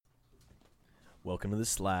Welcome to the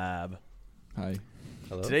slab. Hi.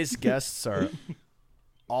 Hello. Today's guests are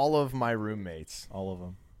all of my roommates. All of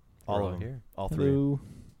them. All We're of them. here. All three. Hello.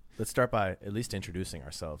 Let's start by at least introducing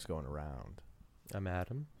ourselves going around. I'm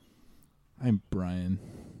Adam. I'm Brian.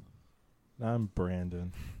 I'm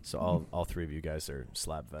Brandon. So all three of you guys are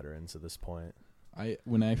slab veterans at this point.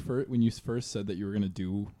 When you first said that you were gonna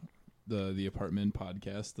do the apartment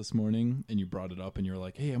podcast this morning, and you brought it up, and you were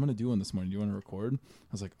like, "Hey, I'm gonna do one this morning. Do you want to record?" I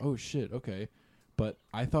was like, "Oh shit, okay." But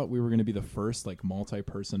I thought we were gonna be the first like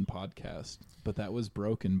multi-person podcast, but that was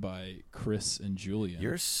broken by Chris and Julian.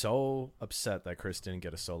 You're so upset that Chris didn't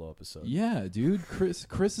get a solo episode. Yeah, dude. Chris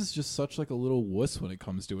is just such like a little wuss when it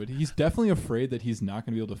comes to it. He's definitely afraid that he's not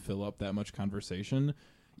going to be able to fill up that much conversation,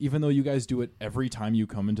 even though you guys do it every time you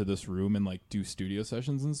come into this room and like do studio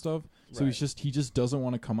sessions and stuff. So Right. he just doesn't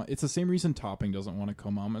want to come on. It's the same reason Topping doesn't want to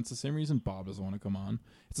come on. It's the same reason Bob doesn't want to come on.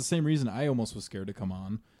 It's the same reason I almost was scared to come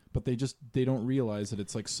on. But they don't realize that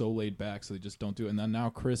it's like so laid back, so they just don't do it. And then now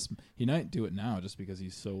Chris, he might do it now just because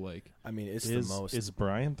he's so like. I mean, it's Is the most. is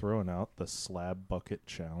Brian throwing out the slab bucket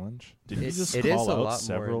challenge? Did you It just is call a out lot more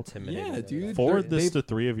several? intimidating. Yeah, than dude. that. Forward They've- this to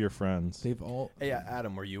 3 of your friends. They've all. Hey, yeah,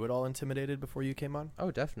 Adam, were you at all intimidated before you came on?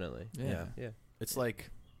 Oh, definitely. Yeah. Yeah. It's like,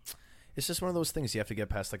 it's just one of those things you have to get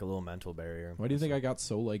past like a little mental barrier. Why do you think I got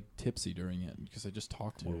so like tipsy during it? Because I just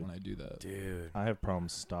talk more Dude. when I do that. Dude. I have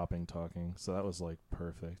problems stopping talking, so that was like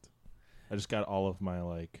perfect. I just got all of my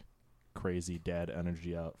like crazy dad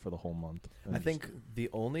energy out for the whole month. I think the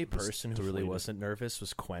only just person who really deflated. wasn't nervous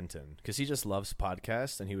was Quentin, because he just loves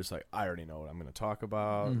podcasts, and he was like, "I already know what I'm going to talk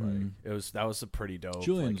about." Mhm. Like that was a pretty dope.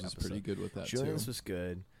 Julian's like, was episode. pretty good with that Julian's too. was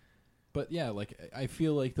good. But yeah, like I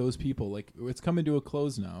feel like those people, like it's coming to a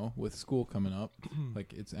close now with school coming up,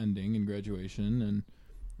 like it's ending and graduation, and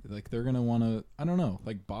like they're gonna want to. I don't know,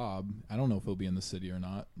 like Bob. I don't know if he'll be in the city or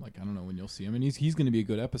not. Like I don't know when you'll see him, and he's gonna be a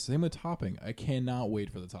good episode. Same with Topping. I cannot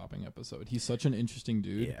wait for the Topping episode. He's such an interesting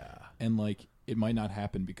dude. Yeah. And like it might not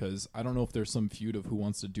happen because I don't know if there's some feud of who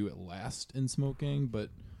wants to do it last in smoking, but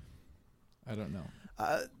I don't know.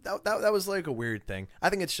 That was like a weird thing. I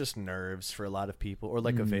think it's just nerves for a lot of people, or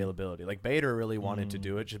like availability. Like Bader really wanted to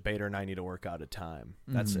do it. Just Bader and I need to work out a time.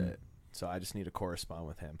 That's it. So I just need to correspond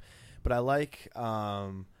with him. But I like,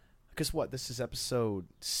 because this is episode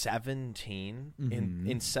 17.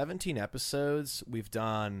 In 17 episodes, we've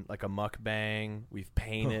done like a mukbang. We've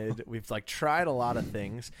painted. We've like tried a lot of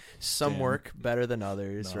things. Some Damn. work better than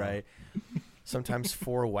others, No. right? Sometimes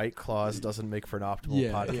 4 White Claws doesn't make for an optimal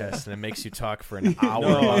Yeah, podcast, yeah. and it makes you talk for an hour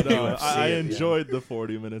no, about no, UFC. I at the end. enjoyed the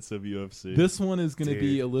 40 minutes of UFC. This one is gonna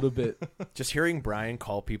be Dude. a little bit. Just hearing Brian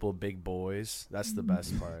call people big boys, that's the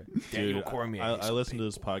best part. Daniel Dude, Cormier. I listen to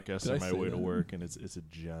this podcast Did on I my say way to that? work, and it's a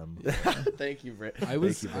gem. Thank you, Britt. I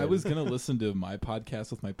was gonna listen to my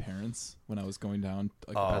podcast with my parents when I was going down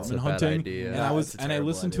like That's apartment a bad hunting, idea. and Yeah, I was that's a and I terrible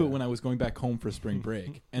listened to it idea. when I was going back home for spring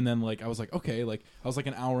break, and then like I was like okay, like I was like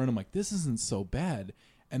an hour in, I'm like this isn't so bad,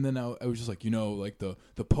 and then I was just like like the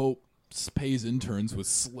Pope pays interns with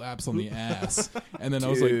slaps on the ass, and then I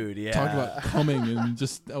was like Dude, yeah. talking about coming, and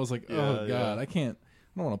just I was like oh Yeah, god, yeah. I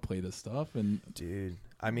don't want to play this stuff, and Dude,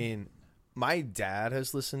 I mean, my dad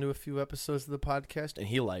has listened to a few episodes of the podcast, and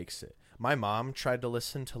he likes it. My mom tried to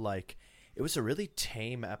listen to it was a really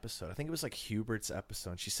tame episode. I think it was like Hubert's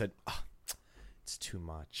episode. And she said, it's too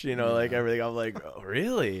much. Like Yeah. everything. I'm like, oh,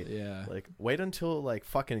 really? yeah. Like, wait until like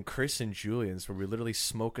fucking Chris and Julian's, where we literally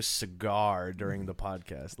smoke a cigar during the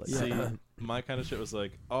podcast. Like, See, my kind of shit was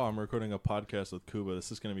like, oh, I'm recording a podcast with Kuba.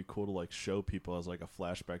 This is going to be cool to like show people as like a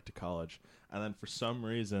flashback to college. And then for some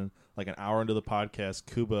reason, like an hour into the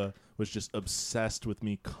podcast, Kuba was just obsessed with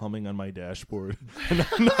me coming on my dashboard. And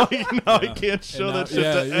now I can't show now- that shit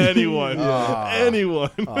yeah, to anyone. Anyone.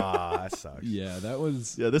 that sucks. Yeah, that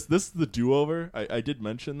was. Yeah, this is the do-over. I did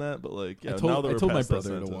mention that, but like, yeah, I now told, that I we're told my past that brother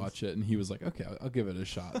to sentence. watch it, and he was like, "Okay, I'll give it a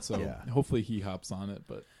shot." So Yeah. hopefully he hops on it.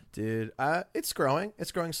 But Dude, it's growing.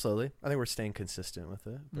 It's growing slowly. I think we're staying consistent with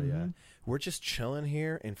it. But yeah, we're just chilling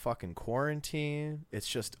here in fucking quarantine. It's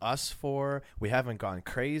just us four. We haven't gone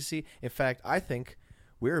crazy. In fact, I think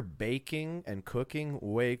we're baking and cooking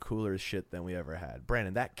way cooler shit than we ever had.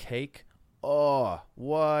 Brandon, that cake, oh,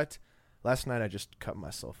 what? Last night I just cut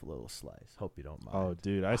myself a little slice. Hope you don't mind. Oh,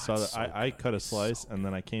 dude, I saw that. it's so I good. cut a It's slice, so and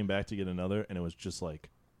then I came back to get another, and it was just like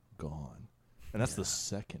gone. And that's the Yeah.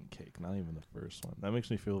 second cake, not even the first one. That makes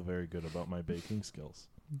me feel very good about my baking skills.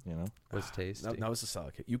 You know? Was tasty. That was a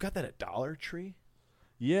solid cake. You got that at Dollar Tree?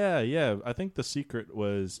 Yeah. I think the secret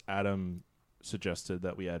was Adam suggested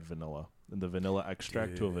that we add vanilla and the vanilla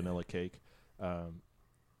extract to a Dude. vanilla cake.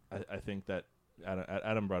 I think that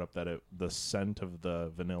Adam brought up that the scent of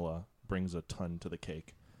the vanilla brings a ton to the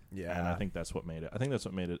cake. Yeah. And I think that's what made it. I think that's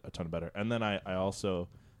what made it a ton better. And then I also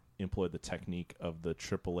employed the technique of the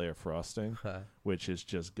triple layer frosting, which is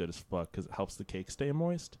just good as fuck because it helps the cake stay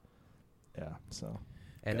moist. Yeah, so.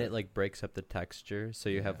 And it like breaks up the texture, so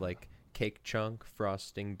you have like cake chunk,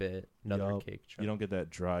 frosting bit, another cake chunk. You don't get that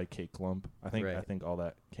dry cake lump. I think Right. I think all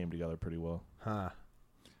that came together pretty well. Huh.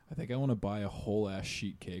 I think I want to buy a whole ass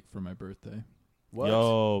sheet cake for my birthday. What?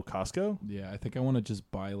 Yo, Costco? Yeah, I think I want to just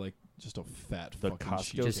buy like just a fat The fucking Costco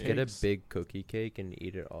sheet. Just cake. get a big cookie cake and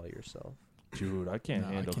eat it all yourself. Dude, I can't No,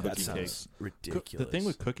 I handle can't. That cookie sounds cakes. ridiculous. The thing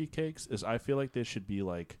with cookie cakes is I feel like they should be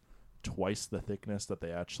like twice the thickness that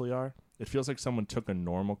they actually are. It feels like someone took a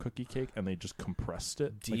normal cookie cake and they just compressed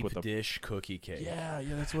it. deep like with dish cookie cake. Yeah,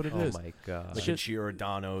 that's what it is. Oh my god. Like a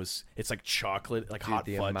Giordano's. It's like chocolate, like Dude, hot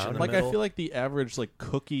the fudge amount in of the Like middle. I feel like the average like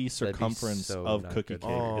cookie be circumference so of not cookie good cake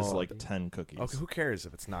for is you. like 10 cookies. Okay, who cares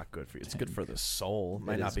if it's not good for you? It's good for the soul. It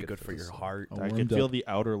might It not is be good good for for the your soul. heart. Oh, I can warmed feel up. the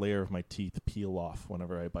outer layer of my teeth peel off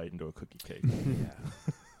whenever I bite into a cookie cake.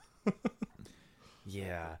 Yeah.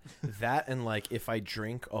 Yeah. That and like if I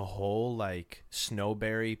drink a whole like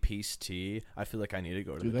snowberry peace tea, I feel like I need to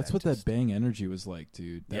go to Dude, the that's what that dentist. Bang Energy was like,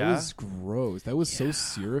 dude. That Yeah? was gross. That was so Yeah.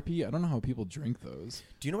 syrupy. I don't know how people drink those.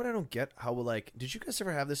 Do you know what I don't get? How like did you guys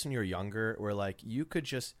ever have this when you were younger where like you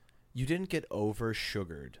didn't get over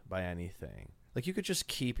sugared by anything. Like you could just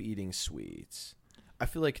keep eating sweets. I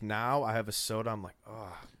feel like now I have a soda, I'm like,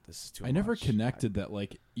 oh, this is too much. I never connected that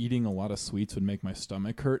like eating a lot of sweets would make my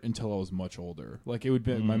stomach hurt until I was much older. Like it would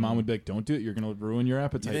be, my mom would be like, "Don't do it. You're gonna ruin your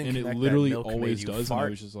appetite," didn't and it connect that literally milk made always you does. And I fart?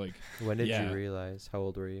 was just like, When did Yeah. you realize? How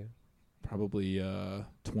old were you? probably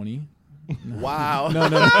 20. Wow. No.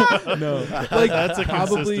 Like That's a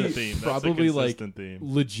probably, consistent theme. That's a probably like consistent theme.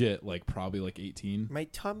 legit, like probably like 18. My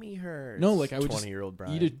tummy hurts. No, like I would just 20-year-old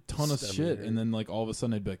Brian. eat a ton of Stomach shit, hurt. and then like all of a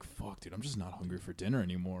sudden I'd be like, "Fuck, dude, I'm just not hungry for dinner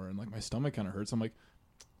anymore," and like my stomach kind of hurts. I'm like,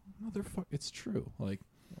 "Motherfucker, it's true." Like,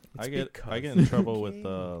 I It's get in trouble with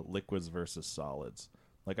liquids versus solids.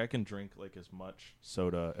 Like I can drink like as much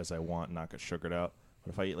soda as I want and not get sugared out.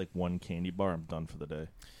 But if I eat like one candy bar, I'm done for the day.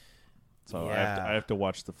 So Yeah. I have to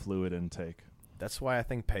watch the fluid intake. That's why I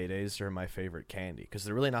think paydays are my favorite candy because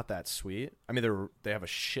they're really not that sweet. I mean, they have a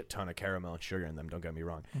shit ton of caramel and sugar in them. Don't get me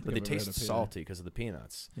wrong, but they I've ever had taste a Payday. salty because of the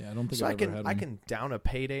peanuts. yeah, I don't think So I've ever had I one. can down a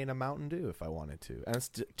payday in a Mountain Dew if I wanted to, and it's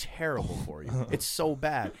terrible for you. It's so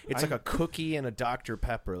bad. It's like a cookie and a Dr.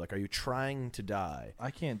 Pepper. Like, are you trying to die? I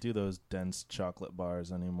can't do those dense chocolate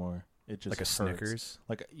bars anymore. It just Like a hurts. Snickers?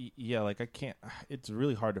 Like yeah, like I can't. It's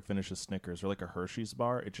really hard to finish a Snickers or like a Hershey's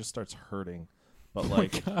bar. It just starts hurting. But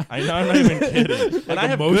like, I'm not even kidding. And I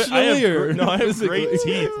have emotionally or I have physically? great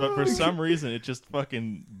teeth, but for some reason it just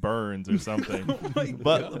fucking burns or something.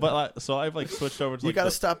 So I've like switched over to You like got to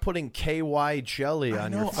the, stop putting KY jelly I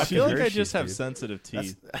on know. your I fucking feel like I Hershey's, just have dude. sensitive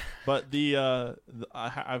teeth. But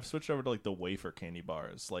I've switched over to like the wafer candy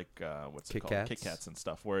bars, like what's it Kit called, Kats? Kit Kats and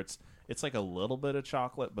stuff, where it's like a little bit of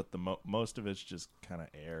chocolate, but the most of it's just kind of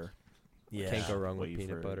air. Yeah. Can't go wrong with Wafer.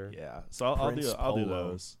 peanut butter. Yeah. So I'll do Prince I'll do Polo.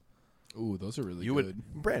 those. Ooh, those are really You good.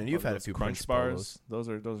 would, Brandon. You've had a Those few crunch Prince bars. Polos.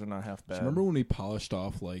 Those are not half Do bad. you remember when we polished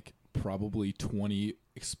off like probably 20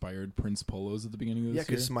 expired Prince Polos at the beginning of Yeah, this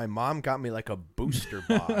year? because my mom got me like a booster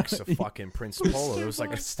box of fucking Prince Polo. There was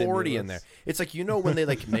like a 40 in there. It's like, you know, when they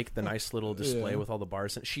like make the nice little display Yeah. with all the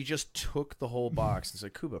bars, and she just took the whole box and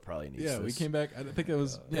said, "Kuba probably needs Yeah, this." we came back. I think it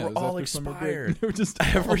was. They Yeah, were it was all after summer break. expired. They were just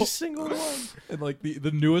Every all- single one. and like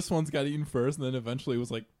the newest ones got eaten first, and then eventually it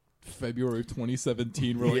was like February of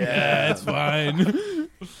 2017. We're like, Yeah. yeah, it's fine.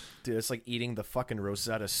 Dude, it's like eating the fucking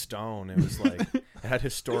Rosetta Stone. It was like, it had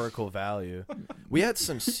historical value. We had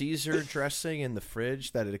some Caesar dressing in the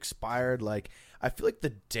fridge that had expired. Like, I feel like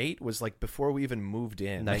the date was like before we even moved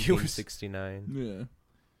in. Like, it was, 1969. yeah,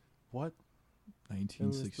 what? It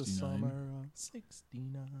was the 1969. summer of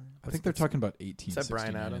 '69. I think they're talking about Is that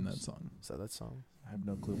Bryan 1869 in Adams? that song. is that song? I have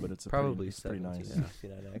no clue, but it's Probably it's pretty nice.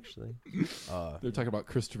 1769, actually. They're talking about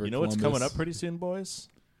Christopher. You know what's Columbus. coming up pretty soon, boys?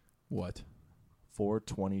 What?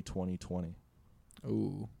 4/20/2020.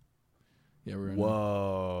 Oh, yeah, we're.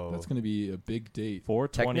 Whoa. That's going to be a big date. 4/20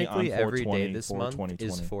 on Technically, every 4/20, day this month 4/20/20.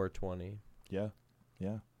 is 420. Yeah,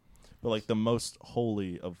 yeah. But like the most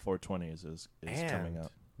holy of 4/20s is coming And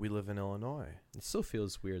up. we live in Illinois. It still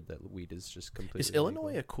feels weird that weed is just completely. Is Illinois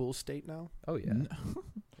legal. a cool state now? Oh yeah.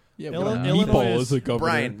 Yeah, we Illinois- got Illinois Meatball is- as a governor.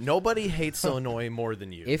 Brian, nobody hates Illinois more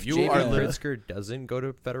than you. If you J.B. are the Pritzker doesn't go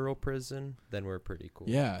to federal prison, then we're pretty cool.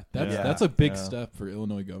 Yeah, that's Yeah. that's a big Yeah. step for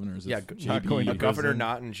Illinois governors. yeah, if not going a to governor prison.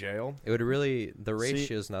 not in jail. It would really the See-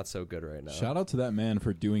 ratio is not so good right now. Shout out to that man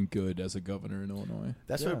for doing good as a governor in Illinois.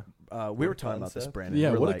 That's Yeah. what we were talking about this, concept. Brandon.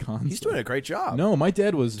 Yeah, We're what a like, concept. He's doing a great job. No, my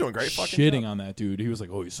dad was doing a great fucking shitting job. on that dude. He was like,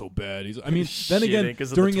 "Oh, he's so bad." I mean, then Shitting again,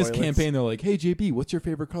 'cause of during the his toilets. campaign, they're like, "Hey, JB, what's your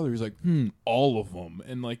favorite color?" He's like, all of them,"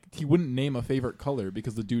 and like he wouldn't name a favorite color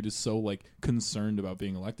because the dude is so like concerned about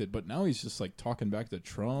being elected. But now he's just like talking back to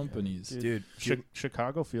Trump, and he's Dude,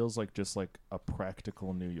 Chicago feels like just like a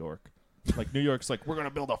practical New York. Like New York's like, we're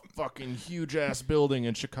gonna build a fucking huge ass building,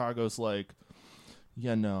 and Chicago's like,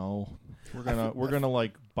 yeah, no, we're gonna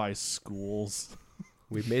like buy schools.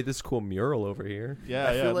 We made this cool mural over here.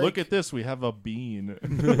 Yeah, feel Look like- at this. We have a bean.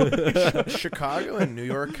 Chicago and New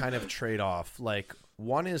York kind of trade off. Like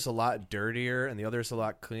one is a lot dirtier and the other is a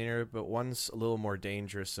lot cleaner, but one's a little more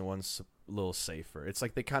dangerous and one's a little safer. It's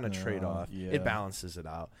like they kind of trade off. yeah. It balances it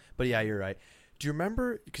out. But yeah, you're right. Do you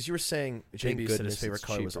remember? Because you were saying Thank JB said his goodness favorite it's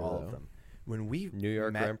color was cheaper, all though. of them. When we New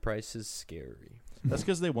York met, rent price is scary. That's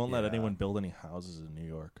because they won't let Yeah. anyone build any houses in New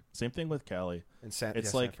York. Same thing with Cali. in San,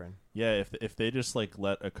 It's yeah, like- San Fran. Yeah, if they just like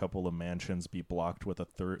let a couple of mansions be blocked with a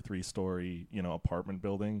 3-story apartment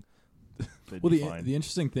building, they'd well. be The fine.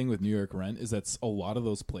 interesting thing with New York rent is that a lot of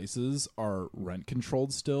those places are rent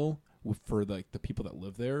controlled still for like the people that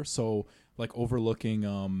live there. So like overlooking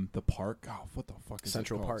the park. Oh, what the fuck is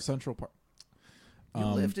Central it called? Park. Central Park. You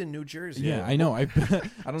lived in New Jersey. Yeah, I know. I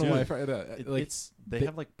don't know why I forgot that. It- Like they they-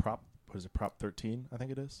 have like Prop 13, I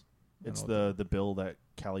think it is. I It's don't know the bill that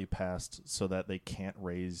Cali passed so that they can't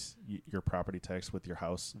raise your property tax with your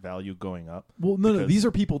house value going up. Well, no. because- These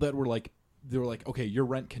are people that were like, they were like, okay, your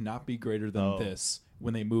rent cannot be greater than Oh. this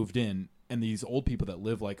when they moved in, and these old people that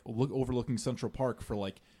live like overlooking Central Park for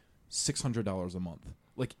like $600 a month,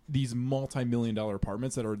 like these multi-million-dollar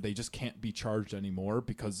apartments they just can't be charged anymore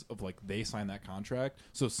because of like they signed that contract.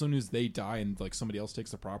 So as soon as they die and like somebody else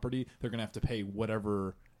takes the property, they're gonna have to pay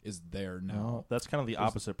whatever is there now. That's kind of the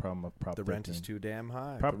opposite problem of Prop The 13. rent is too damn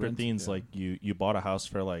high. Prop the rent, 13's yeah. like you bought a house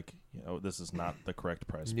for like this is not the correct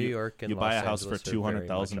price. New York and you buy Los a house Angeles for are very much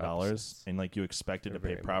 $200,000 opposites. and like you expected They're to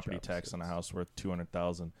pay very much property tax on a opposites. house worth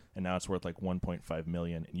 $200,000 and now it's worth like $1.5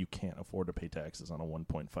 million and you can't afford to pay taxes on a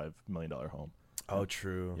 $1.5 million home. Oh,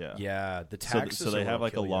 true. Yeah. Yeah. The So, taxes. so they are have what'll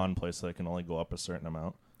like a kill you. law in place that can only go up a certain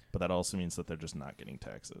amount, but that also means that they're just not getting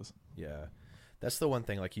taxes. Yeah. That's the one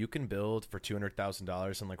thing. Like, you can build for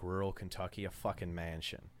 $200,000 in like rural Kentucky a fucking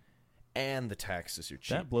mansion, and the taxes are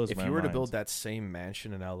cheap. That blows if my you were to mind. build that same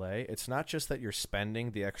mansion in LA, it's not just that you're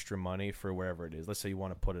spending the extra money for wherever it is. Let's say you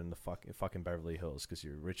want to put it in the fucking Beverly Hills because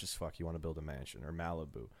you're rich as fuck. You want to build a mansion, or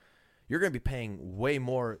Malibu. You're going to be paying way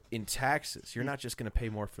more in taxes. You're not just going to pay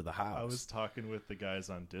more for the house. I was talking with the guys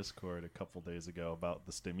on Discord a couple days ago about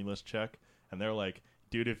the stimulus check, and they're like,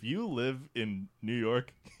 dude, if you live in New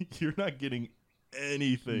York, you're not getting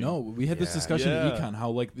anything. No, we had this Yeah. discussion Yeah. in econ how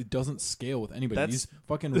like it doesn't scale with anybody. That's- These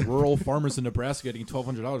fucking rural farmers in Nebraska getting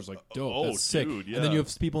 $1,200, like dope, Oh, that's sick. dude, And then yeah. you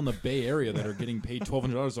have people in the Bay Area that are getting paid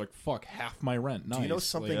 $1,200, like fuck, half my rent. Nice. Do you know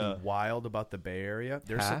something Yeah. wild about the Bay Area?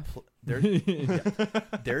 There's Half?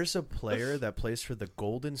 there's a player that plays for the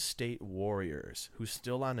Golden State Warriors who's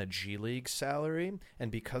still on a G League salary,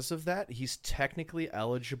 and because of that, he's technically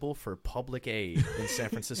eligible for public aid in San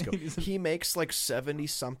Francisco. He makes like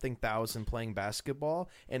 70-something thousand playing basketball,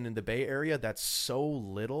 and in the Bay Area, that's so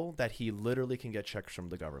little that he literally can get checks from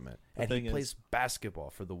the government. The And he thing is- plays basketball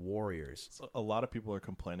for the Warriors. So a lot of people are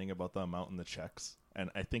complaining about the amount in the checks, and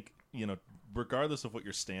I think regardless of what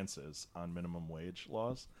your stance is on minimum wage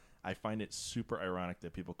laws, I find it super ironic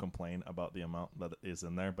that people complain about the amount that is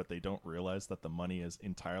in there, but they don't realize that the money is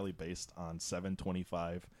entirely based on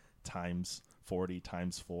 725 times 40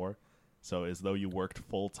 times 4. So as though you worked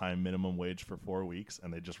full-time minimum wage for 4 weeks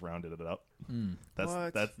and they just rounded it up.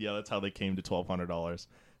 What? That's how they came to $1,200.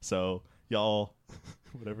 So y'all,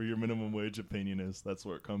 whatever your minimum wage opinion is, that's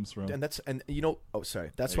where it comes from. And that's that's There you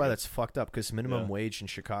why go. that's fucked up, because minimum Yeah. wage in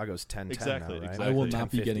Chicago is 10.10 Exactly, now, right? exactly. I will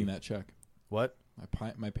not be 10.50. getting that check. What?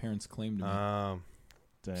 My parents claimed to me. Um,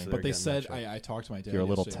 Dang. so but they're they getting that said check. I talked to my dad. You're a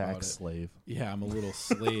little yesterday about tax it. slave. Yeah, I'm a little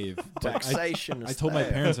slave. But Taxation. I told my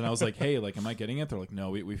parents and I was like, hey, like, am I getting it? They're like,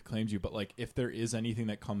 no, we've claimed you. But like, if there is anything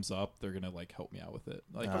that comes up, they're gonna like help me out with it.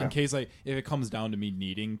 Like in case if it comes down to me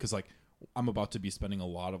needing, because like I'm about to be spending a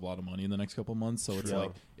lot of money in the next couple months. So it's Sure.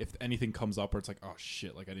 like if anything comes up, or it's like, oh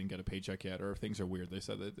shit, like I didn't get a paycheck yet, or if things are weird, they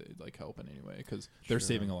said that they'd like help in any way because they're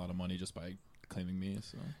saving a lot of money just by claiming me.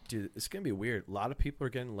 So Dude, it's gonna be weird. A lot of people are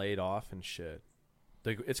getting laid off and shit.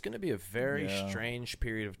 Like, it's gonna be a very Yeah. strange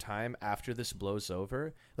period of time after this blows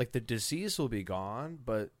over. Like, the disease will be gone,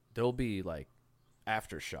 but there'll be like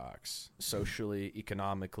aftershocks, socially,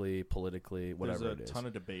 economically, politically, whatever There's it is. a ton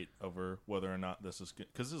of debate over whether or not this is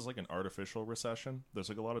because this is like an artificial recession. There's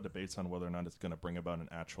like a lot of debates on whether or not it's going to bring about an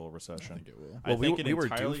actual recession. I think it will. Well, I think we were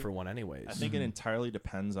due for one anyways. I think it entirely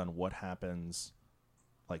depends on what happens,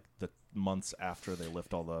 like the months after they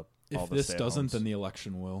lift all the. If this doesn't, then the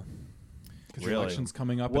election will. Because the Really? election's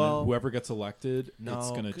coming up, Well, and whoever gets elected, no, it's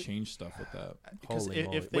going to could- change stuff with that. Because Holy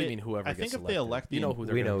moly. if What do they, you mean whoever I gets think if elected? they elect the you know who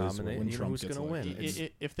they're we going to know who's nominate. when You know Trump who's gets going to win. elected. It's-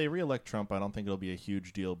 If they reelect Trump, I don't think it'll be a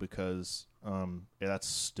huge deal because that's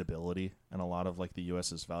stability, and a lot of like the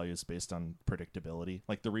U.S.'s values based on predictability.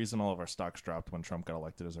 Like the reason all of our stocks dropped when Trump got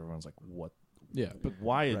elected is everyone's like, "What? Yeah, but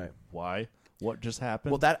Why? Right. Why? What just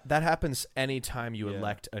happened?" Well, that happens anytime you Yeah.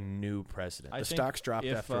 elect a new president. I The think stocks dropped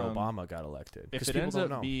if, after Obama got elected. if 'Cause it people ends don't up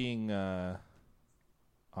know. being,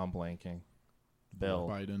 I'm blanking, Bill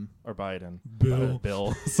Biden. or Biden, Bill.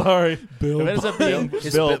 Bill. Sorry, Bill. If it ends up being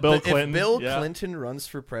Is Bill but Clinton, If Bill yeah. Clinton runs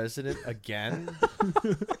for president again,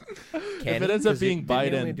 If it ends up being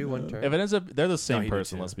Biden, do one term? if it ends up, they're the same he did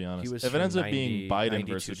person. too. Let's be He honest. was If it ends from up being 90 Biden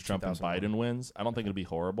 92 versus to Trump and 2001. Biden wins, I don't think it'll be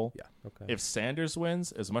horrible. yeah. Okay. If Sanders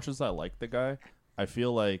wins, as much as I like the guy, I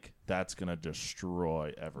feel like that's gonna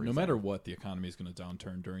destroy everything. No matter what, the economy is going to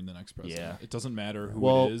downturn during the next president. Yeah. It doesn't matter who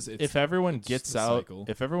well, it is. It's, if everyone it's gets the out, cycle.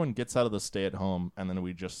 if everyone gets out of the stay at home, and then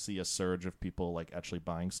we just see a surge of people like actually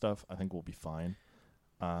buying stuff, I think we'll be fine.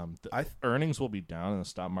 Earnings will be down and the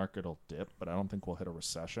stock market will dip, but I don't think we'll hit a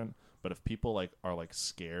recession. But if people like are like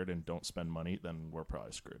scared and don't spend money, then we're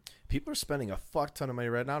probably screwed, People are spending a fuck ton of money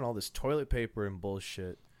right now on all this toilet paper and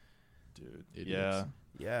bullshit. dude. Idiots.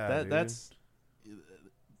 Yeah, Yeah, dude.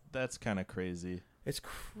 that's kind of crazy. It's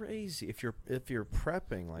crazy if you're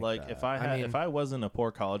prepping like that. if I had, mean, if I wasn't a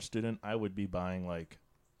poor college student, I would be buying like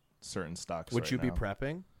certain stocks. would right you be now.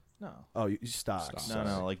 prepping? No, Oh, stocks.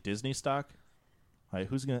 no, like Disney stock. Like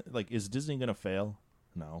who's gonna like? Is Disney gonna fail?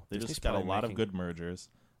 No, they Disney's just got a probably lot of making- good mergers.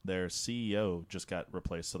 Their CEO just got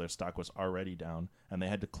replaced, so their stock was already down, and they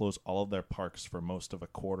had to close all of their parks for most of a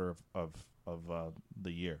quarter of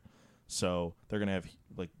the year. So they're gonna have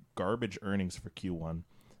like garbage earnings for Q1.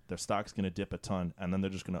 Their stock's gonna dip a ton, and then they're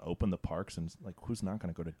just gonna open the parks, and like who's not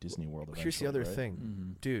gonna go to Disney World? Here's the eventually, other right? thing,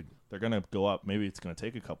 Mhm. dude. They're gonna go up. Maybe it's gonna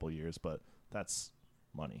take a couple years, but that's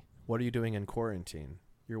money. What are you doing in quarantine?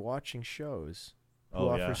 You're watching shows. Who Oh,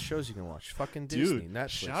 offers yeah. shows you can watch? Fucking Disney, Dude, Netflix,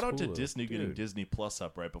 shout out to Hulu. Disney getting Dude. Disney Plus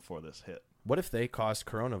up right before this hit. What if they caused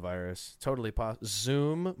coronavirus? Totally possible.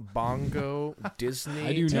 Zoom, Bongo, Disney.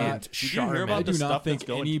 I do and not- Did you hear Charmin. about I the do stuff not think that's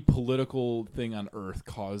going- any political thing on Earth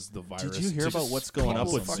caused the virus. Did you hear to about what's going up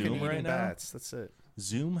People with fucking Zoom eating right now? bats. That's it.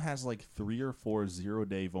 Zoom has like 3 or 4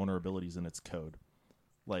 zero-day vulnerabilities in its code.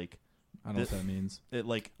 Like I don't know what that means. it,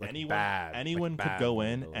 like Like anyone bad, anyone like could bad go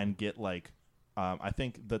in vulnerability. and get like I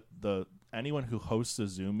think that the anyone who hosts a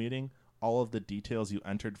Zoom meeting, all of the details you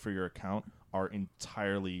entered for your account are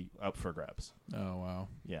entirely up for grabs. Oh wow.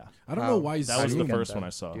 Yeah, I don't How- know why that was do the you get first them? one I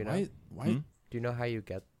saw. Do you know? Why? Hmm? Do you know how you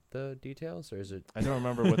get the details, or is it? I don't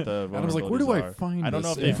remember what the. I was like, where do I vulnerabilities are. find I don't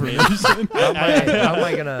know this if they've made. information? How am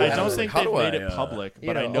I gonna? I don't was think like, how they've do made I, it public, you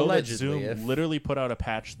but I know, know that allegedly, Zoom if- literally put out a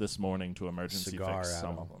patch this morning to emergency Cigar fix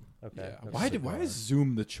some Adam. of them. Okay. Yeah. okay. Why is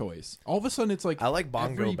Zoom the choice? All of a sudden, it's like I like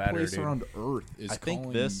Bongo every better, place dude. around Earth is. I think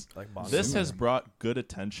calling- this Like Bongo. this has Zoom. brought good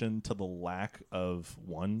attention to the lack of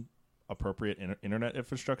one appropriate internet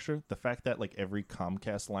infrastructure. The fact that like every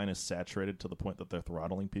Comcast line is saturated to the point that they're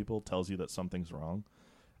throttling people tells you that something's wrong.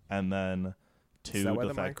 And then Is two, that why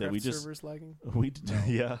the fact that Minecraft we just server's lagging?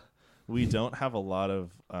 we don't have a lot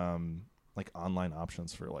of like online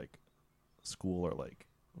options for like school or like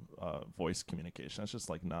voice communication. It's just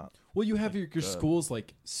like not. Well, you have your Good. schools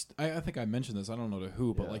like I think I mentioned this. I don't know to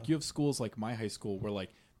who, but Yeah. like you have schools like my high school where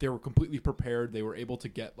like they were completely prepared. They were able to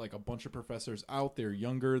get like a bunch of professors out. They're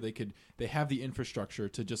younger. They have the infrastructure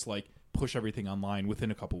to just like push everything online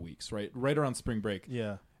within a couple weeks, right around spring break.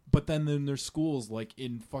 Yeah. But then there's schools like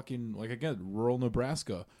in fucking like again rural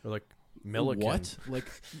Nebraska. Or like Milliken. What? Like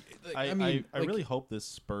I mean, like, really hope this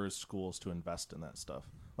spurs schools to invest in that stuff.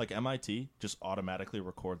 Like MIT just automatically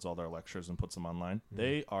records all their lectures and puts them online.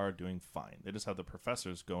 They are doing fine. They just have the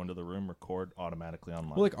professors go into the room, record automatically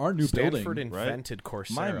online. well, like our new Stanford building. invented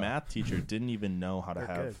Coursera. My math teacher didn't even know how to They're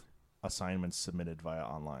have good. assignments submitted via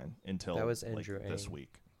online until That was like, Andrew this Ng.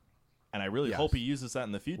 week. And I really Yes. hope he uses that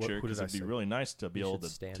in the future who because did I it'd be say? really nice to be You able should to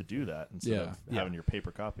stand do that instead Yeah. of Yeah. having your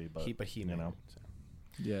paper copy. But he you made know, it, so.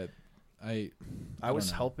 Yeah, I I was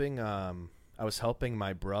don't know. helping. I was helping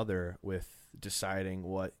my brother with deciding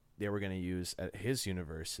what they were going to use at his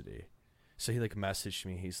university. So he like messaged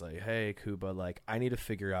me. He's like, "Hey, Kuba, like I need to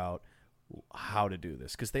figure out how to do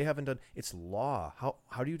this because they haven't done. It's law.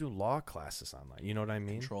 How do you do law classes online? You know what I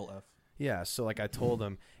mean? Control F. Yeah, so like I told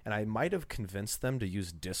them, and I might have convinced them to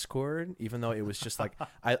use Discord, even though it was just like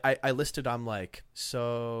I listed. I'm like,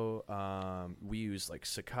 so we use like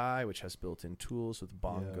Sakai, which has built-in tools with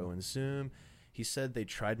Bongo and Zoom. He said they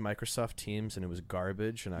tried Microsoft Teams and it was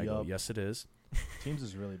garbage, and I go, yes, it is. Teams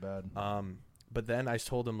is really bad. But then I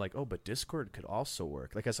told him like, oh, but Discord could also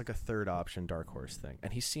work, like as like a third option, dark horse thing,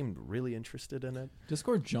 and he seemed really interested in it.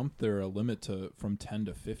 Discord jumped their limit from 10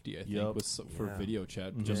 to 50, I think, for video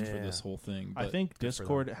chat just for this whole thing. But I think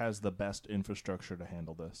Discord has the best infrastructure to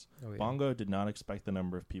handle this. Oh, yeah. Bongo did not expect the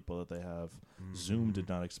number of people that they have. Zoom did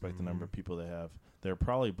not expect the number of people they have. They're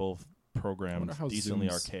probably both programmed decently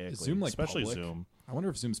archaically, Zoom, like, especially public? Zoom. I wonder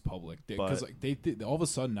if Zoom's public, because like they all of a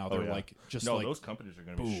sudden now they're like just like those companies are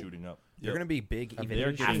going to be shooting up. They're going to be big. Even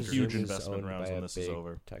they're getting Zoom huge is investment owned rounds by when a this is big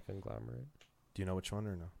over. Tech conglomerate. Do you know which one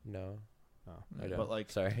or no? No, Oh, I don't. But like,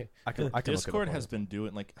 sorry, I can Discord has been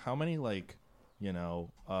doing like how many like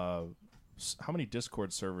how many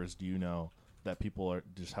Discord servers do you know that people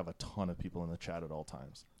just have a ton of people in the chat at all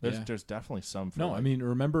times? There's definitely some. For I mean,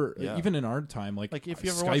 remember even in our time, like if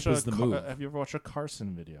you ever Skype was the move. Have you ever watched a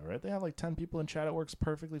Carson video? Right, they have like 10 people in chat. It works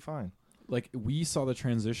perfectly fine. Like we saw the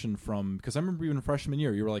transition from, because I remember even freshman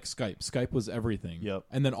year, you were like Skype was everything. Yep.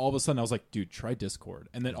 And then all of a sudden I was like, dude, try Discord.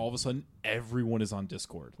 And then all of a sudden everyone is on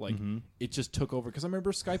Discord. Like it just took over. Because I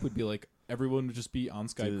remember Skype would be like, everyone would just be on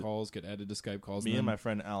Skype calls, get added to Skype calls. Me and my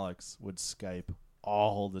friend Alex would Skype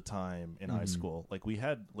all the time in high school. Like we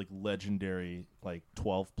had like legendary like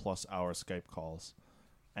 12+ hour Skype calls.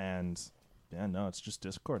 And it's just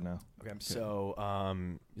Discord now. Okay. So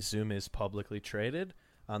Zoom is publicly traded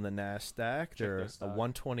on the NASDAQ. They're a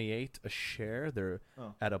 128 a share. They're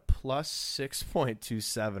at a plus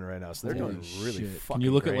 6.27 right now. So they're doing really fucking Can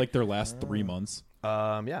you look great. at like their last 3 months?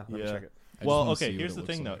 Let me check it. Well, okay, here's the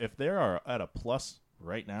thing though. If they are at a plus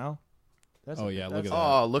right now, look at that.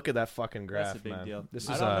 Oh, look at that fucking graph, that's a big man. deal. This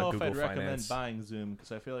I is don't know Google if I'd recommend Finance. buying Zoom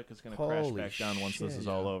because I feel like it's going to crash back down once this is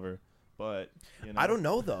all over. But I don't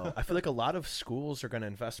know though. I feel like a lot of schools are going to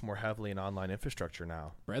invest more heavily in online infrastructure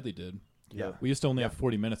now. Bradley did. Yeah, we used to only have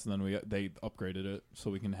 40 minutes, and then they upgraded it so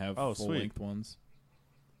we can have full-length ones.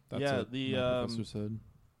 That's what my professor said.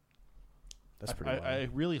 That's pretty wild. I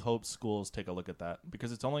really hope schools take a look at that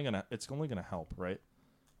because it's only gonna help, right?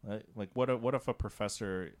 Like what if a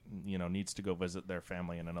professor needs to go visit their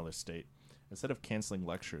family in another state? Instead of canceling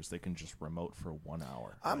lectures, they can just remote for 1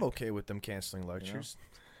 hour. I'm okay with them canceling lectures.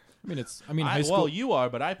 High school. Well, you are,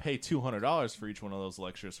 but I pay $200 for each one of those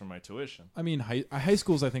lectures for my tuition. I mean, high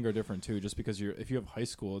schools I think are different too, just because if you have high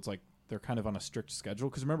school, it's like they're kind of on a strict schedule.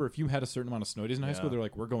 Because remember, if you had a certain amount of snow days in high school, they're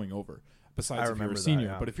like, we're going over. Besides, if you're a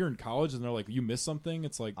senior, but if you're in college and they're like, you missed something,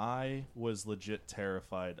 it's like I was legit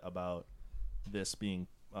terrified about this being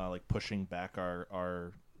like pushing back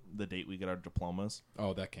the date we get our diplomas.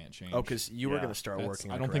 Oh, that can't change. Oh, because you were going to start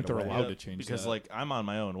working. I don't think they're allowed to change because like I'm on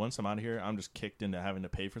my own. Once I'm out of here, I'm just kicked into having to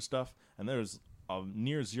pay for stuff, and there's a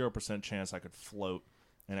near 0% chance I could float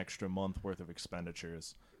an extra month worth of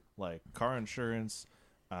expenditures, like car insurance,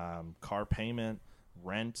 car payment,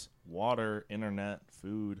 rent, water, internet,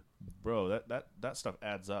 food. Bro, that stuff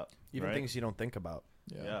adds up. Even things you don't think about.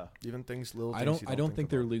 Yeah. Even things little. I don't think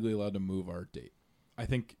they're legally allowed to move our date. I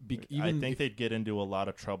think they'd get into a lot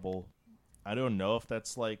of trouble. I don't know if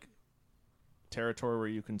that's like territory where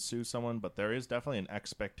you can sue someone, but there is definitely an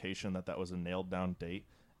expectation that was a nailed down date.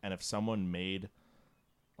 And if someone made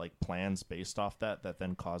like plans based off that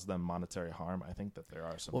then caused them monetary harm, I think that there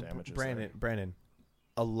are some damages. Brandon,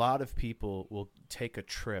 a lot of people will take a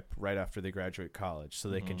trip right after they graduate college so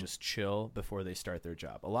they can just chill before they start their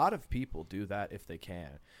job. A lot of people do that if they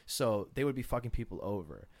can. So they would be fucking people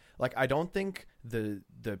over. Like, I don't think the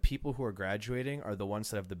people who are graduating are the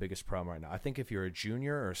ones that have the biggest problem right now. I think if you're a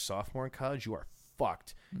junior or a sophomore in college, you are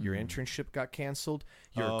fucked. Your internship got canceled.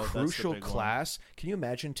 Your crucial class. Can you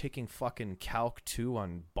imagine taking fucking Calc 2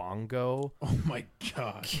 on Bongo? Oh my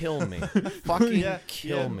god. Kill me. Fucking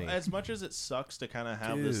kill me. As much as it sucks to kind of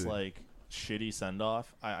have this like shitty send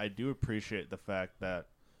off, I do appreciate the fact that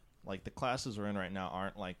like the classes we're in right now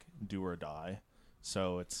aren't like do or die.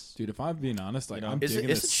 So it's dude. If I'm being honest, like I'm digging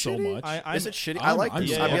this so much. Is it shitty? I like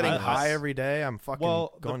this. I'm getting high every day. I'm fucking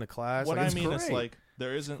going to class. What I mean is like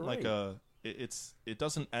there isn't like it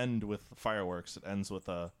doesn't end with fireworks. It ends with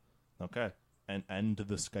and end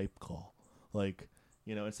the Skype call. Like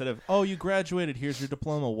instead of you graduated, here's your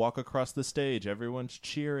diploma. Walk across the stage. Everyone's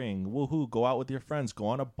cheering. Woohoo! Go out with your friends. Go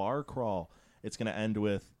on a bar crawl. It's gonna end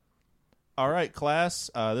with. All right, class,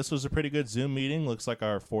 this was a pretty good Zoom meeting. Looks like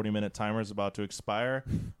our 40-minute timer is about to expire.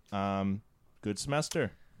 Good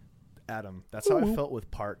semester. Adam, that's how I felt with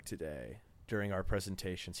Park today during our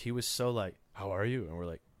presentations. He was so like, how are you? And we're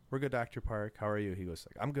like, we're good, Dr. Park. How are you? He goes,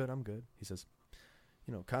 like, I'm good. He says,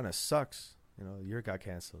 kind of sucks. The year got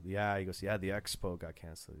canceled. Yeah. He goes, yeah, the expo got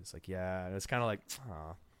canceled. He's like, yeah. And it's kind of like,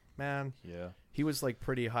 aw, man. Yeah. He was like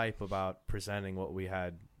pretty hype about presenting what we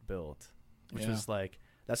had built, which was like,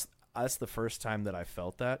 that's the first time that I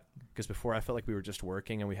felt that, because before I felt like we were just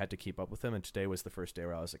working and we had to keep up with him, and today was the first day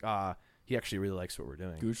where I was like, he actually really likes what we're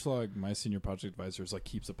doing. Guchlog, my senior project advisor, is like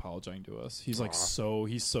keeps apologizing to us. He's like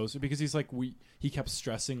he's so because he's like he kept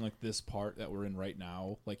stressing like this part that we're in right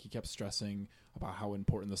now. Like he kept stressing about how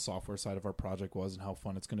important the software side of our project was and how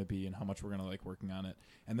fun it's going to be and how much we're going to like working on it.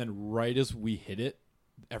 And then right as we hit it,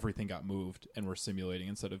 everything got moved and we're simulating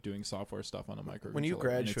instead of doing software stuff on a microcontroller. When you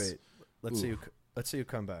graduate, let's say you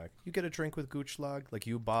come back, you get a drink with Guchlog, like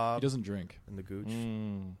you, Bob. He doesn't drink. And the Gooch.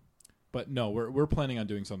 But no, we're planning on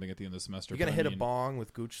doing something at the end of the semester. You're gonna hit a bong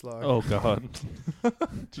with Guchlog. Oh God!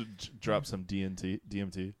 Drop some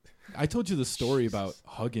DMT. I told you the story about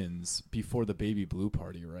Huggins before the baby blue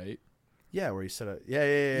party, right? Yeah, where you said it.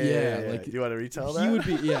 Yeah. Like, do you want to retell that? He would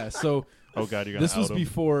be So. Oh God, you're gonna. This was him?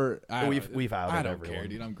 Before we've outed I don't everyone. care,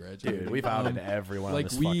 dude. I'm graduating. Dude, we've outed everyone like on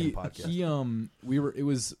this fucking podcast. It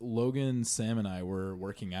was Logan, Sam, and I were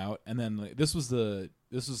working out, and then this was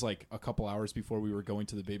like a couple hours before we were going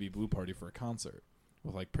to the baby blue party for a concert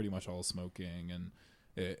with like pretty much all smoking, and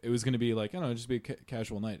it was going to be like, I don't know, just be a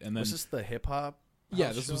casual night. And then was this the hip hop?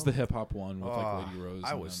 Yeah, this was the hip hop one with like Lady Rose.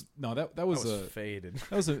 I was that was faded.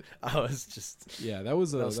 That was a. I was just that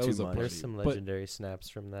was a party. There's some legendary snaps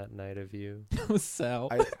from that night of you. That was Sal.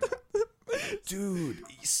 Dude,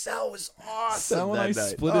 Sal was awesome. Sal and I night.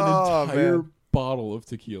 split an entire bottle of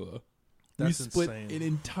tequila. That's we split insane. an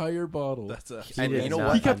entire bottle. That's a. And you know not.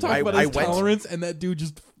 what? He kept talking about his went- tolerance, and that dude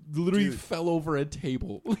just literally fell over a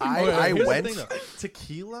table. I Here's went. the thing, though.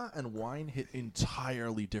 Tequila and wine hit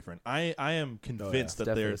entirely different. I am convinced that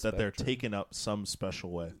Definitely they're spectrum. taken up some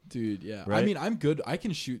special way. Dude, yeah. Right? I mean, I'm good. I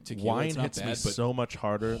can shoot tequila. Wine it's not hits bad, me but so much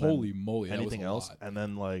harder holy than moly, that was anything a else. lot. And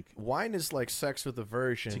then like Wine is like sex with a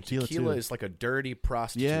virgin. Tequila, Tequila too. is like a dirty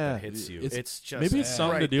prostitute Yeah, that hits you. it's- It's just maybe it's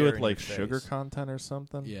something to right do there with in like your sugar face. content or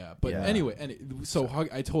something. Yeah, but Yeah. anyway,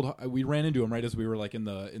 I told we ran into him right as we were like in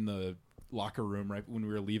the locker room right when we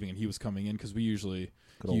were leaving, and he was coming in because he usually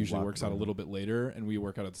works out a little bit later, and we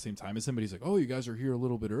work out at the same time as him. But he's like, "Oh, you guys are here a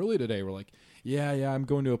little bit early today." We're like, "Yeah, I'm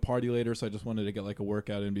going to a party later, so I just wanted to get like a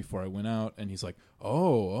workout in before I went out." And he's like,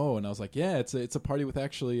 "Oh," and I was like, "Yeah, it's a party with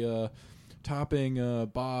actually Topping,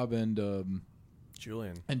 Bob, and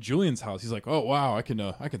Julian's house." He's like, "Oh wow, I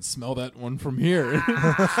can smell that one from here."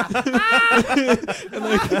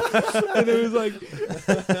 and it was like,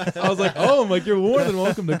 I was like, "Oh, I'm like, you're more than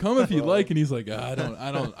welcome to come if you'd like." And he's like,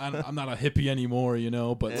 I'm not a hippie anymore,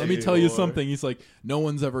 But let me tell you something. He's like, no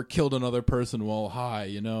one's ever killed another person while high,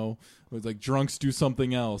 It was like drunks do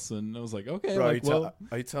something else, and I was like, okay, Bro, like,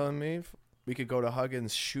 are you telling me we could go to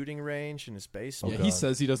Huggins' shooting range in his basement? yeah, he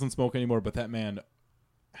says he doesn't smoke anymore, but that man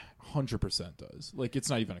 100% does. Like, it's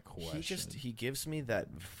not even a question. He gives me that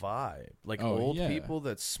vibe. Like Oh, old yeah. people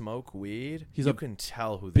that smoke weed, He's you a can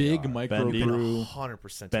tell who they big are. microbrew.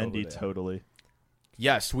 100% Bendy totally.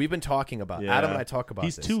 Yes, we've been talking about. Yeah. Adam and I talk about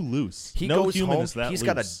He's this. too loose. He no goes human home. is that He's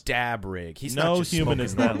loose. got a dab rig. He's no not just human smoking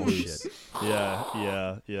is that normal loose. shit.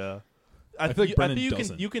 Yeah. I feel like Brennan think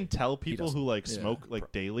doesn't. you can tell people doesn't. who like Yeah. smoke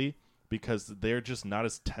like daily because they're just not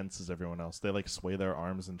as tense as everyone else. They like sway their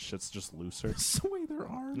arms and shit's just looser. Sway their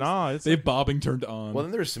arms. Nah, it's They have bobbing turned on. Well,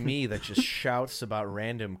 then there's me that just shouts about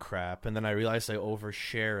random crap, and then I realize I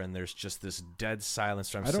overshare, and there's just this dead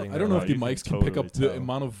silence. Where I'm I sitting don't know there if the you can mics can pick totally up the tell.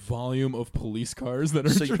 amount of volume of police cars that are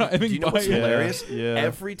So driving do you know by. what's hilarious? Yeah.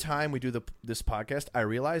 Every time we do this podcast, I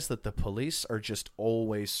realize that the police are just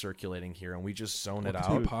always circulating here, and we just zone it What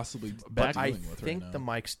could out. they possibly But I dealing with think right the now?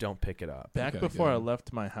 mics don't pick it up. Back Okay, before good. I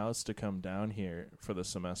left my house to come down here for the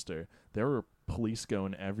semester, there were police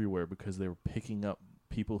going everywhere because they were picking up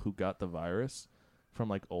people who got the virus from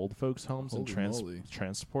like old folks' homes and Holy moly.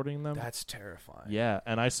 transporting them. That's terrifying. Yeah,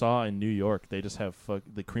 and I saw in New York they just have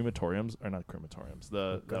the crematoriums, or not crematoriums.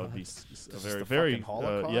 That would be a very the very fucking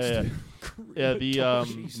Holocaust? yeah the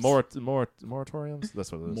Jesus. moratoriums.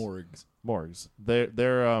 That's what it is. Morgues.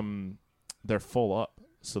 They're full up,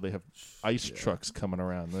 so they have ice trucks coming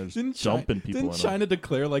around. They're just dumping people. Didn't in China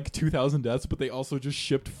declare like 2,000 deaths, but they also just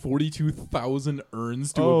shipped 42,000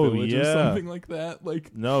 urns to Oh, a village or yeah. something like that?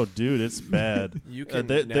 Like, No, dude, it's bad. You can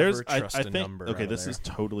there's never I trust a think number. okay, out this there. is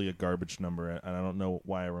totally a garbage number, and I don't know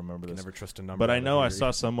why I remember You can this. never trust a number. But I out know I of saw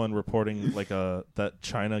here. someone reporting like that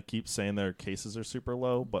China keeps saying their cases are super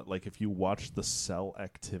low, but like if you watch the cell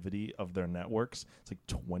activity of their networks, it's like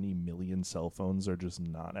 20 million cell phones are just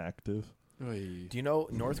not active. Do you know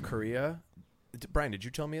North Korea? Brian, did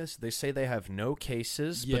you tell me this? They say they have no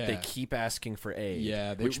cases, but they keep asking for aid.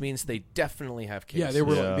 Yeah, which means they definitely have cases.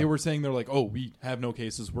 Yeah, they were saying they're like, oh, we have no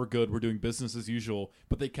cases, we're good, we're doing business as usual,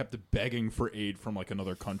 but they kept begging for aid from like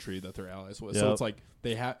another country that they're allies with. So it's like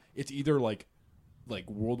it's either like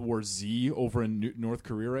World War Z over in North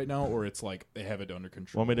Korea right now, or it's like they have it under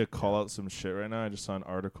control. Want me to call out some shit right now? I just saw an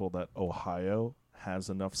article that Ohio has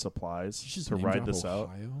enough supplies to ride this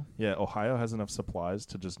out. Yeah, Ohio has enough supplies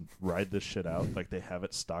to just ride this shit out. Like they have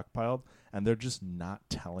it stockpiled, and they're just not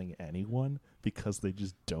telling anyone because they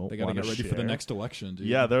just don't. They gotta get ready share. for the next election, dude.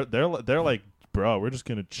 Yeah, they're like, bro, we're just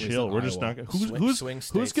gonna chill. We're just not.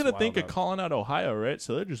 Who's gonna think of calling out Ohio, right?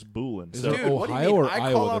 So they're just booling. Is So it Dude, what do you Ohio mean? or I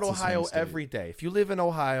Iowa call out that's the Ohio swing state? every day. If you live in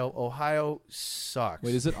Ohio sucks.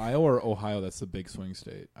 Wait, is it Iowa or Ohio that's the big swing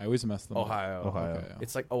state? I always mess them Ohio? up. Okay, yeah.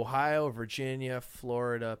 It's like Ohio, Virginia,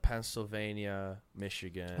 Florida, Pennsylvania,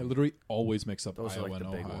 Michigan. I literally always mix up Those Iowa are like the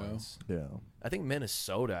and big Ohio. ones. yeah, I think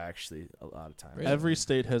Minnesota actually a lot of times. Really? every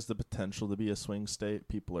state has the potential to be a swing state.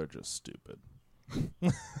 People are just stupid.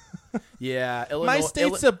 Yeah, Illinois, My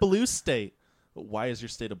state's a blue state. Why is your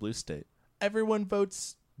state a blue state? Everyone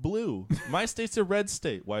votes blue. My state's a red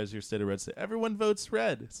state. Why is your state a red state? Everyone votes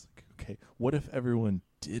red. It's like, okay, what if everyone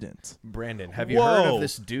didn't? Brandon, have you heard Whoa, of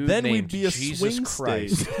this dude then named we'd be a Jesus swing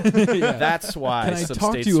Christ? Yeah. That's why. Can I some talk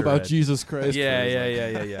to states you are about red. Jesus Christ?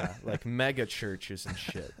 Yeah. Like mega churches and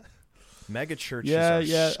shit. Mega churches Yeah, are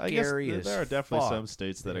yeah. I guess scary as there are definitely fuck. some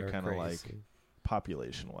states that They are are kind of like crazy.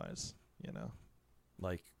 population-wise, you know.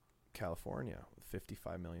 Like California with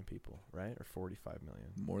 55 million people, right? Or 45 million.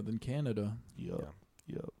 More than Canada. Yup.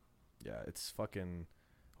 Yeah, it's fucking...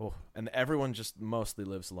 Oh, and everyone just mostly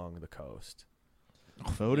lives along the coast.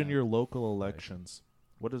 Vote in Yeah. your local elections.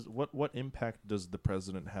 What impact does the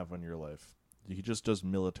president have on your life? He just does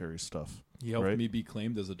military stuff. He helped Right? me be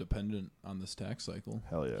claimed as a dependent on this tax cycle.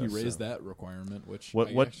 Hell yeah. He raised so. that requirement, which What-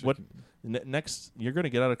 I what- actually what- can- Next, you're going to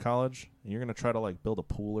get out of college, and you're going to try to like build a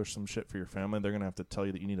pool or some shit for your family. They're going to have to tell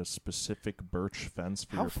you that you need a specific birch fence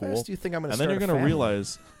for How your fast pool. do you think I'm going to And start then you're going to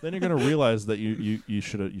realize that you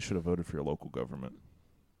should have voted for your local government.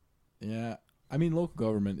 Yeah, I mean, local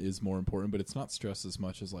government is more important, but it's not stressed as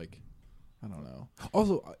much as like, I don't know.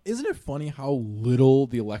 Also, isn't it funny how little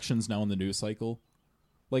the elections now in the news cycle?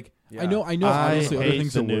 Like, Yeah. I know. I Obviously, other hate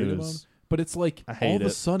things the are worried news. about, but it's like I all hate of a it.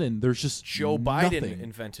 sudden there's just Joe Biden nothing.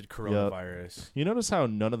 invented coronavirus. You notice how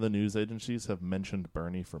none of the news agencies have mentioned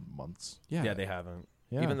Bernie for months? Yeah, they haven't.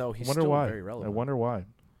 Yeah. Even though he's wonder still why. very relevant. I wonder why.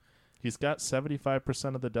 He's got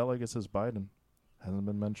 75% of the delegates as Biden. Hasn't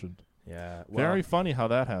been mentioned. Yeah. Well, Very funny how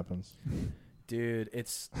that happens. dude,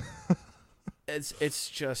 it's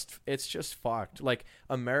just fucked. Like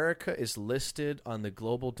America is listed on the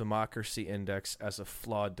Global Democracy Index as a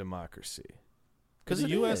flawed democracy. Because the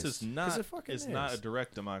U.S. is 'Cause not it fucking is not a is.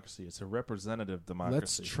 direct democracy. It's a representative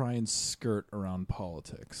democracy. Let's try and skirt around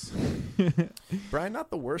politics. Brian,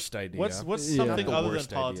 not the worst idea. What's Yeah. something Not the other than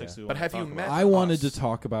worst politics? idea. we But wanna have you talk met- about? I wanted to us.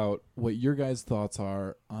 talk about what your guys' thoughts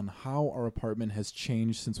are on how our apartment has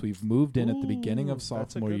changed since we've moved in at the beginning Ooh, of that's a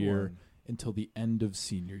sophomore good year one. until the end of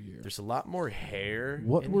senior year. There's a lot more hair.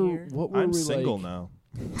 What in were here. what were I'm we single like? now.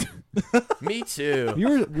 Me too. We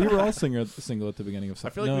were all single at the beginning of I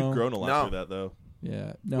sophomore. feel like we've grown a lot No. through that, though.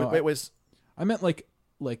 Yeah, no, Wait, was I meant like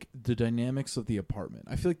the dynamics of the apartment.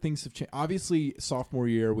 I feel like things have changed. Obviously, sophomore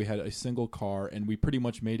year we had a single car, and we pretty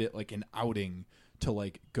much made it like an outing to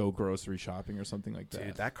like go grocery shopping or something like that.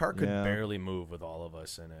 dude, that car could Yeah. barely move with all of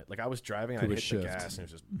us in it. Like I was driving, and I Kuba hit shift. the gas, and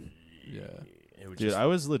it was just Yeah. It was Dude, just, I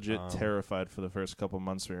was legit um, terrified for the first couple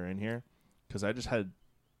months we were in here because I just had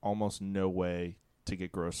almost no way to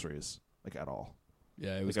get groceries, like at all.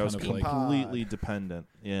 Yeah, it was Like I was kind of like completely dependent.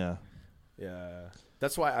 Yeah. yeah.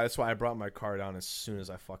 That's why I brought my car down as soon as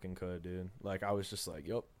I fucking could, dude. Like I was just like,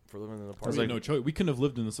 yep, for living in an we apartment. had no choice. We couldn't have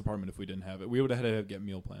lived in this apartment if we didn't have it. We would have had to get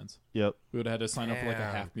meal plans. Yep. We would have had to sign up for like a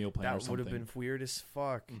Damn, half meal plan or that would something. have been weird as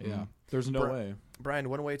fuck. Yeah, there's no Bri- way. Brian,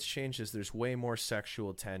 one way it's changed is there's way more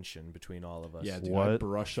sexual tension between all of us. Yeah, dude, What? I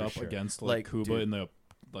brush For up sure. against Like, Kuba dude.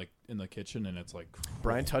 in the kitchen, and it's like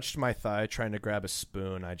Brian touched my thigh trying to grab a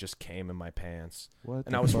spoon. I just came in my pants. What?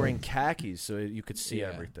 And I was wearing khakis so you could see Yeah.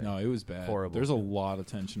 everything. No, it was bad. Horrible. There's a lot of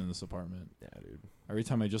tension in this apartment. Yeah, dude. Every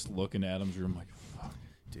time I just look into Adam's room, I'm like, fuck.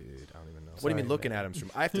 Dude, I don't even know. What do Sorry, you mean looking man. at Adam's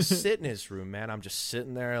room? I have to sit in his room, man. I'm just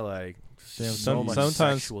sitting there like Damn, so much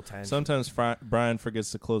sometimes- sexual tension. Sometimes Brian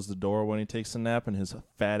forgets to close the door when he takes a nap, and his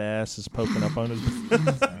fat ass is poking up on his.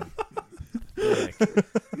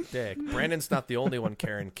 Dick. Brandon's not the only one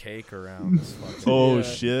carrying cake around. This fucking Oh Yeah.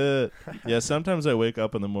 shit! Yeah, sometimes I wake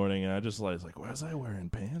up in the morning and I just like, was I wearing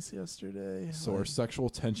pants yesterday? So our Like- sexual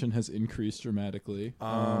tension has increased dramatically.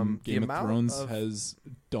 The Game of amount Thrones of- has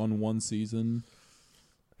done one season.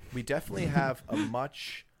 We definitely have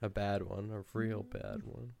a bad one, a real bad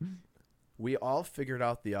one. We all figured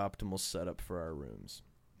out the optimal setup for our rooms.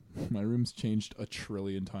 My room's changed a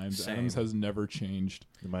trillion times. Same. Adam's has never changed.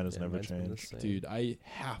 Mine has never mine's been the changed. same. Dude, I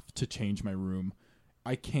have to change my room.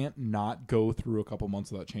 I can't not go through a couple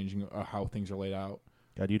months without changing how things are laid out.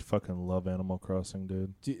 God, you'd fucking love Animal Crossing,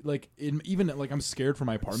 dude. Dude, like, even like I'm scared for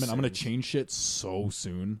my apartment. I'm gonna Same. change shit so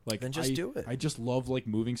soon. Like, Then just do it. I just love like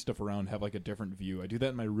moving stuff around, have like a different view. I do that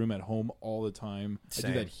in my room at home all the time. I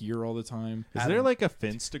Same. do that here all the time. Is there like a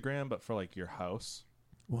Finstagram, but for like your house?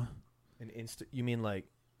 What? You mean like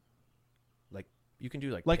you can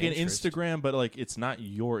do like An Pinterest. Instagram, but like it's not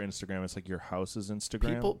your Instagram. It's like your house's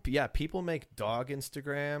Instagram. People make dog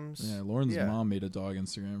Instagrams. Yeah, Lauren's Yeah. mom made a dog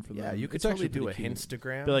Instagram for that. Yeah, you could It's totally actually do a pretty cute.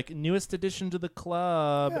 Instagram. Be like newest addition to the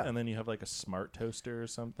club, Yeah. and then you have like a smart toaster or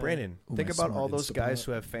something. Brandon, Ooh, think my about smart all those Instapot. guys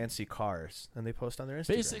who have fancy cars and they post on their Instagram.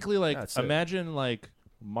 Basically, like That's it. imagine like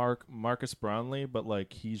Marcus Brownlee, but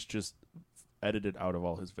like he's just edited out of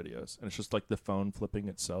all his videos, and it's just like the phone flipping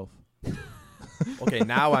itself. Okay,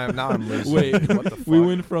 now I'm losing. Wait, What the fuck? we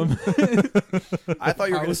went from I thought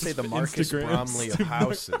you were going to House say the Marcus Instagrams Bromley of to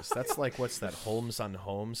houses. That's like, what's that, Holmes on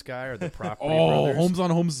Holmes guy or the Property oh, Brothers? Homes on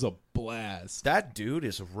Homes is a blast. That dude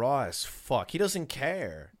is raw as fuck. He doesn't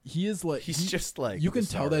care. He is like He's just like you can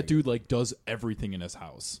tell that sorry. dude like does everything in his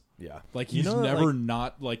house. Yeah, Like You he's know, never like-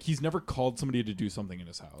 not like he's never called somebody to do something in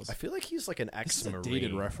his house. I feel like he's like an This is a ex-marine.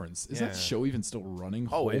 dated reference. Is Yeah. that show even still running?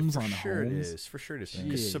 Oh, Homes for on sure Homes? it is. For sure it is.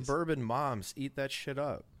 Because Jeez. suburban moms eat that shit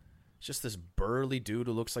up. It's just this burly dude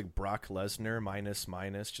who looks like Brock Lesnar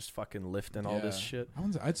minus, just fucking lifting all this Yeah. shit.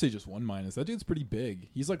 I'd say just one minus. That dude's pretty big.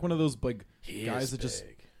 He's like one of those like He guys is that just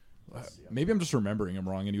big. maybe I'm just remembering him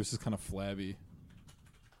wrong, and he was just kind of flabby.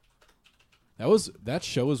 That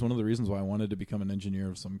show was one of the reasons why I wanted to become an engineer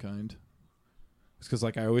of some kind. It's because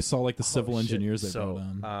like I always saw like the civil Holy shit. engineers they So,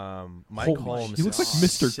 brought on. Mike Holy Holmes. shit. He looks like is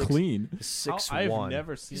Mr. Clean. 6'1". I've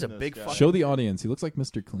never seen He's a this big guy. fucking. Show the audience. He looks like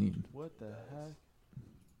Mr. Clean. What the heck?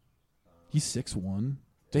 He's 6'1".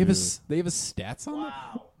 They have his stats on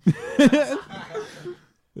Wow. that.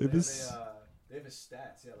 They have his They have his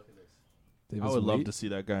stats. Yeah, look at this. they have I his would love weight. to see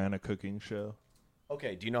that guy on a cooking show.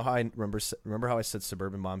 Okay, do you know how I remember how I said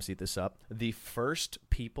suburban moms eat this up? The first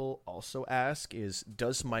people also ask is,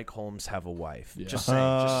 does Mike Holmes have a wife? Yeah. Just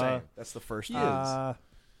saying. That's the first He one. is.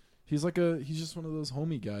 He's just one of those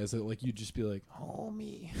homie guys that like you'd just be like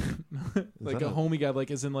homie, like that a a- homie guy like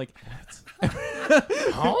as in like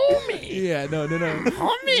Homie. yeah no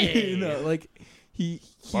Homie. no like he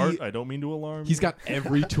Bart, I don't mean to alarm he's you. got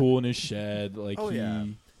every tool in his shed like Oh, he yeah.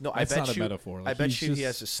 No, that's I bet not you. a metaphor. I Like, bet he's you he just-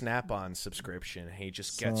 has a Snap-on subscription. And he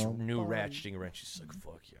just gets new ratcheting wrenches. He's like,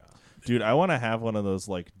 fuck yeah. Dude, I want to have one of those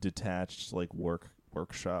like detached like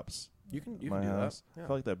workshops. You can My do house. that. I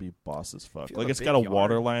feel like that'd be boss as fuck. If you Like have a it's big got a yard.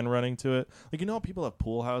 water line running to it. Like you know how people have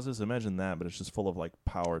pool houses? Imagine that, but it's just full of like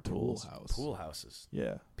power pool tools. house. Pool houses.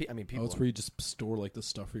 Yeah. I mean, Oh, people. it's where you just store like the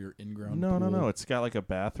stuff for your in-ground. No, no, pool. no. It's got like a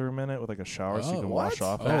bathroom in it with like a shower so you Oh, can what? wash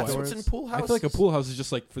off Oh, That's afterwards. what's in pool I houses. feel like a pool house is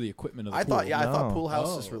just like for the equipment of the I pool. thought, yeah, I thought No. pool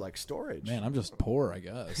houses Oh. were like storage. Man, I'm just poor, I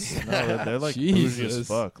guess. No, they're like bougie as Jesus.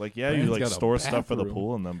 fuck. Like yeah, you Brand's like got a store stuff for the bathroom.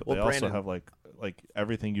 pool in them, but Well, they also Brandon- have like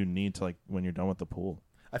everything you need to like when you're done with the pool.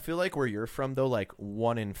 I feel like where you're from, though, like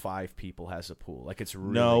 1 in 5 people has a pool. Like it's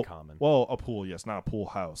really No, common. well, a pool, yes, not a pool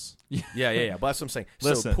house. Yeah. But that's what I'm saying.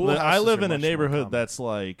 Listen, so pool I houses live are in a much more neighborhood common. that's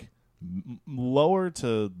like lower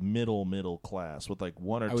to middle class with like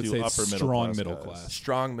one or I would two say upper it's middle strong class middle guys. class.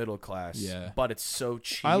 strong middle class. Yeah. but it's so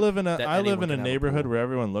cheap. I live in that a anyone can have neighborhood pool. where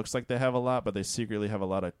everyone looks like they have a lot, but they secretly have a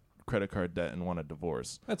lot of credit card debt and want a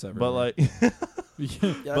divorce. That's everywhere. But like,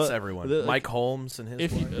 Yeah, that's but everyone. the- Mike Holmes and his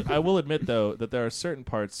if wife. you, I will admit though that there are certain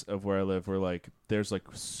parts of where I live where like there's like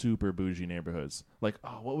super bougie neighborhoods. Like,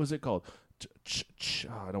 oh, what was it called?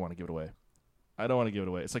 Oh, I don't want to give it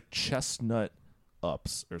away. It's like Chestnut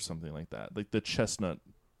Ups or something like that. Like the Chestnut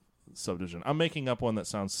subdivision. I'm making up one that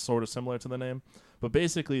sounds sort of similar to the name, but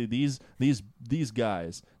basically these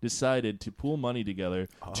guys decided to pool money together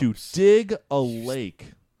to Ups. dig a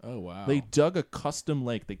lake. oh wow. They dug a custom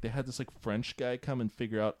lake. They had this like French guy come and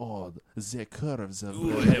figure out, the curves of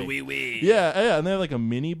the lake. Yeah, and they have like a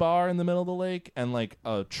mini bar in the middle of the lake and like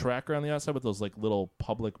a track around the outside with those like little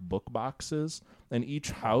public book boxes. And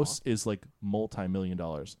each house is like multi-$million.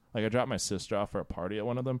 Like I dropped my sister off for a party at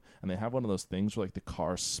one of them, and they have one of those things where like the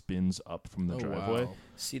car spins up from the Oh, driveway. wow.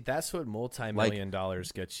 See, that's what multi-million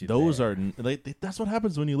dollars gets you. Those there. are like that's what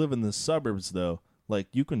happens when you live in the suburbs, though. Like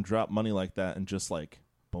you can drop money like that and just like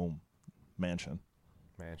boom, mansion.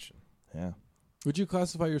 mansion. Yeah, Would you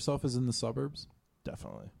classify yourself as in the suburbs?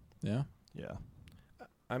 definitely. Yeah. Yeah.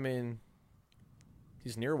 I mean,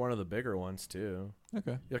 He's near one of the bigger ones too.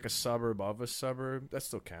 Okay. Like a suburb of a suburb. That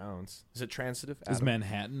still counts. Is it transitive? Is Adam?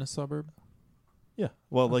 Manhattan a suburb? Yeah.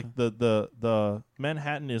 Well, like the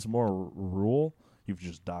Manhattan is more rural. You've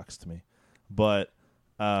just doxed me, but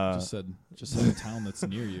Just said a town that's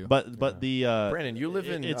near you. but the Brandon, you live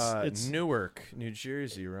in it's Newark, New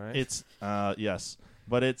Jersey, right? it's yes,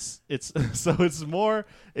 but it's so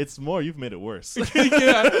it's more you've made it worse. yeah,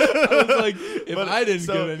 I was like, if But I didn't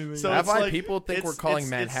so- get anything, so That's it's why like- people think it's- we're calling it's-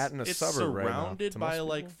 Manhattan a it's suburb right now. surrounded To by most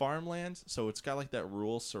like people. farmland, so it's got like that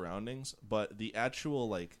rural surroundings, but the actual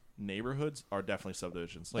like neighborhoods are definitely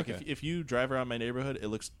subdivisions. Like Okay. if you drive around my neighborhood, it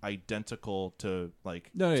looks identical to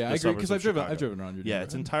like no, yeah, the I agree suburbs because of I've driven Chicago. around your Yeah,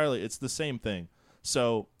 it's neighborhood. it's the same thing.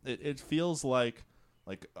 So it feels like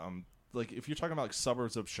if you're talking about like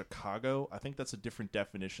suburbs of Chicago, I think that's a different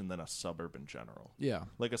definition than a suburb in general. Yeah,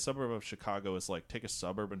 Like a suburb of Chicago is like take a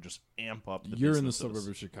suburb and just amp up the you're in the businesses. suburb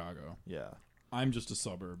of Chicago. Yeah. I'm just a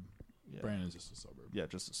suburb. Yeah. Brandon's just a suburb. Yeah,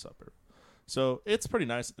 just a suburb. So it's pretty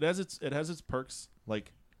nice. It has its perks.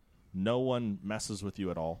 Like no one messes with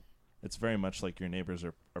you at all. It's very much like your neighbors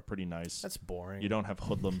are pretty nice. That's boring. You don't have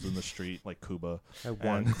hoodlums in the street like Kuba.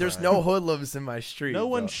 one. And There's no hoodlums in my street. no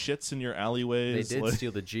one bro. shits in your They alleyways. did like-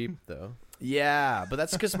 steal the Jeep, though. Yeah, but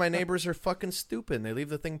that's because my neighbors are fucking stupid. And they leave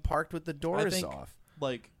the thing parked with the doors think- off.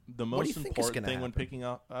 like the What do most you think is important gonna thing when happen? picking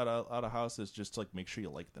out a house is just like make sure you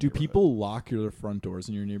like the Do neighborhood. people lock your front doors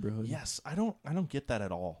in your neighborhood? Yes, I don't get that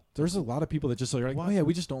at all. There's a lot of people that just are like, Why- oh yeah,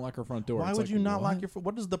 we just don't lock our front door. Why It's would like, you not what? lock your?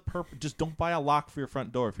 What is the purpose? Just don't buy a lock for your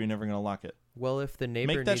front door if you're never gonna lock it. Well, if the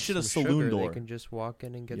neighbor Make that needs shit a some saloon sugar, door. they can just walk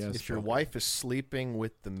in and get Yes, some If your sugar. wife is sleeping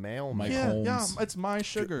with the mailman, Mike yeah, Holmes. it's my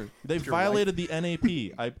sugar. They've your wife- violated the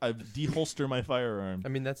NAP. I've deholster my firearm. I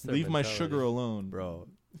mean, that's their Leave my mentality. sugar alone, bro,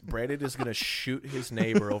 Brandon is gonna shoot his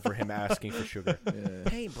neighbor over him asking for sugar. Yeah.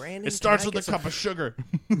 Hey, Brandon, It starts with a cup of sugar.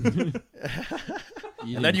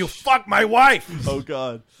 Eating and then you sh- fuck my wife. Oh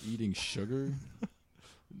God, eating sugar.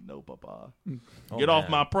 no, Papa. Oh, Get off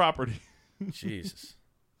man. my property. Jesus.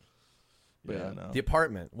 But yeah, yeah. no. The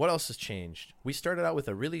apartment. What else has changed? We started out with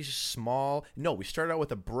a really small. No, we started out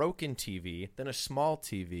with a broken TV, then a small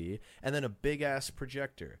TV, and then a big ass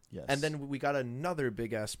projector. Yes. And then we got another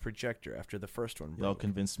big ass projector after the first one Y'all broke.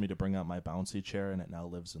 convinced me to bring out my bouncy chair, and it now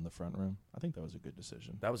lives in the front room. I think that was a good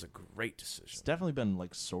decision. That was a great It's decision. definitely been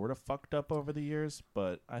like sort of fucked up over the years,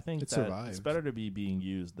 but I think It that survived. it's better to be being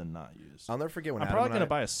used than not used. I'll never forget when I'm Adam probably and gonna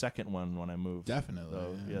I- buy a second one when I move. Definitely.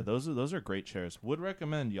 So, yeah, those are great chairs. Would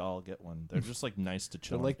recommend y'all get one. They're just like nice to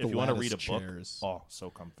chill. They're like on. If the you want to read a lattice book, chairs. oh, so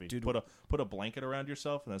comfy. Dude. Put a blanket around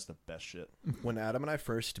yourself, and that's the best shit. When Adam and I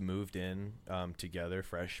first moved in together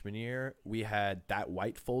freshman year, we had that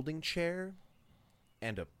white folding chair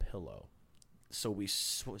and a pillow. So we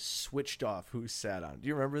switched off who sat on. Do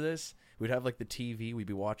you remember this? We'd have like the TV. We'd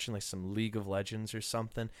be watching like some League of Legends or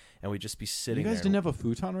something, and we'd just be You sitting guys there. didn't have a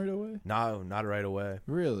futon right away? No, not right away.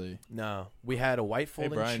 Really? No, we had a white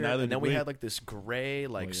folding Brian, chair, neither and then did we we. had like this gray,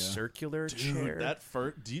 like yeah. circular Dude, chair. that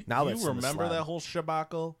do you, Now do that's you in the remember slab. that whole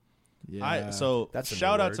shabacle? Yeah. That's a new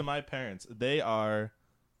shout out word. to my parents. They are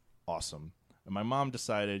awesome. And my mom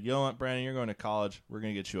decided, you know what, Brandon, you're going to college. We're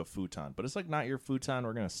going to get you a futon. But it's like not your futon.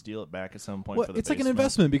 We're going to steal it back at some point Well, for the it's like an basement.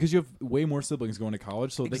 investment because you have way more siblings going to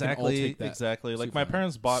college, so they can all take that. Exactly. Like my Futon.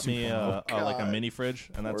 parents bought me Oh, like a God. mini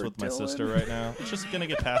fridge, and that's Poor with my Dylan. sister right now. It's just going to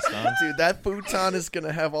get passed on. Dude, that futon is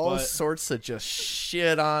gonna have all But- sorts of just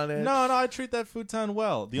shit on it. No, I treat that futon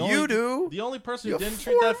well. You do? The only person You who didn't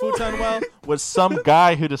treat that futon well was some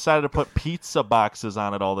guy who decided to put pizza boxes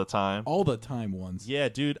on it all the time. All the time ones. Yeah,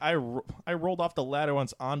 dude, I rolled off the ladder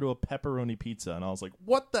once onto a pepperoni pizza, and I was like,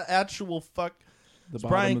 "What the actual fuck?" The Is bottom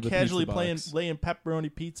Brian of the casually pizza box laying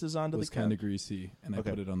pepperoni pizzas onto was the kind couch? of greasy, and I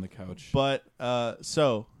Okay. put it on the couch. But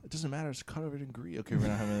so it doesn't matter. It's covered in grease. Okay, we're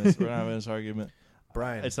not having this. We're not having this argument.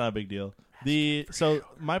 Brian. It's not a big deal. So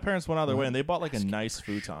my parents went out of their way and they bought like a nice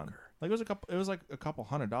futon. Like it was like a couple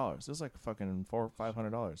 $100. It was like fucking $400 or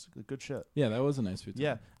 $500. Good shit. yeah, that was a nice futon.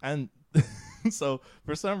 Yeah, and so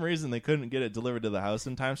for some reason they couldn't get it delivered to the house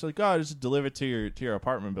in time. So like, oh, just deliver it to your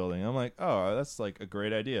apartment building. I'm like, oh, that's like a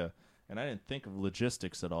great idea. And I didn't think of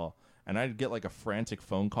logistics at all. And I'd get like a frantic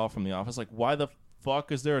phone call from the office, like, why the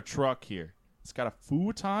fuck is there a truck here? It's got a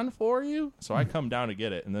futon for you. So I come down to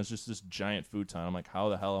get it, and there's just this giant futon. I'm like, how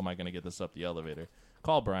the hell am I going to get this up the elevator?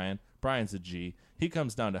 Call Brian. Brian's a G. He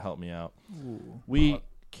comes down to help me out. We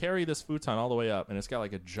carry this futon all the way up, and it's got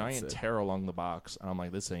like a giant That's it. tear along the box. And I'm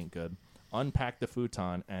like, this ain't good. Unpack the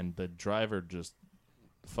futon, and the driver just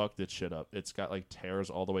fucked this shit up. It's got like tears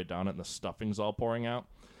all the way down it, and the stuffing's all pouring out.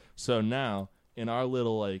 So now, in our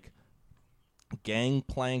little like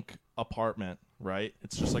gangplank apartment, right?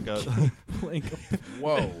 It's just like a Like,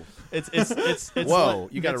 Whoa. It's Whoa,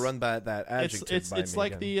 like, you got to it's- run that adjective. It's by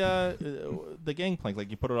like me the gangplank,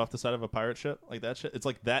 like you put it off the side of a pirate ship, like that shit. It's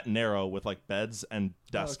like that narrow with like beds and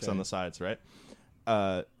desks on the sides, right?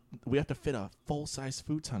 We have to fit a full size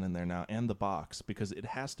futon in there now and the box because it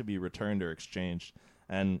has to be returned or exchanged.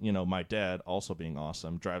 And you know, my dad, also being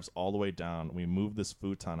awesome, drives all the way down. We move this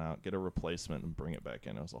futon out, get a replacement, and bring it back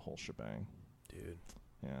in. It was a whole shebang, dude.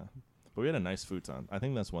 Yeah, but we had a nice futon. I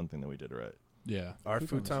think that's one thing that we did right. Yeah. Our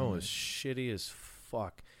futon was shitty as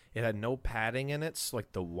fuck. It had no padding in it, so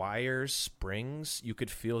like the wires, springs, you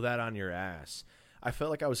could feel that on your ass. I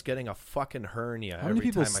felt like I was getting a fucking hernia. How many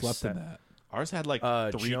people time slept in that? Ours had like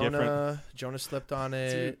three Jonah, different. Jonah slept on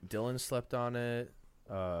it. Dylan slept on it.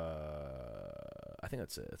 I think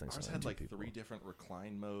that's it. I think Ours so. had Two like people. 3 different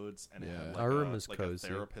recline modes, and it Yeah. had like Our room was like cozy.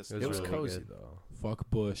 a therapist. It It was really cozy good. though. Fuck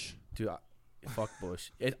Bush. Dude, fuck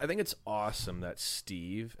Bush. I think it's awesome that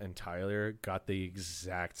Steve and Tyler got the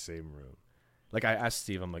exact same room. Like, I asked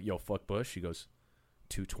Steve, I'm like, yo, fuck Bush. He goes,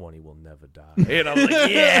 220 will never die. And I'm like,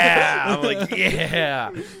 yeah. I'm like,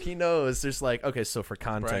 yeah. He knows. There's like, okay, so for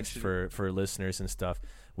context for listeners and stuff,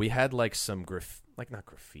 we had like some not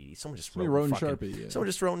graffiti. Someone just Somebody wrote wrote in fucking, Sharpie. Yeah. Someone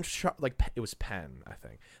just wrote in like it was pen, I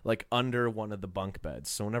think, like under one of the bunk beds.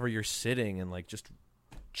 So whenever you're sitting and like just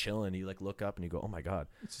chilling, you like look up and you go, oh my god.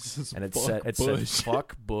 And it said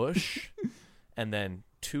fuck Bush, and then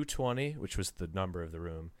 220, which was the number of the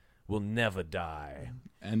room, will never die.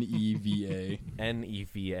 NEVA.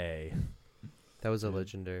 NEVA. That was a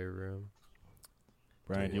legendary room.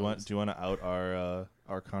 Brian, do you want to out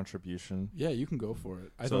our contribution? Yeah, you can go for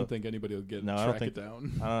it. I So- don't think anybody will get No, I track don't think- it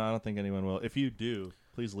down. I don't think anyone will. If you do,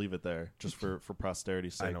 please leave it there, just for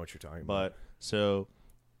posterity's sake. I know what you're talking about. But so,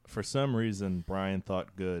 for some reason, Brian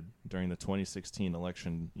thought good during the 2016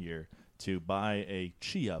 election year to buy a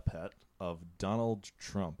chia pet of Donald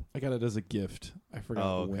Trump. I got it as a gift. I forgot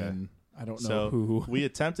Oh, okay. when. I don't know So who. we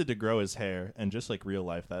attempted to grow his hair, and just like real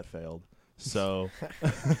life, that failed. So,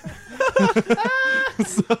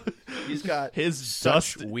 He's got his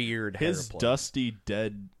such dust, weird hair his play. dusty,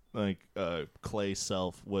 dead like clay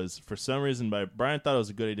self was for some reason Brian thought it was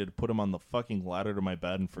a good idea to put him on the fucking ladder to my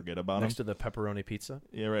bed and forget about next him. to the pepperoni pizza.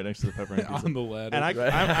 Yeah, right next to the pepperoni pizza. on the ladder. And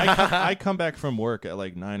I come back from work at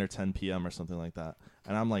like 9 or 10 p.m. or something like that,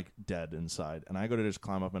 and I'm like dead inside. And I go to just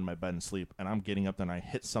climb up in my bed and sleep, and I'm getting up, and I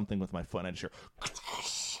hit something with my foot, and I just hear,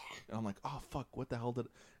 and I'm like, oh fuck, what the hell did?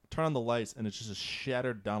 Turn on the lights, and it's just a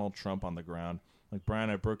shattered Donald Trump on the ground. Like, Brian,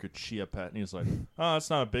 I broke your chia pet, and he's like, oh, that's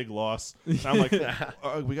not a big loss. And I'm like,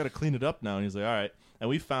 oh, we got to clean it up now. And he's like, all right. And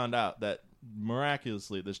we found out that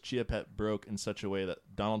miraculously this chia pet broke in such a way that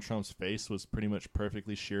Donald Trump's face was pretty much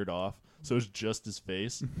perfectly sheared off. So it was just his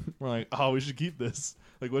face. We're like, oh, we should keep this.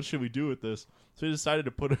 Like, what should we do with this? So we decided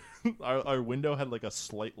to put our window had like a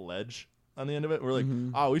slight ledge on the end of it. We're like,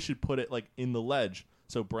 oh, we should put it like in the ledge.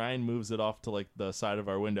 So Brian moves it off to like the side of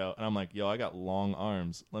our window, and I'm like, yo, I got long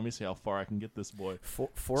arms. Let me see how far I can get this boy. For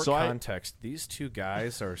So context, these two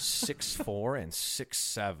guys are 6'4" and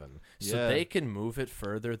 6'7", so Yeah. they can move it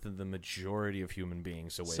further than the majority of human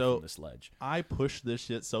beings away So- from this ledge. I pushed this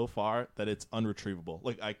shit so far that it's unretrievable.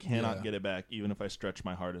 Like, I cannot Yeah. get it back, even if I stretch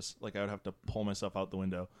my hardest. Like, I would have to pull myself out the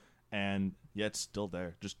window. And yet it's still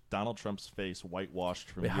there. Just Donald Trump's face whitewashed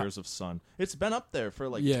from Wait, how- years of sun. It's been up there for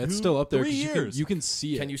like yeah, it's still up there 3 because years. you can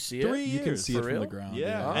see it. Can you see 3 it? You can years. see For it from real? the ground.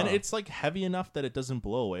 Yeah, Oh. and it's like heavy enough that it doesn't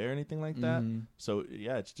blow away or anything like that. Mhm. So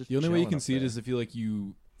yeah, it's just The only way you chilling can up see it there. is if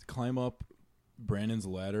you climb up Brandon's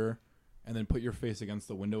ladder and then put your face against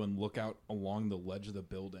the window and look out along the ledge of the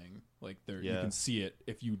building. Like there, you Yeah. can see it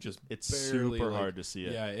if you just. It's barely, super like- hard to see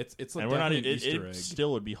it. Yeah, it's like And we're not. definitely an It, Easter it egg.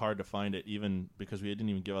 still would be hard to find it, even because we didn't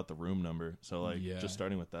even give out the room number. So like, Yeah. just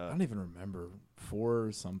starting with I that. don't even remember 4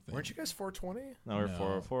 or something. Weren't you guys 420? No, we're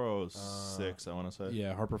No. 406. I want to say.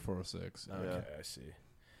 Yeah, Harper 406. Okay, I see.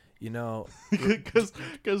 You know,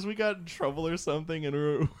 Because we got in trouble or something,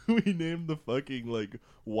 and we named the fucking like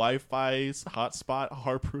Wi-Fi hotspot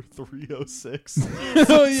Harper 306.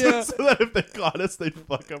 Oh yeah, So that if they caught us, they'd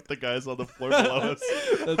fuck up the guys on the floor below us.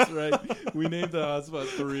 that's right. We named the hotspot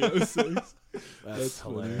 306. that's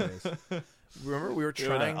funny. hilarious. Remember, we were We were an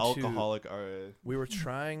trying to alcoholic RA. we were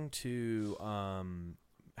trying to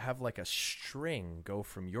have like a string go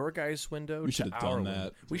from your guys' window We to should have our done window.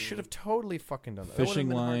 that. We should have totally fucking done that. That would've Fishing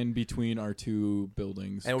been hard. line between our two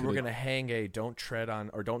buildings. And we're Could've- gonna hang a "Don't tread on"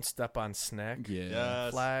 or "Don't step on snake" Yeah.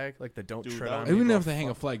 Yes. flag, like the "Don't Dude, tread that on." would I wouldn't people. have to hang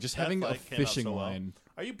a flag. Just That having a flag came out fishing so well. line.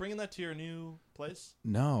 Are you bringing that to your new place?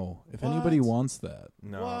 No, if What? anybody wants that,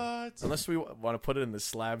 No, What? unless we want to put it in the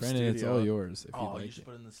slab Brandon, studio. it's all yours. If Oh, you you like should it.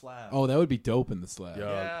 put it in the slab. Oh, that would be dope in the slab. Yo,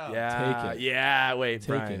 Yeah. yeah, Take it. yeah. Wait, Take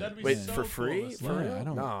Brian. it. That'd be Wait, so for cool, free? this For slab. real? Yeah, I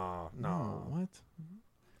don't- No. No, what?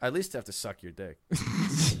 At least have to suck your dick.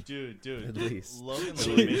 Dude. At least. Logan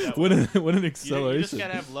literally made that what one. an You acceleration! just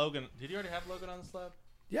gotta have Logan. Did you already have Logan on the slab?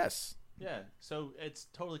 Yes. Yeah. So it's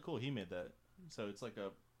totally cool. He made that. So it's like a,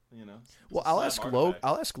 you know. it's Well, a I'll slab ask artifact.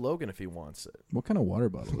 I'll ask Logan if he wants it. What kind of water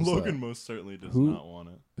bottle is Logan that? most certainly does Who- not want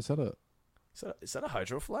it. Is that a Is that a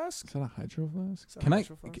hydro flask? is that a hydro flask? Is that a Can I,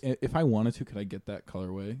 hydro flask? if I wanted to, could I get that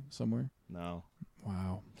colorway somewhere? No.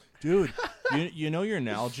 Wow. Dude, you know your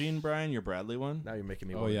Nalgene, Brian, your Bradley one? Now you're making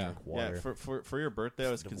me Oh, want to yeah. drink water. Yeah, for your birthday,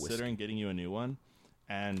 I was Instead of considering getting you a new one.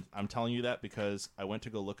 And I'm telling you that because I went to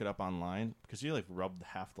go look it up online because you like rubbed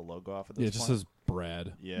half the logo off at this Yeah, it just point. says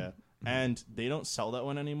Brad. Yeah. And they don't sell that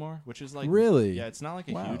one anymore, which is like Really? Yeah, it's not like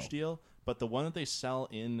a Wow. huge deal, but the one that they sell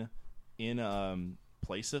in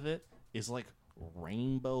place of it is like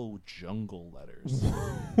rainbow jungle letters.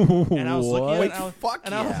 And I was looking at it Wait, and I was, fuck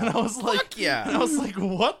and I was- yeah. and I was like Fuck yeah. and I was like,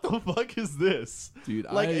 what the fuck is this? Dude,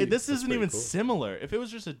 Like I, this isn't pretty even cool. similar. If it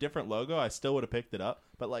was just a different logo, I still would have picked it up.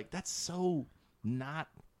 But like that's so not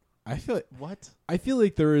I feel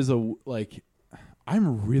like there is a like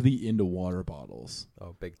I'm really into water bottles.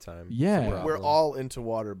 Oh, big time. Yeah. Problem. We're all into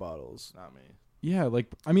water bottles. not me. Yeah, like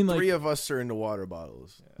I mean like 3 of us are into water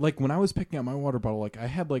bottles. like when I was picking out my water bottle, like I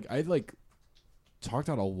talked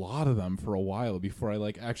out a lot of them for a while before I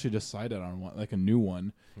like actually decided on one, like a new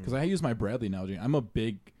one, because I use my Bradley Nalgene. I'm a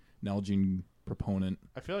big Nalgene proponent.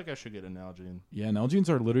 I feel like I should get an Nalgene. Yeah, Nalgenes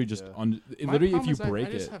are literally just Yeah. on. My Literally, if problem you is break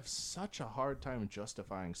I just it, have such a hard time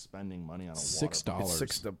justifying spending money on a $6.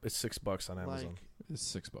 water It's $6 on bottle. Amazon. Like,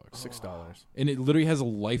 it's $6, $6. and it literally has a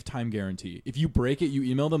lifetime guarantee. If you break it, you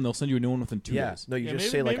email them, they'll send you a new one within 2 Yeah. days. No, you yeah, just maybe-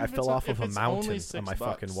 say like maybe I if fell it's off if of a it's only mountain on $6, my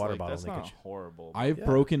fucking water like, bottle. That's And they not get you. horrible. I've Yeah.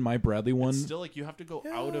 broken my Bradley one. It's still like you have to go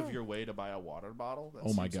out of Yeah. your way to buy a water bottle. That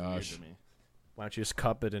Oh my seems weird gosh. to me, Why don't you just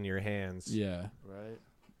cup it in your hands? Yeah, right?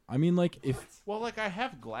 I mean, like if Well, like I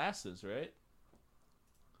have glasses, right?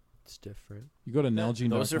 It's different. you go to Nalgene,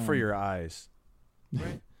 Those are for your eyes.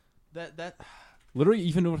 Right. that literally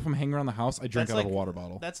even if I'm hanging around the house, I drink That's out of like- a water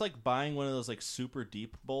bottle. that's like buying one of those like super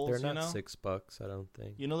deep bowls. They're you not know, $6, I don't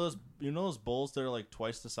think. you know those bowls that are like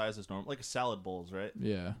twice the size as normal, like a salad bowls, right?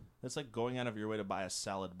 Yeah, It's like going out of your way to buy a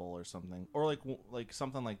salad bowl or something, or like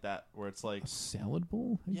something like that, where it's like a salad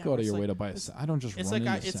bowl. You Yeah, go out of it's your like- way to buy a. I don't just it's run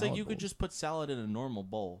like into it's salad like you could bowls. just put salad in a normal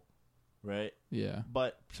bowl, right? Yeah.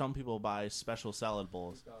 But some people buy special salad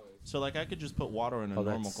bowls. So like I could just put water in a Oh,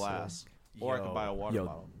 normal that's glass, or I could buy a water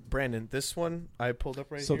bottle. Brandon, this one I pulled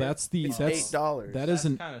up right So here. that's the It's that's $8. that That's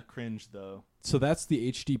isn't kind of cringe though. so that's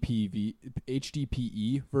the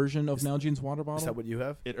HDPE version of Nalgene's water bottle. Is that what you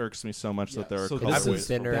have? It irks me so much Yeah, that there are so this colorways is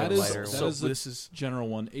thinner that and is lighter that one. So is the this is general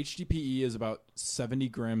one. HDPE is about 70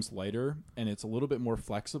 grams lighter, and it's a little bit more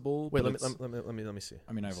flexible. wait. but Let me see.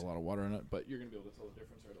 I mean, I have a lot of water in it, but you're gonna be able to tell the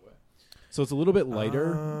difference right away. So it's a little bit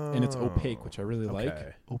lighter, and it's opaque, which I really like.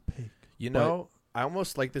 Okay. opaque. You know, I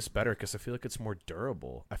almost like this better because I feel like it's more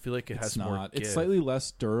durable. I feel like it It's has not. more. It's give. slightly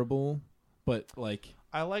less durable, but like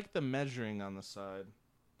I like the measuring on the side.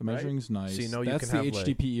 the measuring's nice. So you know you that's can the have, like-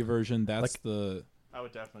 HDPE version. That's like- the I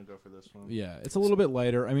would definitely go for this one. yeah. It's a little bit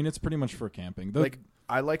lighter. I mean, it's pretty much for camping. Like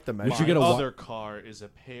I like the Would measure. you get a wa- other car is a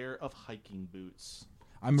pair of hiking boots.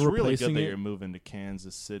 I'm It's really replacing good that it. you're moving to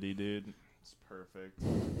Kansas City, dude. It's perfect.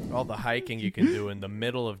 all the hiking you can do in the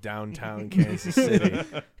middle of downtown Kansas City,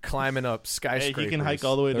 climbing up Hey, skyscrapers. he can hike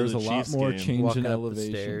all the way There's to a the lot Chiefs more game. change Walking in up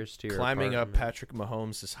elevation. the stairs to your climbing up apartment. Patrick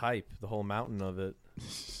Mahomes' hype, the whole mountain of it.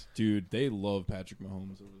 Dude, they love Patrick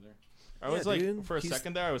Mahomes over there. I was Yeah, like, dude, for a he's-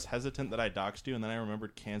 second there, I was hesitant that I doxed you, and then I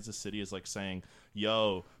remembered Kansas City is like saying,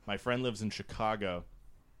 "Yo, my friend lives in Chicago."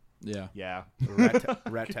 Yeah. Yeah,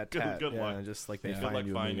 Rat tat tat. good yeah, luck. just like they Yeah. Good find luck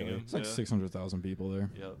you finding immediately. him. It's like Yeah. 600,000 people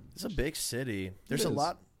there. Yep. It's a big city. There's a is.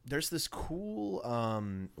 lot. There's this cool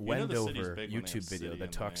know the city's Wendover big when they have YouTube video city that in the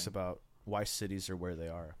talks name. about why cities are where they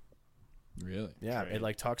are. Really? Yeah, Trade. it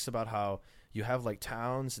like talks about how you have like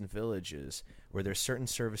towns and villages where there's certain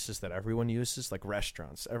services that everyone uses, like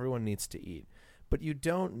restaurants. Everyone needs to eat. But you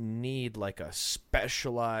don't need like a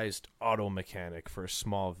specialized auto mechanic for a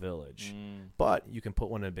small village. But you can put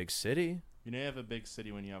one in a big city. You know, you have a big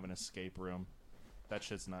city when you have an escape room. That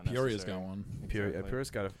shit's not Peoria's necessary. got one. Exactly.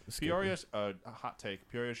 Peoria's got a escape room. Peoria's a hot take.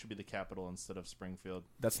 Peoria should be the capital instead of Springfield.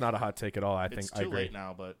 That's not a hot take at all. I think It's I too agree. late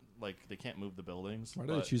now, but like they can't move the buildings. Why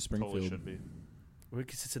did they but choose Totally Springfield? should be.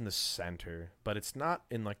 Because it's in the center, but it's not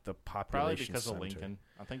in like the population Probably because center. of Lincoln.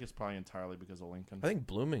 I think it's probably entirely because of Lincoln. I think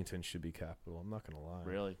Bloomington should be capital. I'm not gonna lie.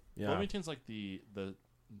 Really, Yeah. Bloomington's like the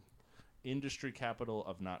industry capital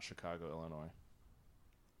of not Chicago, Illinois.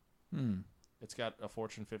 It's got a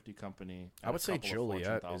Fortune 50 company. I and would a say couple of Fortune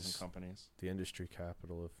Joliet 1000 is- companies. The industry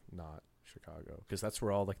capital of not Chicago, because that's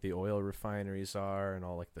where all like the oil refineries are and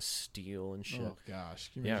all like the steel and shit. Oh gosh,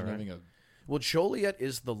 can you Yeah, imagine right. having a Well, Joliet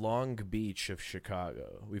is the Long Beach of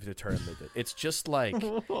Chicago. We've determined it. It's just like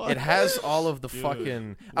it has all of the Dude,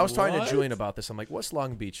 fucking. I was talking to what? Julian about this. I'm like, "What's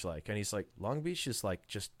Long Beach like?" And he's like, "Long Beach is like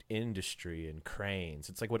just industry and cranes.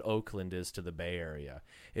 It's like what Oakland is to the Bay Area.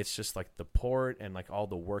 It's just like the port and like all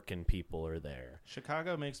the working people are there."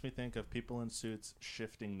 Chicago makes me think of people in suits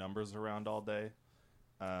shifting numbers around all day.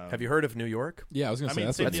 Have you heard of New York? Yeah, I was gonna I say mean,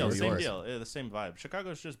 that's same what New deal, New same York. deal. The same vibe.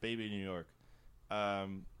 Chicago's just baby New York.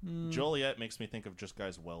 Joliet makes me think of just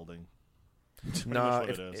guys welding. Pretty No, much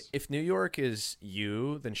what it is. if New York is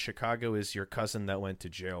you, then Chicago is your cousin that went to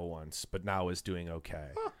jail once but now is doing okay.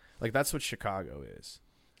 Like that's what Chicago is.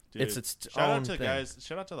 Dude, It's its shout own out to thing. guys.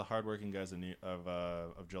 Shout out to the hardworking guys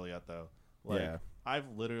of Joliet though. Like, Yeah. I've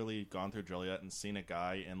literally gone through Joliet and seen a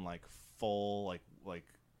guy in like full like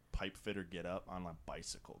pipe fitter get up on a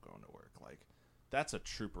bicycle going to work. Like that's a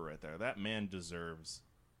trooper right there. That man deserves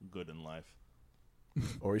good in life.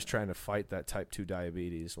 Or he's trying to fight that type 2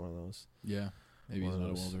 diabetes. One of those. Yeah, maybe One he's of not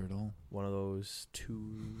a those. welder at all. One of those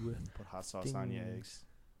two Put hot sauce on your eggs.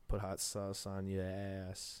 Put hot sauce on your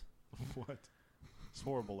ass. What? It's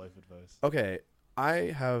horrible life advice. Okay, I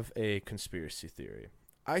have a conspiracy theory.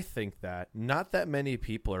 I think that not that many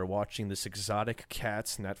people are watching this Exotic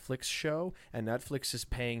Cats Netflix show, and Netflix is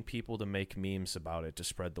paying people to make memes about it to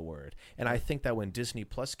spread the word. And I think that when Disney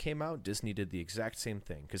Plus came out, Disney did the exact same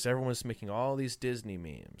thing because everyone was making all these Disney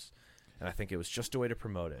memes. And I think it was just a way to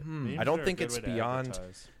promote it. Memes I don't are a think good it's way to beyond.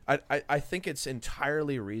 advertise. I think it's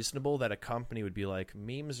entirely reasonable that a company would be like,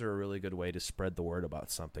 memes are a really good way to spread the word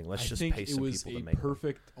about something. Let's I just think pay it some was people a to make them.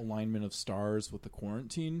 perfect alignment of stars with the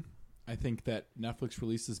quarantine. I think that Netflix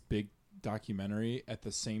released this big documentary at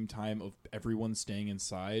the same time of everyone staying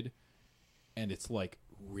inside, and it's like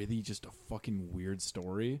really just a fucking weird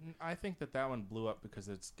story. I think that one blew up because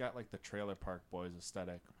it's got like the Trailer Park Boys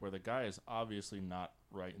aesthetic, where the guy is obviously not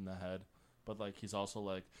right in the head, but like he's also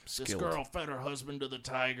like, Skilled. this girl fed her husband to the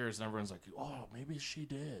tigers, and everyone's like, oh, maybe she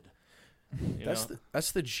did. You That's know?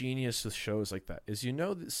 that's the genius with shows like that is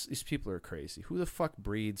these people are crazy. Who the fuck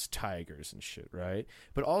breeds tigers and shit, right?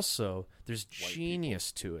 But also there's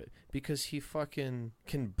genius to it because he fucking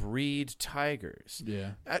can breed tigers.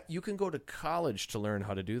 Yeah. You can go to college to learn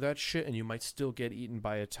how to do that shit, and you might still get eaten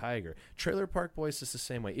by a tiger. Trailer Park Boys is the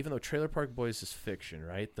same way, even though Trailer Park Boys is fiction,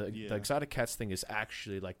 right? The Exotic Cats thing is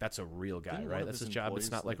actually like that's a real guy, Didn't one right? of That's his his job. It's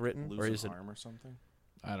employees, not like written, lose or an is it? arm or something?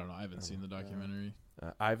 I don't know. I haven't seen the documentary.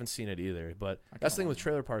 I haven't seen it either, but that's the thing with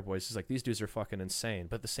Trailer Park Boys is like these dudes are fucking insane.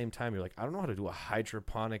 But at the same time, you're like, I don't know how to do a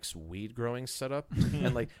hydroponics weed growing setup,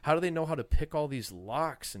 and like, how do they know how to pick all these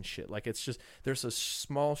locks and shit? Like, it's just there's a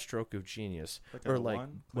small stroke of genius, Click or on like one,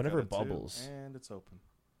 click whenever on a two, Bubbles, and it's open.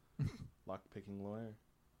 Lock picking lawyer.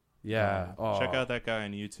 yeah. Oh, Check out that guy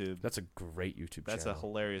on YouTube. that's a great YouTube That's channel. a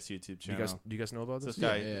hilarious YouTube Do you channel. guys know about this? This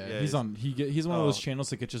guy- yeah, yeah, he's on. He's one of those Oh. channels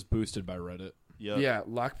that get just boosted by Reddit. Yep. Yeah,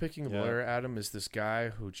 lock picking Yeah. lawyer Adam is this guy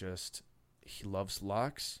who he loves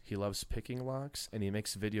locks, he loves picking locks, and he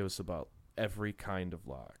makes videos about every kind of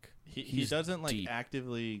lock. He He's doesn't like deep.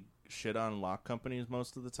 actively shit on lock companies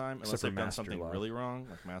most of the time, unless Except for they've done Master something Lock. really wrong,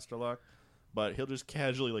 like Master Lock. But he'll just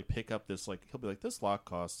casually like pick up this he'll be like, this lock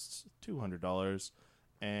costs $200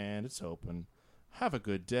 and it's open. Have a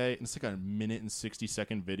good day. And it's like a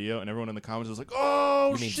 1:60 video, and everyone in the comments is like,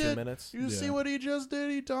 "Oh You mean shit! 2 minutes? You see Yeah. what he just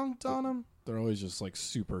did? He dunked on him." They're always just like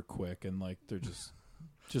super quick and like they're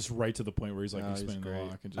just right to the point where he's like No, he's explaining the great.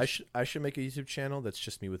 lock and just I should make a YouTube channel that's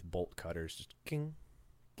just me with bolt cutters, just king,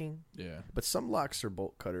 king. yeah. But some locks are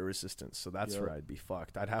bolt cutter resistant, so that's Yep. where I'd be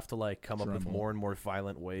fucked. I'd have to like come up with Dremel. more and more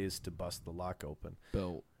violent ways to bust the lock open.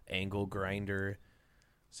 Belt. Angle grinder.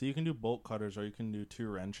 So you can do bolt cutters, or you can do 2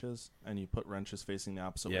 wrenches, and you put wrenches facing the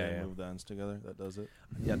opposite way Yeah, and yeah. move the ends together. That does it.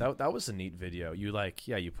 Yeah, that was a neat video. You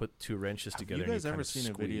you put 2 wrenches together. Have you guys and ever kind of seen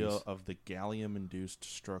a video squeeze. of the gallium-induced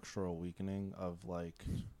structural weakening of like?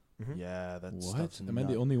 Mhm. Yeah, that What? stuff's Am I the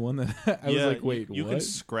nuts. only one that I was like, wait, you what? can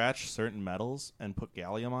scratch certain metals and put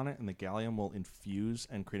gallium on it, and the gallium will infuse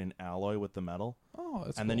and create an alloy with the metal, Oh,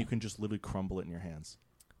 that's and cool. then you can just literally crumble it in your hands.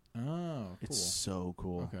 Oh, cool. It's so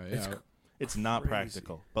cool. Okay, It's yeah. It's not Crazy.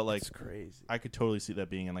 practical, but like It's crazy. I could totally see that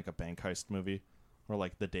being in like a bank heist movie, where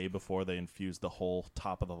like the day before they infuse the whole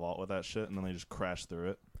top of the vault with that shit, and then they just crash through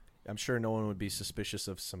it. I'm sure no one would be suspicious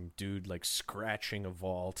of some dude like scratching a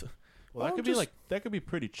vault. Well, that Oh, could just- be like that could be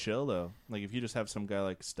pretty chill though. Like if you just have some guy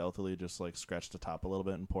like stealthily just like scratch the top a little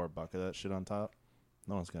bit and pour a bucket of that shit on top,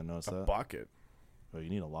 no one's gonna notice a that. bucket. Oh, you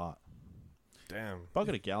need a lot. damn.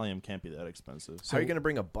 Bucket of gallium can't be that expensive. How are you going to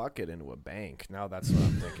bring a bucket into a bank? Now that's what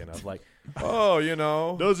I'm thinking of. Like, oh, you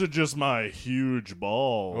know. Those are just my huge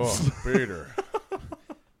balls. Oh, Peter.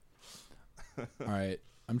 All right.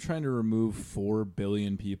 I'm trying to remove 4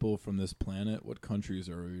 billion people from this planet. What countries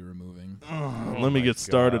are we removing? Let me my get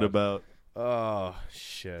started God. about. Oh,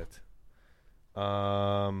 shit.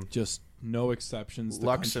 Just no exceptions. To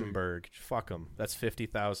Luxembourg. Fuck them. That's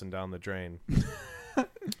 50,000 down the drain.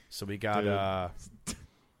 So we got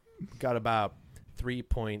about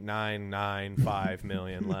 3.995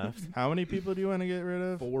 million left. How many people do you want to get rid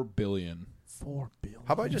of? 4 billion 4 billion.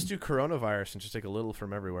 How about I just do coronavirus and just take a little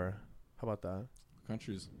from everywhere? How about that?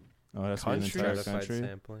 countries. Oh, that's an Country? entire Stratified country.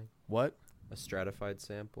 sampling. What? A stratified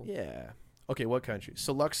sample. Yeah. Okay, what country?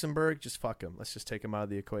 So Luxembourg, just fuck them. Let's just take them out of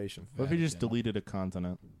the equation. What if you just Vatican. deleted a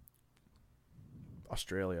continent?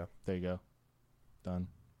 Australia. There you go. Done.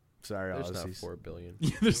 Sorry, There's not Aussies. 4 billion.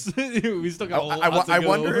 we still got a lot I to go.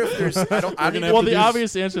 wonder if there's. I don't gonna even, have Well, to the do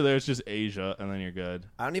obvious answer there is just Asia, and then you're good.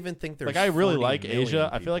 I don't even think there's. Like, I really 40 like million Asia.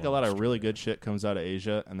 I feel like a people lot in of really Australia. good shit comes out of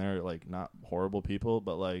Asia, and they're like not horrible people,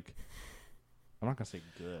 but like, I'm not gonna say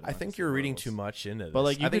good. I'm I not think gonna say you're reading gross. too much into this. But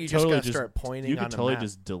like, you I think could you just totally gotta start pointing you on could a totally map.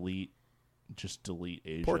 just delete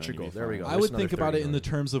Asia. Portugal, and you'd be there we fine. go. I There's would another think about 30 it in the million.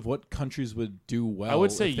 terms of what countries would do well. I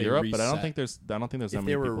would say if they Europe, but I don't reset. think there's that If many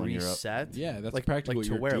they were people in Europe. reset, Yeah, that's like practically like what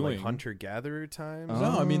to you're where doing. like hunter-gatherer times.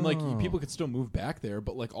 No, I mean, like, Oh. people could still move back there,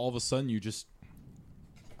 but, like, all of a sudden you just,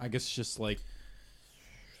 I guess just, like,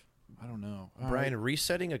 I don't know. All Brian, right.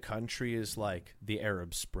 resetting a country is like the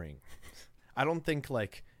Arab Spring. I don't think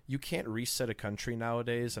like you can't reset a country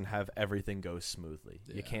nowadays and have everything go smoothly.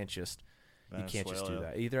 You Yeah. can't just do Venezuela,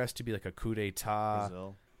 that. Either has to be like a coup d'état.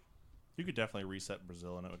 Brazil. You could definitely reset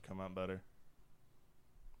Brazil, and it would come out better.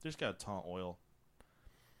 They just got a ton of oil.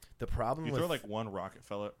 The problem You with throw like one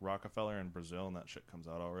Rockefeller in Brazil, and that shit comes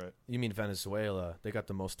out all right. you mean Venezuela? They got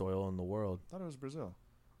the most oil in the world. I thought it was Brazil.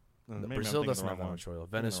 Brazil doesn't have that much oil.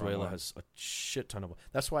 Venezuela has a shit ton of oil.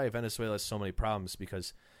 That's why Venezuela has so many problems,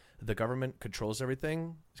 because the government controls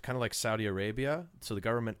everything. It's kind of like Saudi Arabia. So the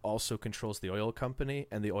government also controls the oil company,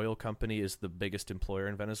 and the oil company is the biggest employer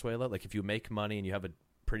in Venezuela. Like, if you make money and you have a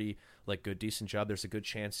pretty like good decent job, there's a good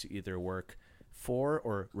chance you either work for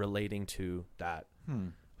or relating to that.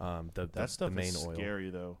 That stuff the main is oil. scary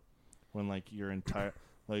though. When like your entire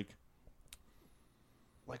like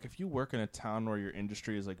if you work in a town where your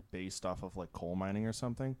industry is like based off of like coal mining or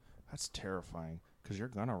something, that's terrifying because you're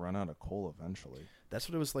gonna run out of coal eventually, That's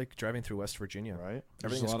what it was like driving through West Virginia. right? There's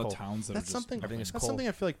Everything a is lot coal. of towns that That's are just something. everything is That's coal. something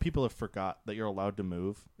I feel like people have forgot that you're allowed to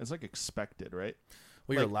move. It's like expected, right?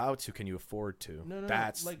 Well, you're like- allowed to. Can you afford to? No,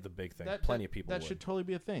 That's like, the big thing. That, Plenty that- of people That would. should totally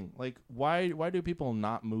be a thing. Like, why do people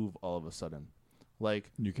not move all of a sudden?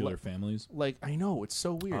 Like nuclear families. Like I know it's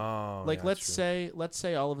so weird. Oh, Like yeah, let's true.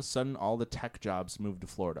 say all of a sudden all the tech jobs move to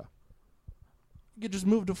Florida. You could just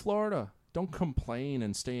move to Florida. Don't complain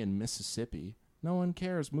and stay in Mississippi. No one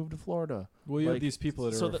cares. Move to Florida. Well, you Like, have these people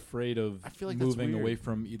that so are that- afraid of I feel like that's moving away weird.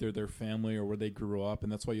 from either their family or where they grew up,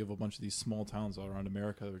 and that's why you have a bunch of these small towns all around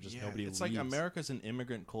America where just nobody it's leaves. like America's an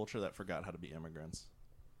immigrant culture that forgot how to be immigrants.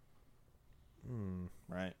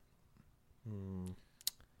 Right.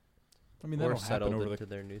 I mean, Or that'll happen settled over into the.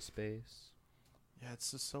 their new space. Yeah,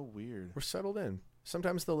 it's just so weird. We're settled in.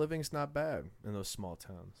 Sometimes the living's not bad in those small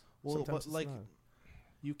towns. Well, Sometimes but it's like not.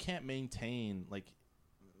 you can't maintain like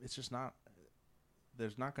it's just not.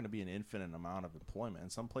 There's not going to be an infinite amount of employment,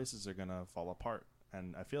 and some places are going to fall apart.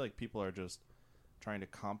 And I feel like people are just trying to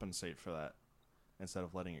compensate for that instead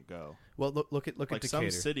of letting it go. Well, look at Like Decatur.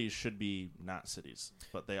 some cities should be not cities,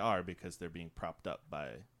 but they are because they're being propped up by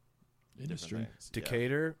Industry. different things.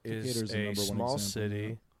 Decatur Decatur's is the a number one small example, city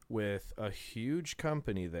yeah. with a huge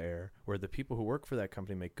company there, where the people who work for that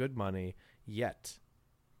company make good money. Yet,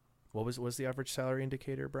 what was the average salary in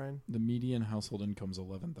Decatur, Brian? The median household income's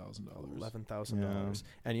 $11,000. $11,000.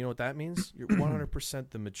 And you know what that means? You're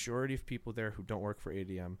 100%. The majority of people there who don't work for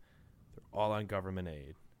ADM, they're all on government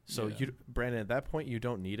aid. So Yeah. Brandon, at that point, you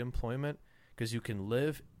don't need employment because you can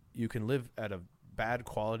live at a bad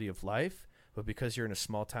quality of life, but because you're in a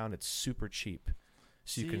small town, it's super cheap.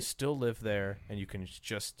 So you can See- still live there and you can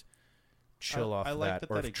just chill off I of like that,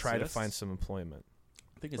 that or that try to find exists. some employment.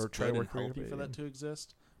 I think it's Or try to good and work for healthy your for that baby. to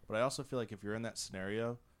exist, but I also feel like if you're in that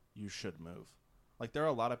scenario, you should move. Like there are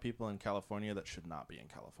a lot of people in California that should not be in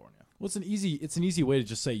California. Well, it's an easy way to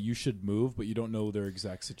just say you should move, but you don't know their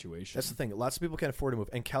exact situation. That's the thing. Lots of people can't afford to move.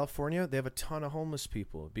 In California, they have a ton of homeless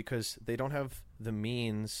people because they don't have the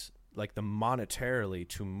means, like the monetarily,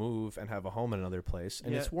 to move and have a home in another place.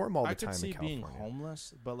 And it's warm all the I time could see in California. being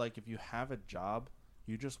homeless, but like if you have a job,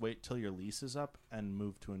 you just wait till your lease is up and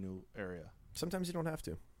move to a new area. Sometimes you don't have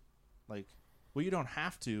to. Like Well, you don't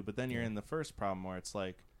have to, but then you're in the first problem where it's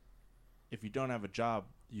like, if you don't have a job,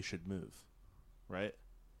 you should move, right?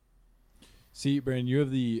 See, Brandon, you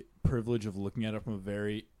have the privilege of looking at it from a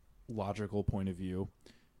very logical point of view.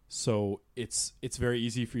 So it's very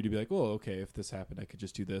easy for you to be like, well, okay, if this happened, I could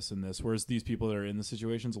just do this and this. Whereas these people that are in the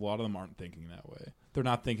situations, a lot of them aren't thinking that way. They're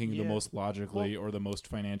not thinking the most logically or the most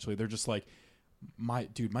financially. They're just like, my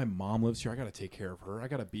mom lives here. I got to take care of her. I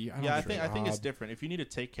got to be. I think it's different. If you need to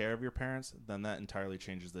take care of your parents, then that entirely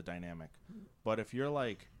changes the dynamic. But if you're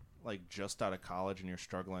like just out of college and you're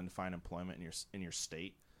struggling to find employment in your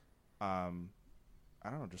state, I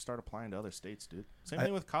don't know, just start applying to other states, dude. Same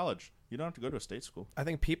thing with college. You don't have to go to a state school. I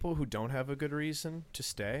think people who don't have a good reason to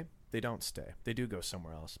stay, they don't stay. They do go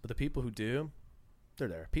somewhere else. But the people who do, they're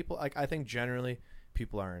there. People, I think generally,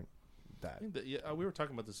 people aren't that. I think we were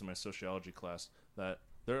talking about this in my sociology class, that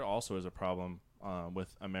there also is a problem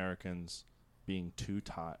with Americans being too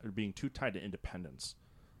tied to independence.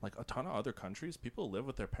 Like a ton of other countries, people live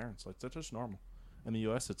with their parents. Like, that's just normal. In the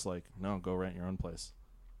U.S., it's like, no, go rent your own place.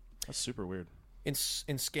 That's super weird. In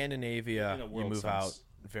Scandinavia, you move out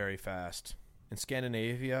very fast. In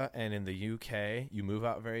Scandinavia and in the UK, you move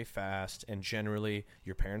out very fast, and generally,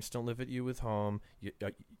 your parents don't live at you with home.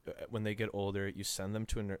 When they get older, you send them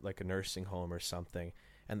to a nursing home or something.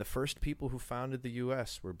 And the first people who founded the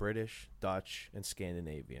U.S. were British, Dutch, and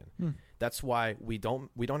Scandinavian. That's why we don't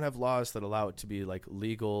have laws that allow it to be like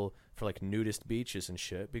legal for like nudist beaches and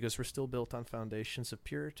shit, because we're still built on foundations of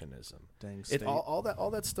Puritanism. Dang state. All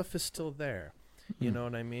that stuff is still there. You know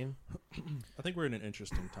what I mean? I think we're in an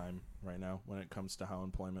interesting time right now when it comes to how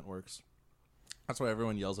employment works. That's why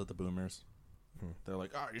everyone yells at the boomers. They're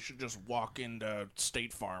like, oh, you should just walk into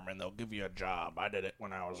State Farm and they'll give you a job. I did it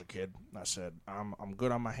when I was a kid. I said, I'm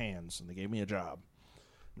good on my hands, and they gave me a job.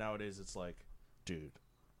 Nowadays, it's like, dude,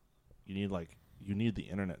 you need the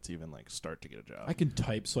internet to even like start to get a job. I can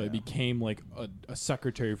type, so I became like a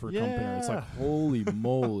secretary for a company. It's like, holy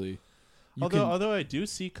moly. Although I do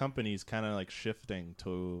see companies kind of like shifting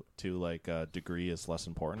to like a degree is less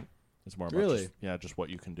important. It's more about just what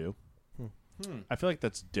you can do. I feel like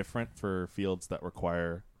that's different for fields that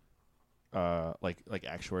require like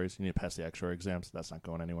actuaries. You need to pass the actuary exams. That's not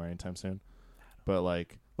going anywhere anytime soon. But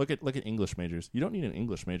like look at English majors. You don't need an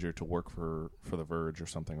English major to work for The Verge or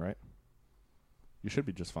something, right? You should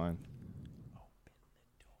be just fine. Open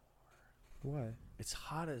the door. What? It's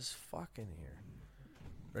hot as fuck in here.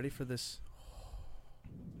 Ready for this?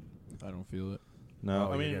 I don't feel it.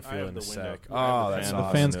 No, I mean, I have the window. That's The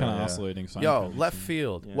awesome. fan's kind of oscillating. So Yo, left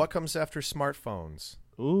field. Yeah. What comes after smartphones?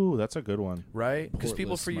 Ooh, that's a good one. Right? Because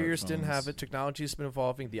people Portless for years didn't smartphones. have it. Technology's been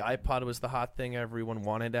evolving. The iPod was the hot thing everyone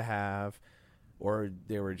wanted to have. Or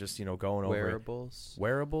they were just, going Wearables. over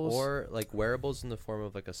wearables. Or like wearables in the form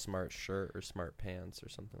of like a smart shirt or smart pants or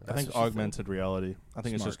something like I that. think augmented reality. I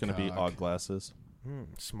think it's Smart just going to be cock. aug glasses.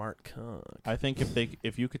 Smart cock. I think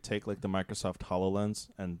if you could take like the Microsoft HoloLens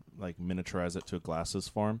and like miniaturize it to a glasses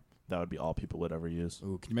form, that would be all people would ever use.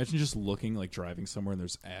 Ooh, can you imagine just looking like driving somewhere and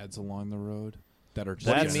there's ads along the road that are just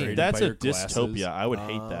That's- generated That's by a your glasses? dystopia. I would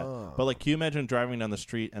hate that. Oh. But like, can you imagine driving down the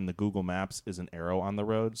street and the Google Maps is an arrow on the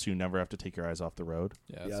road, so you never have to take your eyes off the road?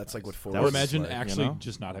 Yeah, That's like what nice. Ford Or is imagine like, actually you know?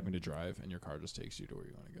 just not having to drive and your car just takes you to where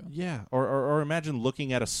you want to go. Yeah. Or imagine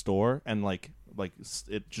looking at a store and like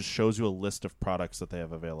it just shows you a list of products that they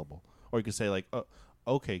have available. Or you could say like, oh,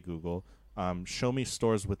 okay, Google, show me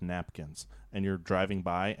stores with napkins, and you're driving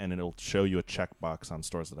by and it'll show you a checkbox on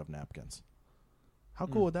stores that have napkins. How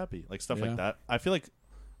cool would that be? Like stuff Yeah. like that. I feel like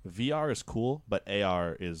VR is cool, but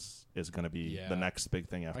AR is going to be Yeah. the next big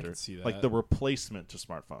thing after. can see Like that. the replacement to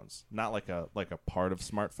smartphones, not like a part of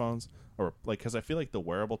smartphones, or like, because I feel like the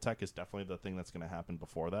wearable tech is definitely the thing that's going to happen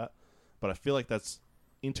before that. But I feel like that's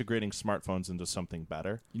integrating smartphones into something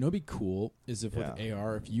better. You know what'd be cool is if with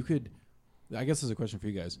AR, if you could, I guess this is a question for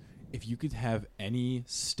you guys. If you could have any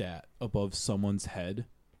stat above someone's head,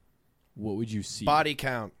 what would you see? Body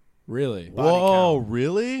count. Really? Body Whoa, count.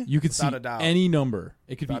 really? You could see Without a doubt. any number.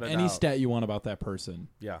 It could Without be a any doubt. stat you want about that person.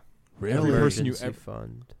 Yeah. Every person you Emergency ever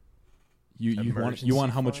fund. you want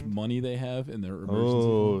Emergency how much fund? money they have in their emergency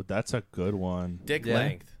Oh, fund. that's a good one. Dick Yeah.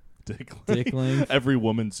 length. Dick Dick length. Every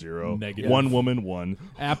woman 0. Negative. One woman 1.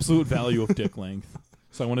 Absolute value of dick length.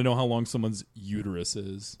 So I want to know how long someone's uterus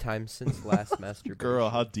is. Time since last masturbation. Girl,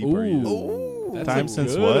 how deep are you? Ooh. That's Time a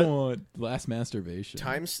since good what? one. Last masturbation.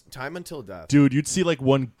 Time until death. Dude, you'd see like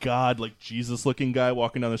one god, like Jesus-looking guy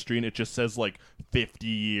walking down the street, and it just says like 50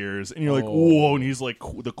 years, and you're like, Oh. whoa, and he's like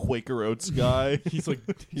the Quaker Oats guy. He's like,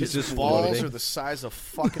 His just balls floating. are the size of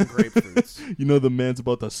fucking grapefruits. You know the man's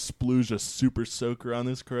about to splooge a super soaker on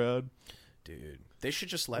this crowd. Dude. They should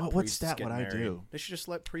just let What priests stat get would I married. do? They should just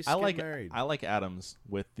let priests I like get married. I like Adams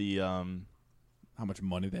with the How much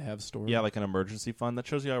money they have stored? yeah, like an emergency fund that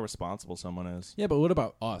shows you how responsible someone is. Yeah, but what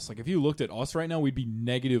about us? Like, if you looked at us right now, we'd be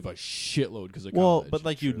negative a shitload because of Well, college. but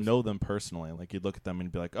like you'd know them personally. Like you'd look at them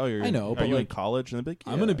and be like, "Oh, I know, are but you in like, college?" And they'd be like,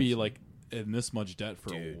 I'm gonna be "Yeah." like in this much debt for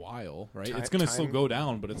Dude. a while, right? Time- It's gonna still time- go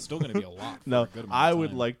down, but it's still gonna be a lot. For No, a good amount I of would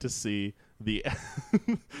time. like to see the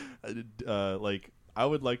like I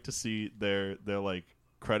would like to see their like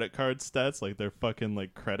credit card stats, like their fucking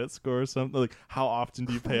like credit score or something. Like how often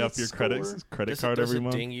do you pay off your credit Does card does every it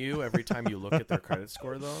month? ding you every time you look at their credit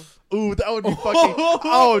score, though? Ooh, that would be fucking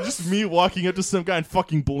oh, just me walking up to some guy and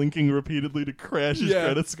fucking blinking repeatedly to crash his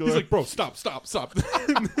credit score. He's like, bro, stop.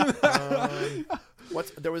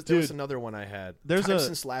 There was another one I had. There's Time a-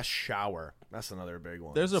 since last shower. That's another big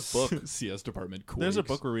one. There's a book. CS department. There's a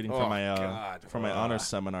quakes. book we're reading Oh, from my God. from my honors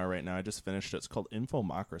seminar right now. I just finished it. It's called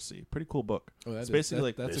Infomocracy. Pretty cool book. Oh, that It's is- basically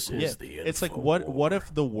like that's This a cool. is yeah, the it's like info what war.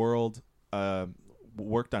 if the world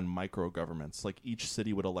worked on micro governments? Like each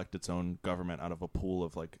city would elect its own government out of a pool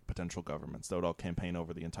of like potential governments that would all campaign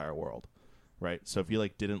over the entire world, right? So if you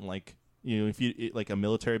like didn't like if you like a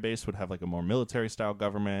military base would have like a more military style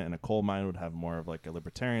government, and a coal mine would have more of like a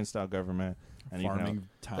libertarian style government, and Farming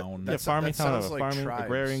town. yeah, farming town sounds of a like farming tribes.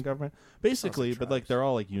 agrarian government, basically. like But like tribes. they're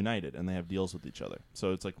all like united and they have deals with each other.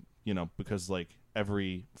 So it's like because like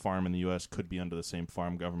every farm in the U.S. could be under the same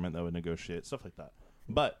farm government that would negotiate stuff like that.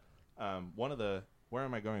 But where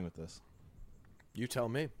am I going with this? You tell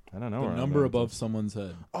me. I don't know. The where I'm number going with above this. someone's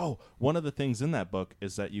head. Oh, one of the things in that book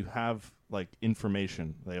is that you have like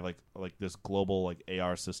information. They have like this global like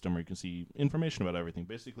AR system where you can see information about everything,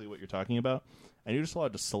 basically what you're talking about, and you're just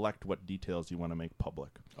allowed to select what details you want to make public.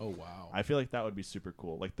 Oh wow. I feel like that would be super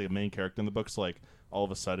cool. Like the main character in the book's like all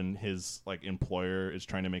of a sudden his like employer is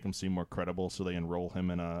trying to make him seem more credible, so they enroll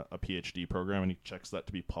him in a PhD program, and he checks that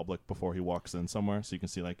to be public before he walks in somewhere, so you can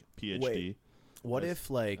see like PhD. Wait. What Yes. if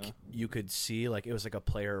like you could see like it was like a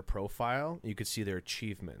player profile? You could see their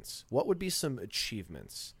achievements. What would be some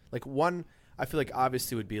achievements? Like one, I feel like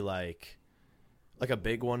obviously would be like a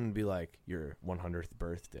big one would be like your 100th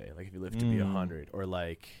birthday. Like if you live to be 100, or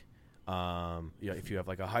like if you have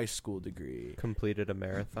like a high school degree. Completed a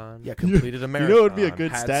marathon. Yeah, completed a marathon. You know what would be a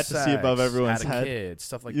good had stat to see above sex, everyone's had a head? kid,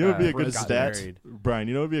 stuff like You know that. what would be a good Got stat, married, Brian?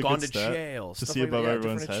 You know what would be a gone good to stat jail, to stuff see like above that. Yeah,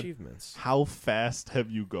 everyone's different head? achievements. How fast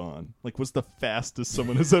have you gone? Like, what's the fastest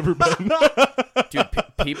someone has ever been? Dude,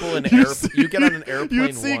 people in You see- you get on an airplane.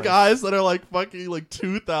 You'd see once. guys that are like fucking like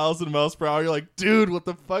 2,000 miles per hour. You're like, dude, what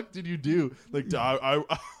the fuck did you do? Like, I'm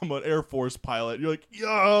an Air Force pilot. You're like,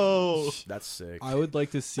 yo. That's sick. I would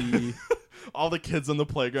like to see. All the kids on the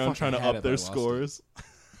playground Fucking trying to had up it, their I lost it. scores.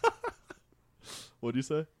 What'd you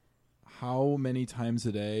say? How many times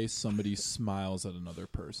a day somebody smiles at another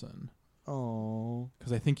person? Oh,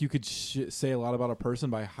 Because I think you could say a lot about a person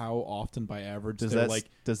by how often, by average, does they're that like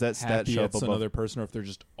does that stat happy show at up above? another person, or if they're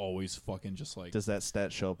just always fucking just like. Does that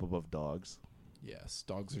stat show up above dogs? Yes,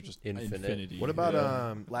 dogs are just Infinite. infinity. What about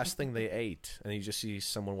Yeah. last thing they ate, and you just see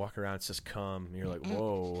someone walk around and says "come," and you're like,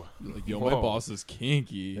 "Whoa, Like, yo, my Whoa. boss is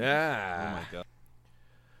kinky. yeah." Oh my god.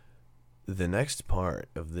 The next part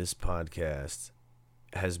of this podcast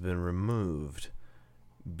has been removed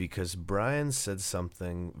because Brian said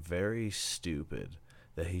something very stupid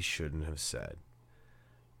that he shouldn't have said.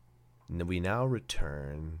 We now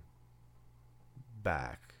return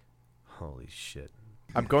back. Holy shit.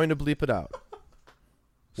 I'm going to bleep it out.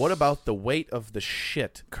 What about the weight of the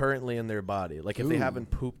shit currently in their body? Like if they Ooh.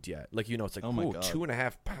 haven't pooped yet. Like, it's like, Oh my ooh, God.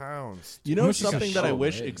 2.5 pounds. You How know much you got something that I shot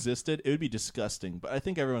wish away? existed? It would be disgusting, but I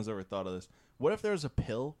think everyone's ever thought of this. What if there was a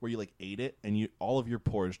pill where you like ate it and all of your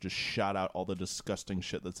pores just shot out all the disgusting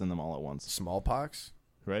shit that's in them all at once, Smallpox?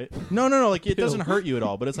 right? No, like it Pill. doesn't hurt you at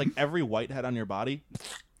all, but it's like every whitehead on your body,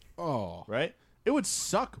 Oh, right? It would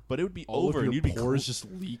suck, but it would be all over, of and your you'd be pores just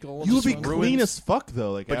leak all. you would of be a sudden? clean as fuck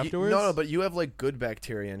though. Like But afterwards, no, but you have like good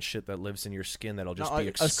bacteria and shit that lives in your skin that'll just No, be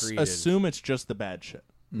excreted. assume it's just the bad shit,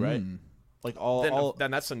 right? Mm. Like all, then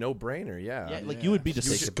that's a no-brainer, yeah. yeah, like yeah. you would be Just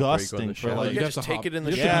take it before you go in disgusting the for shower. like Yeah, You'd just take it in the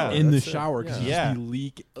you'd have to shower. be in the That's it. shower because Yeah. you just be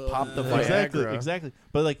leak. Pop the exactly, Viagra. exactly.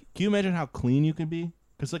 But like, can you imagine how clean you can be?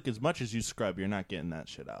 Because like, as much as you scrub, you're not getting that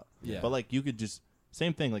shit out. Yeah. But like, you could just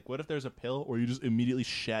same thing. Like, what if there's a pill where you just immediately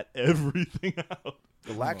shat everything out?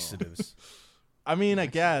 The laxatives. I mean, I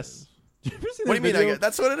guess. You ever seen What do that you mean? video?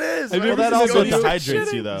 That's what it is. Have you Well, ever that seen also video-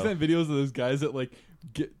 dehydrates you, though. You've seen videos of those guys that like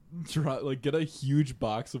get a huge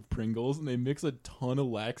box of Pringles and they mix a ton of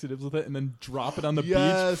laxatives with it and then drop it on the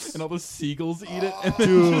Yes. beach and all the seagulls eat it and then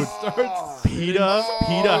Dude. it just starts.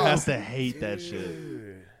 PETA has to hate that shit.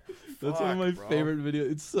 That's one of my bro. favorite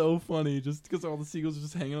videos. It's so funny, just because all the seagulls are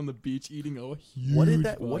just hanging on the beach eating a huge. What did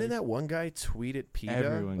that bite. one guy tweet at PETA?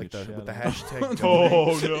 Everyone Like gets with the shouted hashtag.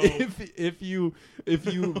 Oh donate? no! if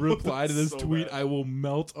you reply to this So tweet, bad. I will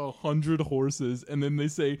melt 100 horses. And then they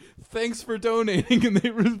say thanks for donating, and they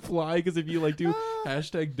reply because if you like do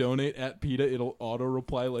hashtag donate at PETA, it'll auto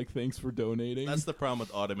reply like thanks for donating. That's the problem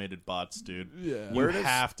with automated bots, dude. yeah. You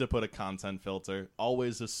have to put a content filter.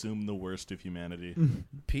 Always assume the worst of humanity.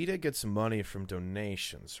 PETA gets money from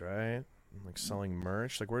donations, right? Like selling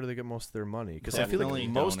merch. Like where do they get most of their money? Because I feel Definitely like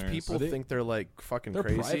most donors. people Are they- think they're like fucking They're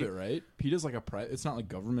crazy. private, right? PETA's like a private. It's not like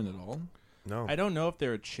government at all. No, I don't know if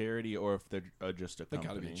they're a charity or if they're just a They company.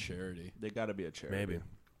 gotta be a charity. They gotta be a charity. maybe.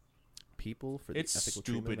 People for the It's ethical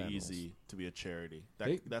treatment stupid of animals. easy to be a charity.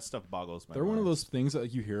 They- That stuff boggles my They're one of mind. those things that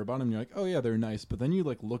like, you hear about them and you're like, oh yeah, they're nice, but then you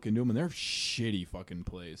like look into them and they're shitty fucking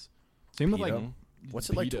plays. Same with like, PETA? What's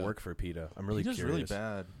it like to PETA. work for PETA? I'm really PETA's curious. really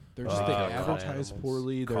bad. They're just they Oh, advertise animals.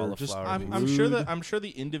 poorly. They're just Cauliflower I'm meat. sure rude. that the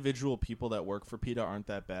individual people that work for PETA aren't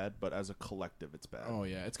that bad, but as a collective, it's bad. Oh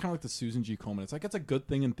yeah, it's kind of like the Susan G. Komen. It's like it's a good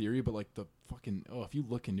thing in theory, but like the fucking if you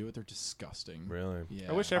look into it, they're disgusting. Really? Yeah.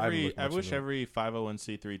 I wish I haven't every looked much into it. every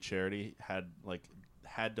 501c3 charity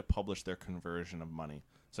had to publish their conversion of money.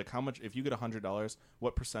 It's like how much if you get $100,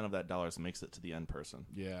 what percent of that dollars makes it to the end person?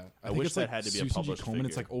 Yeah, I think wish it's that like had to be a Susan published G. Komen.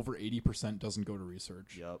 It's figure. like over 80% doesn't go to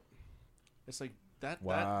research. Yep. It's like that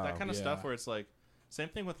Wow. that kind of stuff Yeah. where it's like same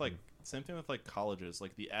thing with colleges.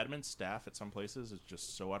 Like the admin staff at some places is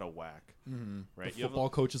just so out of whack. Mm-hmm. Right? The You have a- football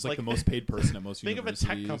coach is like like- the most paid person at most Think of a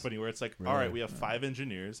universities. tech company where it's like, all right, we have 5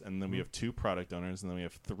 engineers, and then we have 2 product owners, and then we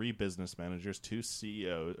have 3 business managers, 2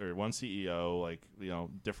 CEOs, or 1 CEO, like,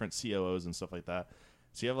 different COOs and stuff like that.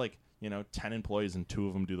 So you have 10 employees, and 2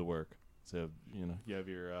 of them do the work. So, you have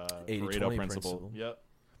your 80-20 Pareto principle. principle. Yep.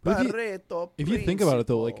 But Pareto if you think about it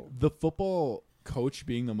though, like principle. the football coach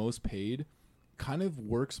being the most paid kind of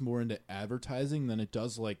works more into advertising than it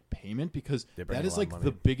does like payment because They bring that a is lot of like money.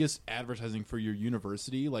 the biggest advertising for your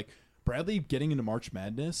university. Like Bradley getting into March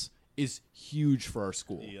Madness is huge for our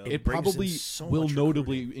school. Yep. It brings in probably so will much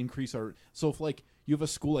notably increase our. So if like you have a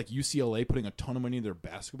school like UCLA putting a ton of money into their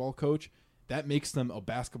basketball coach, that makes them a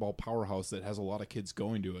basketball powerhouse that has a lot of kids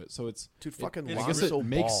going to it. So it's Dude, fucking I I guess Lonzo it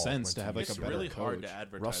makes Ball sense went to have like It's a better really coach. hard to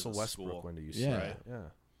advertise Russell a Westbrook school. when do you Yeah. right? Yeah.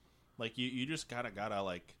 Like you just gotta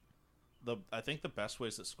like I think the best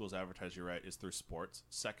ways that schools advertise, you're right, is through sports.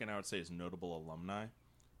 Second, I would say is notable alumni.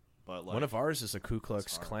 But like One of ours is a Ku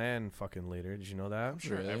Klux hard. Klan fucking leader. Did you know that? I'm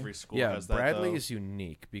sure Really? every school Yeah, has that. Bradley though. is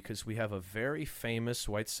unique because we have a very famous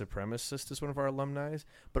white supremacist as one of our alumni,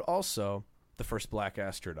 but also the first black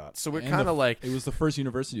astronaut. So we're And kind of like it was the first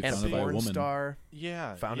university and a founded by a porn woman. star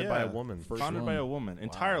Yeah, founded yeah. by a woman. First Founded one. by a woman,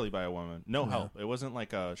 entirely by a woman. No Yeah. help. It wasn't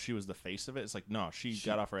like she was the face of it. It's like no, she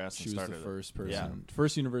got off her ass She and was started the it. first person, Yeah.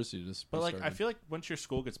 first university to But be like I started. feel like once your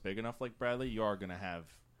school gets big enough, like Bradley, you are gonna have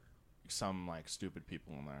some like stupid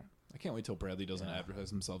people in there. I can't wait till Bradley doesn't Yeah. advertise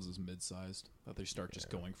themselves as mid-sized. That they start just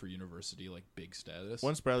going for university like big status.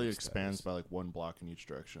 Once Bradley Big expands status. by like 1 block in each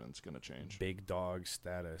direction, it's gonna change. Big dog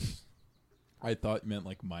status. I thought you meant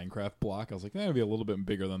like Minecraft block. I was like, that'd be a little bit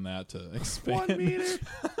bigger than that to expand. 1 meter.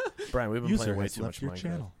 Brian, we've been playing way too much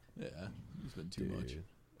Minecraft. Yeah, it's been too much. Dude.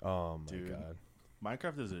 Oh my Dude. god.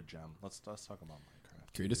 Minecraft is a gem. Let's talk about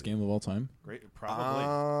Minecraft. Greatest game of all time. Great,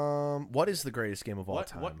 probably. What is the greatest game of all what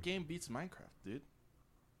time? game beats Minecraft, dude?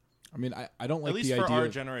 I mean, I don't like At least the for idea. our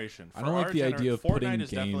of- generation. I For don't like our the idea of Fortnite putting is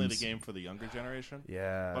definitely the games- game for the younger generation.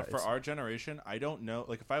 Yeah. But for it's- our generation, I don't know.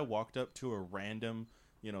 Like, if I walked up to a random,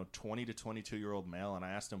 20 to 22-year-old male and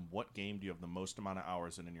I asked him, what game do you have the most amount of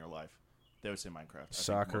hours in your life? They would say Minecraft. I think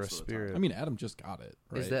Soccer most of the time. Spirit. I mean, Adam just got it.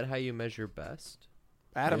 Right? Is that how you measure best?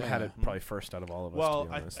 Adam Yeah. had it probably first out of all of us. Well,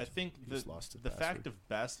 to be honest. I think He just lost it the last fact week. of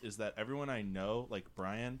best is that everyone I know, like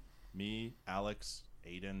Brian, me, Alex,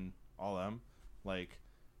 Aiden, all them, like,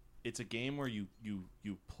 it's a game where you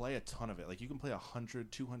play a ton of it. Like, you can play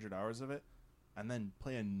 100, 200 hours of it, and then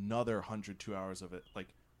play another 100, 2 hours of it, like,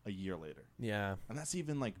 a year later. Yeah. And that's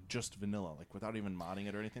even, like, just vanilla, like, without even modding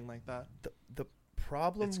it or anything like that. The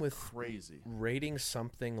problem It's with crazy. rating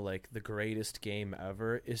something like the greatest game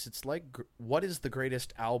ever is it's like what is the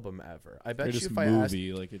greatest album ever? I bet greatest you if I asked,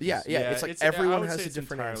 movie? Like, it yeah, just- yeah, it's like I everyone would has say a it's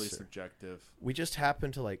different entirely answer. subjective. We just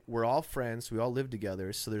happen to we're all friends, we all live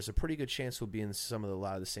together, so there's a pretty good chance we'll be in some of a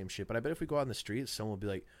lot of the same shit. But I bet if we go out on the street, someone will be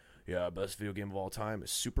like, "Yeah, best video game of all time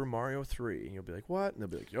is Super Mario 3," and you'll be like, "What?" And they'll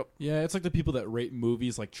be like, "Yep." Yeah, it's like the people that rate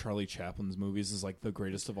movies like Charlie Chaplin's movies is like the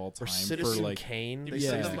greatest of all time. Or Citizen for like, Kane, If they you say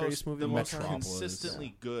said is Yeah. the greatest movie the of all most time. Metropolis.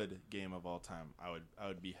 consistently good game of all time, I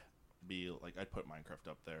would be like, I'd put Minecraft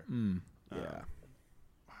up there. mm, Yeah.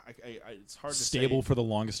 it's hard to stable say, for the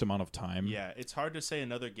longest amount of time. Yeah, it's hard to say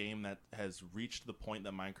another game that has reached the point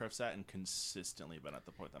that Minecraft's at and consistently been at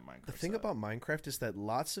the point that Minecraft's The thing at. about Minecraft is that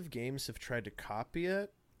lots of games have tried to copy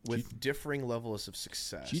it with differing levels of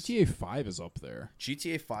success. GTA 5 is up there.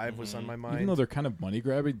 GTA 5 was on my mind. Even though they're kind of money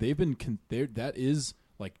grabbing, they've been that is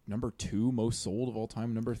like number 2 most sold of all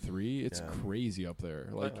time, number 3. It's crazy up there.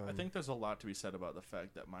 Like I think there's a lot to be said about the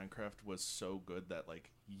fact that Minecraft was so good that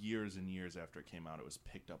like years and years after it came out, it was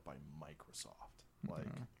picked up by Microsoft. Like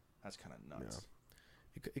that's kind of nuts. Yeah.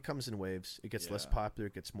 It comes in waves. It gets less popular.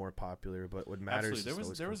 It gets more popular. But what matters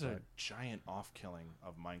Absolutely. is there was a giant off killing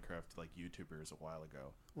of Minecraft like YouTubers a while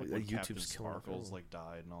ago. Like when Captain YouTube's killing Sparkles like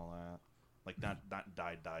died and all that. Like not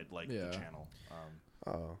died like the channel.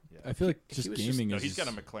 I feel like just was gaming No, is. he's got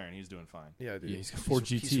a McLaren. He's doing fine. Yeah, dude. Yeah, he's got 4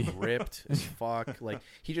 GT. He's ripped as fuck. Like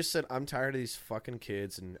he just said, I'm tired of these fucking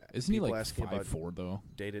kids and Isn't he people like asking about 5'4" though?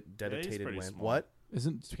 dedicated pretty win. small. What?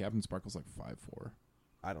 Isn't Captain Sparkles like 5'4"?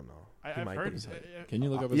 I don't know. He I've might heard. be. Can you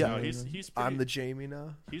look up his yeah, height? He's pretty, I'm the Jamie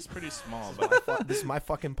now. he's pretty small, but This is my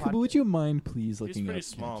fucking Kuba, podcast. would you mind please he's looking pretty up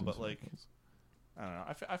small. Captain But like, Sparkles? I don't know.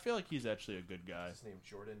 I feel like he's actually a good guy. His name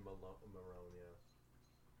Jordan Marone.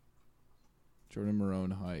 Jordan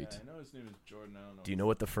Marone height. Yeah, I know his name is Jordan. I don't know. Do you know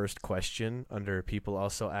what the first question under people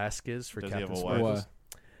also ask is for Does he have Captain a wife? Sparkles?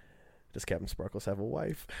 Does Captain Sparkles have a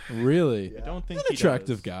wife? Really? I don't think He's an he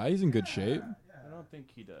attractive does. guy. He's in good shape. I don't think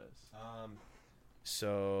he does.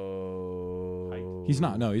 So He's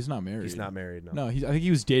not. No, he's not married. He's not married. No. No, I think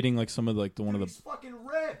he was dating like some of like the one of the. fucking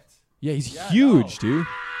ripped. Yeah, he's Yeah, huge, dude.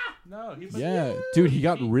 No, he Yeah, dude, he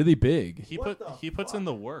got really big. he puts in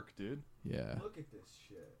the work, dude. Yeah. Look at this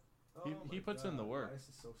shit. He puts in the work. Why is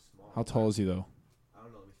this so small? How tall is he though? I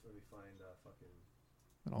don't know. Let me find fucking.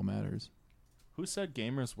 It all matters. Who said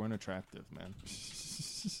gamers weren't attractive, man?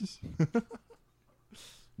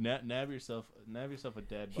 Nab yourself a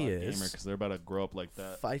dad bod He is. gamer because they're about to grow up like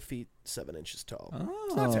that. 5 feet 7 inches tall. Oh,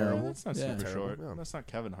 It's not terrible. That's not Yeah. super Terrible, short. no. That's not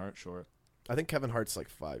Kevin Hart short. I think Kevin Hart's like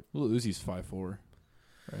 5. Lil Uzi's 5'4",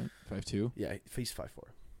 right? 5'2". Yeah, he's 5'4".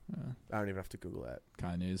 Yeah. I don't even have to Google that.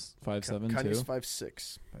 Kanye's 5'7" Kanye's too.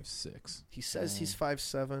 5'6". 5'6". He says he's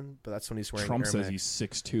 5'7", but that's when he's wearing Trump Air says Max. he's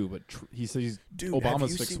 6'2", but he says he's Dude,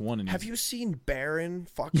 Obama's 6'1", and have he's you seen Barron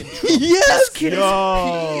fucking Trump? Yes! This kid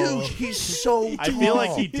Yo! is huge. He's so I feel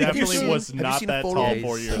like he tall. Have you definitely seen- was have you not seen that photos? tall Yeah,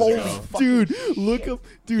 4 he's years so ago. tall. dude, look up,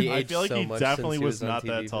 dude. He I aged feel like so he much definitely since he was on not TV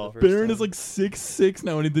that for tall. the first Barron time. is like 6'6"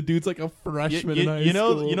 now, and the dude's like a freshman in high You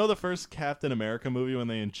know, school. you know the first Captain America movie when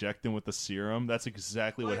they inject him with the serum. That's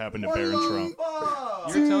exactly what happened to Barron Trump.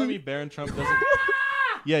 You're telling me Barron Trump doesn't?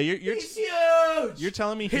 Yeah, you're He's huge. you're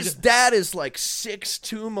telling me His dad is like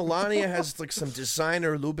 6'2". Melania has like some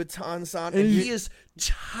designer Louboutins on, and he is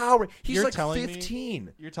towering. He's You're like telling me-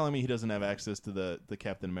 15. You're telling me he doesn't have access to the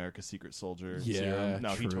Captain America Secret Soldier Yeah, serum? No,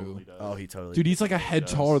 he true. totally does. Oh, he totally. dude, he's like a head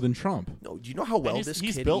does. taller than Trump. No, do you know how well And this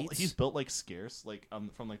he's kid built. eats? He's built like scarce, like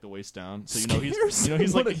from like the waist down. So Scarce?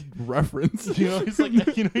 he's What like a reference.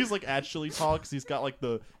 he's like actually tall because he's got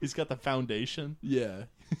the foundation. Yeah,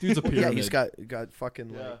 dude's a pyramid. yeah, he's got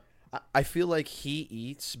fucking Yeah. like. I feel like he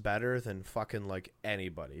eats better than fucking like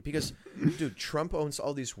anybody because, dude, Trump owns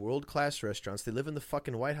all these world class restaurants. They live in the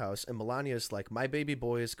fucking White House, and Melania's like, my baby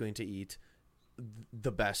boy is going to eat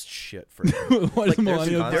the best shit for him. Why Like, does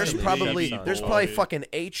Melania there's constantly probably baby there's boy. probably fucking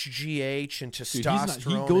HGH and Dude,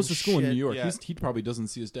 testosterone. he goes to and school in shit. New York. Yeah. He probably doesn't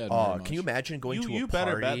see his dad. Oh, very much. can you imagine going to You a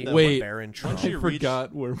better bet party that- with Wait, Barron Trump? once I you reach-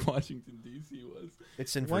 forgot where Washington D.C. was.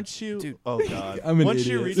 It's in Once you, dude. oh god, I'm an once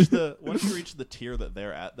you idiot. reach the tier that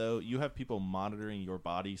they're at, though, you have people monitoring your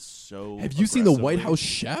body so. Have you seen the White aggressively. House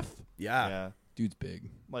chef? Yeah. Dude's big.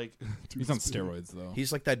 Like He's on steroids though.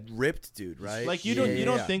 He's like that ripped dude, right? Like, you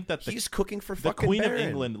don't think that he's cooking for the fucking Queen Barron. of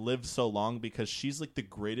England lived so long because she's like the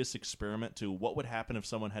greatest experiment to what would happen if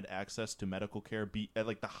someone had access to medical care be at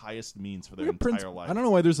like the highest means for their Look at entire Prince, life. I don't know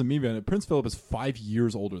why there's a meme on it. Prince Philip is 5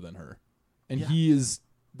 years older than her, and Yeah. he is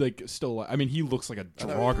like still. I mean, he looks like a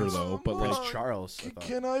jogger though, but Prince like Charles. I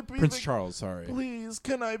thought. I be Prince Charles. Sorry. Please,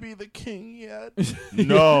 can I be the king yet?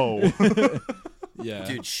 No. Yeah.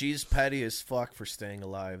 Dude, she's petty as fuck for staying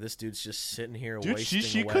alive. This dude's just sitting here Dude, wasting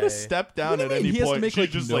she away. could have stepped down What do at you mean? any He has point. to make She like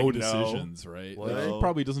just no like, decisions, right? What? Like, he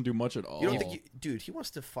probably doesn't do much at all. You don't think, dude? He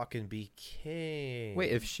wants to fucking be king.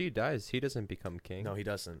 Wait, if she dies, he doesn't become king. no, he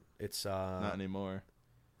doesn't. It's Not anymore.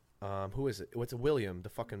 who is it? What's William? The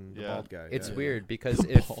fucking the Yeah. bald guy. It's Yeah. weird because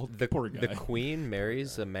The if bald the poor the guy. queen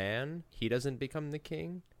marries a man, he doesn't become the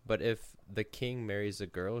king. But if the king marries a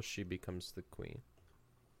girl, she becomes the queen.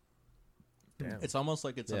 Damn. It's almost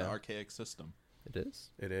like it's an Yeah. archaic system. It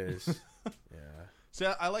is. It is. Yeah.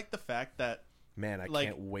 So I like the fact that Man, I Like-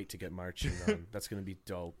 can't wait to get marching on. That's gonna be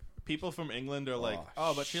dope. people from England are like,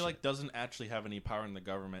 but she shit. like doesn't actually have any power in the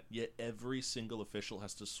government. Yet every single official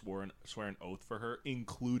has to swear an oath for her,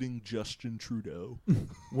 including Justin Trudeau.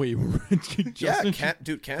 Wait, Yeah,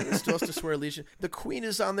 Canada still has to swear allegiance. The Queen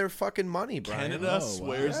is on their fucking money, Brian. Canada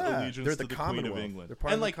swears Yeah. allegiance They're to the the Queen of Commonwealth. England. They're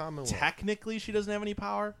part and of the like Commonwealth. technically, she doesn't have any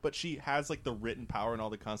power, but she has like the written power in all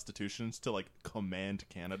the constitutions to like command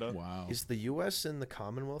Canada. Wow. Is the U.S. in the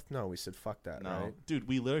Commonwealth? No, we said fuck that, No, right? dude,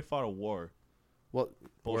 we literally fought a war. Well,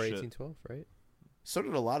 Or Bullshit. 1812, right? so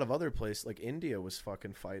did a lot of other places. Like India was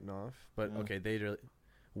fucking fighting off. But, Yeah. okay,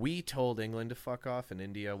 we told England to fuck off, and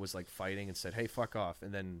India was like fighting and said, hey, fuck off.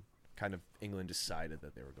 And then kind of England decided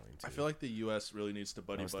that they were going to. I feel like the U.S. really needs to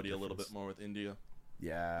buddy What's the a little difference? bit more with India.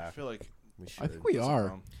 Yeah, I feel like we should. I think we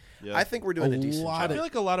are. Yeah. I think we're doing a A decent lot I job. feel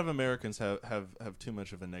like a lot of Americans have too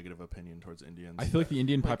much of a negative opinion towards Indians. I feel like the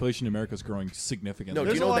Indian population in America is growing significantly. No, do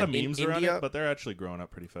There's you a know lot that of in memes around India- it, but they're actually growing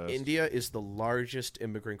up pretty fast. India is the largest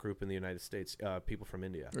immigrant group in the United States, people from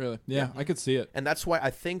India. Really? Yeah, I could see it. And that's why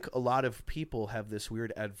I think a lot of people have this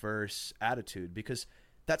weird adverse attitude because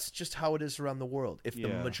that's just how it is around the world. If the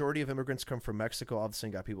Yeah. majority of immigrants come from Mexico, all of a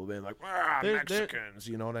sudden got people being like, There- Mexicans,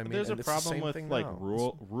 you know what I mean? There's And a it's the problem same with thing like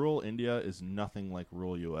now. rural India is nothing like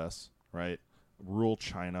rural U.S. Right? Rural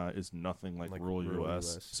China is nothing like rural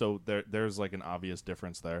US. So there's like an obvious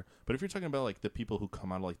difference there. But if you're talking about like the people who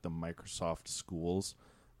come out of like the Microsoft schools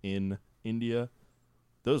in India,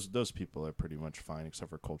 those people are pretty much fine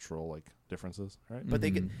except for cultural like differences, right? But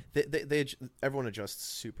they everyone adjusts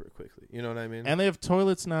super quickly. You know what I mean? And they have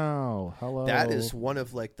toilets now. Hello. That is one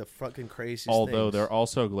of like the fucking craziest Although things. they're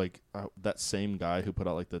also like that same guy who put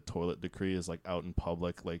out like the toilet decree is like out in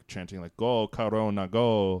public like chanting like "Go Corona,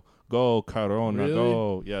 go Corona, Really?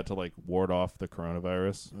 go!" Yeah, to like ward off the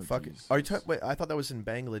coronavirus. Fucking. Are you talking? Wait, I thought that was in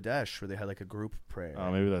Bangladesh where they had like a group prayer.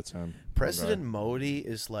 Maybe that's him. President Modi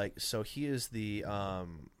is like, so he is the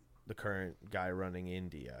current guy running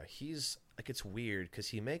India. He's like, it's weird because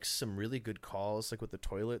he makes some really good calls, like with the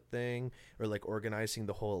toilet thing or like organizing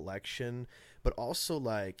the whole election, but also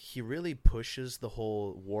like he really pushes the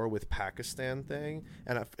whole war with Pakistan thing.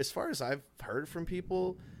 And as far as I've heard from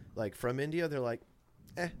people like from India, they're like,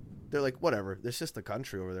 whatever. There's just a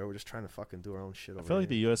country over there. We're just trying to fucking do our own shit over I feel like here.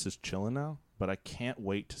 the U.S. is chilling now, but I can't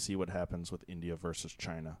wait to see what happens with India versus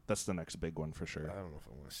China. That's the next big one for sure. I don't know if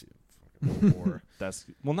I want to see a fucking war. That's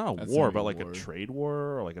not a That's war, gonna be but a like war. a trade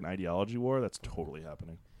war or like an ideology war. That's totally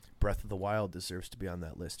happening. Breath of the Wild deserves to be on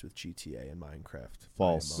that list with GTA and Minecraft.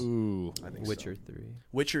 False. IMO. Ooh. I think Witcher so. 3.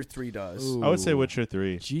 Witcher 3 does. Ooh. I would say Witcher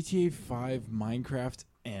 3. GTA 5, Minecraft,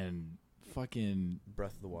 and fucking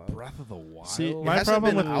Breath of the Wild. Breath of the Wild. See, It my hasn't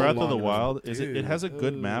problem been with out Breath of long the enough. Wild is it Dude. has a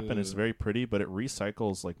good map and it's very pretty, but it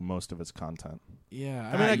recycles like most of its content. Yeah.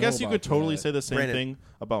 I mean, I guess you know could about totally that. say the same Brandon. thing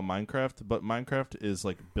about Minecraft, but Minecraft is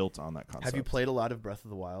like built on that concept. Have you played a lot of Breath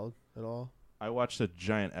of the Wild at all? I watched a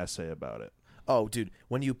giant essay about it. Oh, dude,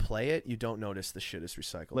 when you play it, you don't notice the shit is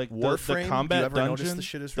recycled. Like Warframe, the do you combat ever notice dungeon, the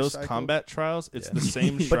shit is those recycled? combat trials, it's Yeah. the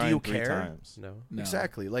same But do shrine you 3 care? times. No. No.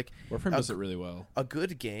 Exactly. Like Warframe a- does it really well. a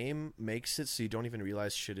good game makes it so you don't even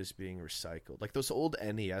realize shit is being recycled. Like those old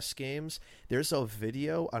NES games, there's a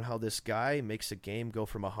video on how this guy makes a game go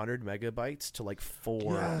from 100 megabytes to like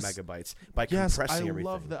 4 Yes. megabytes by Yes, compressing I everything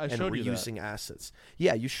love that. I and showed you that. reusing assets.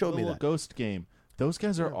 Yeah, you showed The me little that. ghost game. Those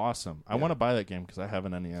guys are Yeah. awesome. I Yeah. want to buy that game because I have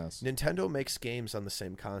an NES. Nintendo makes games on the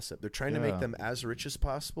same concept. They're trying to Yeah. make them as rich as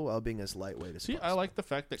possible while being as lightweight as See, possible. I like the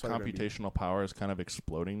fact that That's why they're gonna be- computational power is kind of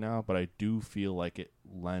exploding now, but I do feel like it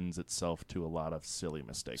lends itself to a lot of silly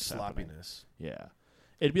mistakes. happening. sloppiness. Yeah,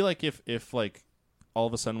 it'd be like if like all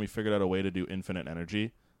of a sudden we figured out a way to do infinite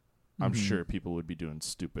energy. I'm Mhm. sure people would be doing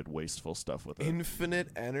stupid, wasteful stuff with it. Infinite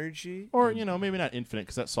energy? Or, maybe not infinite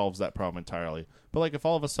because that solves that problem entirely. But like if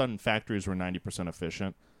all of a sudden factories were 90%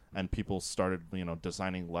 efficient and people started,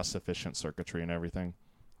 designing less efficient circuitry and everything,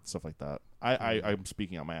 stuff like that. I'm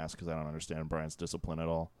speaking out my ass because I don't understand Brian's discipline at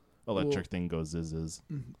all. Electric thing goes ziz.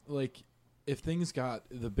 Like, if things got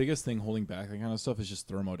the biggest thing holding back that kind of stuff is just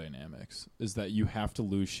thermodynamics. Is that you have to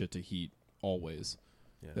lose shit to heat always.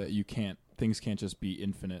 Yeah. That things can't just be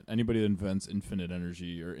infinite. Anybody that invents infinite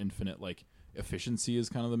energy or infinite like efficiency is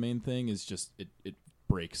kind of the main thing. Is just it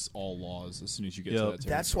breaks all laws as soon as you get to that.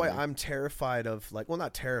 That's why territory. I'm terrified of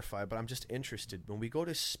not terrified, but I'm just interested when we go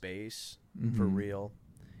to space for Mhm. real.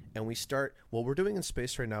 And we start, what we're doing in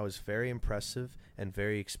space right now is very impressive and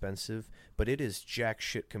very expensive, but it is jack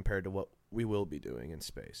shit compared to what we will be doing in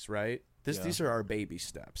space, right? Yeah. These are our baby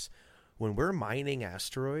steps. when we're mining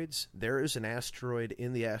asteroids, there is an asteroid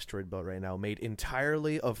in the asteroid belt right now made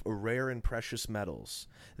entirely of rare and precious metals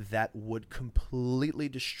that would completely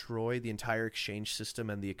destroy the entire exchange system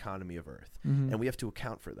and the economy of Earth. And we have to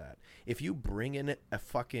account for that. If you bring in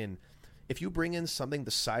something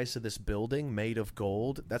the size of this building made of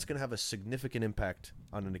gold, that's going to have a significant impact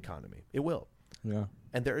on an economy. It will. Yeah.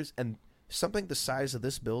 And something the size of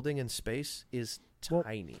this building in space is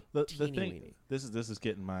tiny. The teeny thing, weeny. this is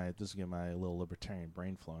getting my little libertarian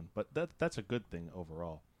brain flowing, but that's a good thing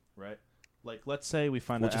overall, right? Like, let's say we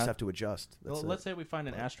find We'll just have to adjust. let's say we find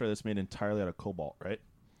an asteroid that's made entirely out of cobalt, right?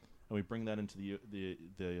 And we bring that into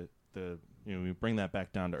we bring that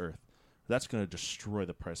back down to Earth. That's going to destroy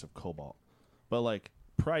the price of cobalt. But like,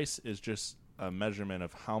 price is just a measurement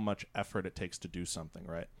of how much effort it takes to do something,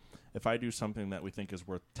 right? If I do something that we think is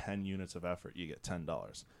worth 10 units of effort, you get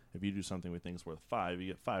 $10. If you do something we think is worth 5, you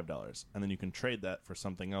get $5. And then you can trade that for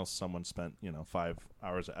something else someone spent, 5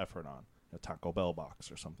 hours of effort on, a Taco Bell box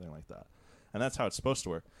or something like that. And that's how it's supposed to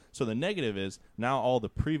work. So the negative is now all the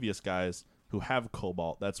previous guys who have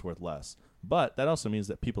cobalt, that's worth less. But that also means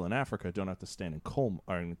that people in Africa don't have to stand in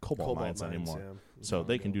cobalt mines anymore. Yeah. So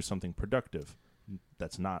they can do something productive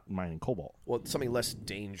that's not mining cobalt. Well, something less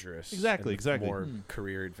dangerous. Exactly. More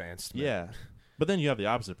career advancement. Yeah. But then you have the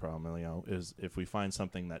opposite problem, is if we find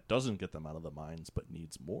something that doesn't get them out of the mines but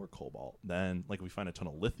needs more cobalt, then like we find a ton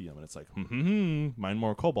of lithium and it's like, mine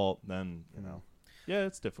more cobalt, then, yeah,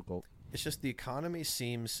 it's difficult. It's just the economy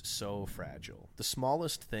seems so fragile. The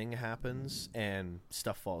smallest thing happens and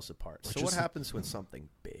stuff falls apart. So what happens when something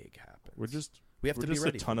big happens? We have to to be just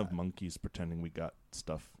ready a ton for of that. monkeys pretending we got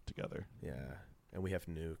stuff together. Yeah. And we have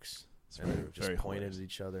nukes. It's And very, we're just very pointed hilarious. at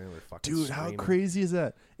each other and we're fucking Dude, how screaming. crazy is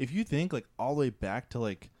that? If you think like all the way back to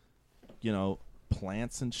like,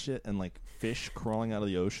 plants and shit and like fish crawling out of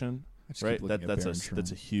the ocean, I just right? keep looking at That's Baron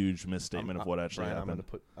a huge misstatement of what actually Brian, happened.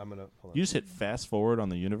 I'm gonna hold on. You just hit fast forward on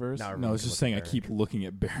the universe. Now No, I everyone was can just look saying at I Baron keep Trump. looking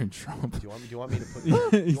at Baron Trump. Do you want me to put? Do you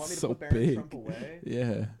want me He's to so put Baron big. Trump away?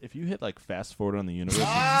 Yeah. If you hit like fast forward on the universe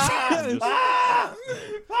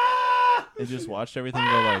and just watched everything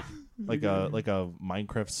go like a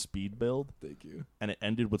Minecraft speed build, Thank you. and it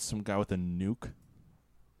ended with some guy with a nuke.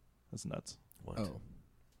 That's nuts. What? Oh.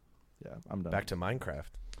 Yeah, I'm done. Back to Minecraft.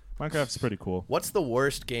 Minecraft's pretty cool. What's the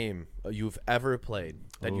worst game you've ever played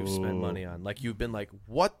that you've spent money on? Like you've been like,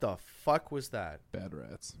 what the fuck was that? Bad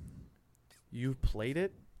Rats. You played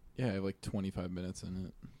it? Yeah, I have like 25 minutes in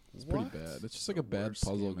it. It's pretty What? bad. It's just like a bad Worst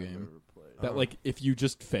puzzle I've game. ever played. That like if you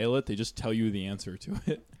just fail it, they just tell you the answer to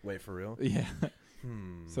it. Wait, for real? Yeah. So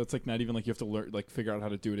So it's like not even like you have to learn like figure out how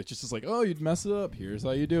to do it. It's just like, oh, you'd mess it up. Here's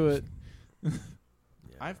how you do it.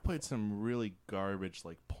 I've played some really garbage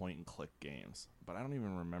like point and click games, but I don't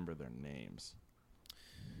even remember their names.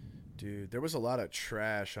 dude, there was a lot of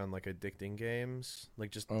trash on like addicting games,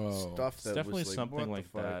 like just Oh. stuff It's that definitely was like, something what the like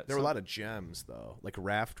fuck? that. There were a lot of gems though, like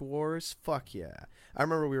Raft Wars. Fuck yeah! I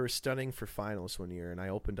remember we were studying for finals one year, and I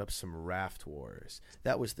opened up some Raft Wars.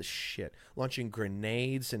 That was the shit. Launching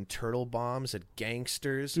grenades and turtle bombs at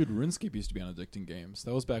gangsters. Dude, RuneScape used to be on addicting games.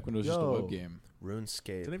 That was back when it was just a Yo. web game. RuneScape.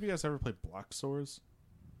 Did any of you guys ever play Block Swords?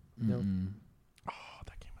 No. Oh,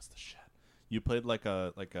 that game was the shit. You played like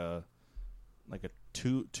a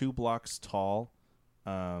two blocks tall.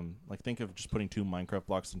 Like think of just putting two Minecraft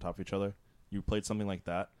blocks on top of each other. You played something like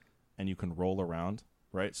that, and you can roll around,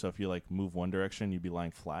 right? So if you like move one direction, you'd be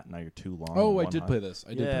lying flat. Now you're too long. Oh, and I one did high. play this. I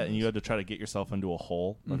did. Yeah, play and you this. had to try to get yourself into a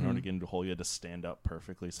hole. But in order to Mhm. get into a hole, you had to stand up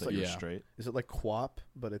perfectly so Like- you're yeah. straight. Is it like QWOP?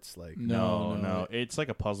 But it's like No. It's like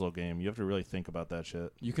a puzzle game. You have to really think about that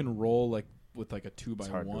shit. You can roll like with like a 2x1,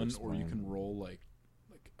 hard to or you explain. can roll like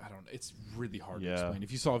I don't know. It's really hard Yeah. to explain.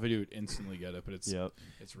 If you saw a video, you'd instantly get it. But it's Yep.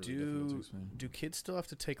 it's really difficult to explain. Do kids still have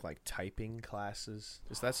to take like typing classes?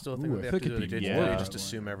 Is that still a thing Ooh, that they I have think to do? it'd be Or more you just that way.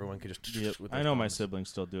 assume everyone could just. Yep. with I their know my thumbs? siblings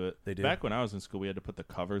still do it. They do. Back when I was in school, we had to put the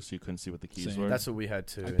covers so you couldn't see what the keys Same. were. That's what we had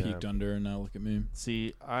to. I peeked under, and now look at me.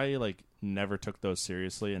 See, I like never took those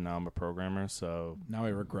seriously, and now I'm a programmer. So Now I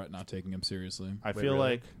regret not taking them seriously. I Wait, feel really?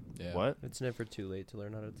 like Yeah. what? It's never too late to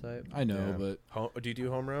learn how to type. I know, Yeah. but Do you do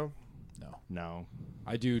home row? no. No.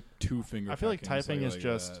 I do 2 finger. I feel like packing, so typing is like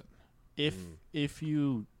just- that. If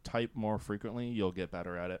you type more frequently, you'll get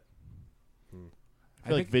better at it. Hmm. I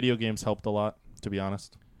feel like think video games helped a lot, to be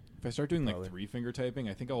honest. if I start doing like Probably. 3 finger typing,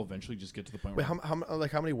 I think I'll eventually just get to the point Wait, where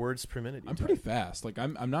how many words per minute? Do you I'm type? pretty fast. Like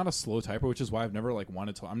I'm not a slow typer, which is why I've never like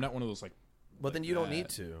wanted to. I'm not one of those like. Well, then like you don't that. need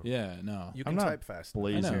to. Yeah, no. You I'm can not type fast.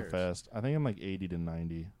 Blazing know. fast. I think I'm like 80 to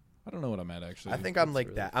 90. I don't know what I'm at actually. I think I'm That's like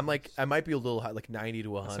really that. I'm like I might be a little high, like 90 to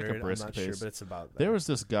That's like a 100. I'm brisk not sure, pace. but it's about that. There was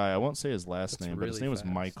this guy. I won't say his last That's name, but his really name was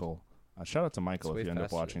fast. Michael. Shout out to Michael It's if way you end up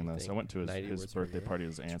faster than watching you this. I think. went to 90 his words per birthday year. party at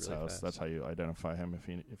his It's aunt's really house. fast. That's how you identify him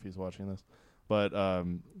if he's watching this. But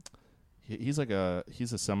he's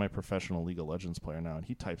a semi-professional League of Legends player now, and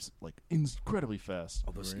he types like incredibly fast.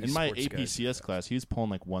 All those In my esports guys are APCS fast. class, he's pulling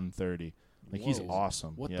like 130. Like he's Whoa.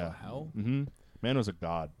 awesome. What yeah. the hell? Mm-hmm. Man was a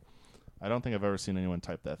god. I don't think I've ever seen anyone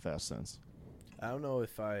type that fast since. I don't know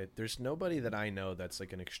if there's nobody that I know that's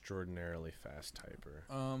like an extraordinarily fast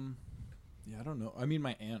typer. Yeah, I don't know. I mean,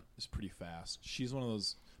 my aunt is pretty fast. She's one of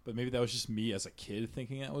those, but maybe that was just me as a kid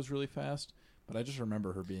thinking that was really fast. But I just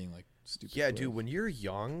remember her being like stupid. Yeah, quick. dude, when you're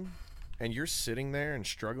young and you're sitting there and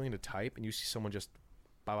struggling to type and you see someone just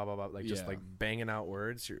just Yeah. like banging out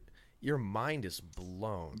words, your mind is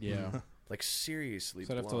blown. Yeah. Like seriously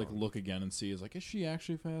So I'd have to blown. like look again and see, is she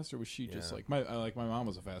actually fast, or was she just Yeah. like my mom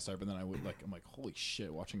was a fast typer, and then I'm like, holy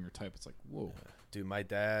shit, watching her type, it's like, whoa. Dude, my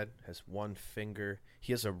dad has one finger.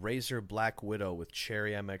 He has a Razor Black Widow with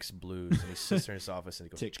Cherry MX blues, and he sits there in his office and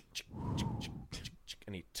he goes, Tick. "Chick, chick, chick, chick, chick, chick,"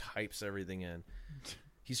 and he types everything in.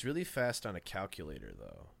 He's really fast on a calculator,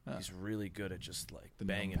 though. Ah. He's really good at just like The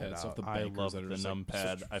banging it numpads off out. the I bankers love that are the just, like,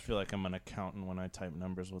 numpad. I feel like I'm an accountant when I type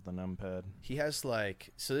numbers with the numpad. He has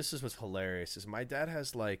like, so this is what's hilarious is my dad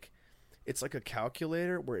has like, it's like a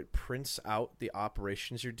calculator where it prints out the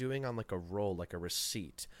operations you're doing on like a roll, like a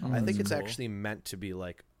receipt. Oh, I think that's it's cool. actually meant to be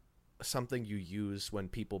like something you use when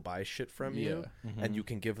people buy shit from you, Yeah. and you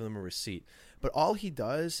can give them a receipt. But all he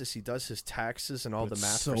does is he does his taxes and all But the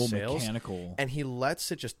math it's so for sales, mechanical. and he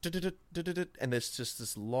lets it just and it's just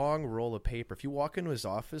this long roll of paper. If you walk into his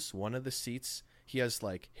office, one of the seats, he has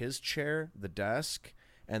like his chair, the desk,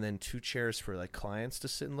 and then two chairs for like clients to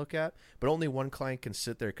sit and look at. But only one client can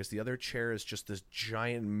sit there because the other chair is just this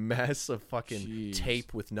giant mess of fucking Jeez.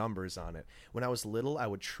 tape with numbers on it. When I was little, I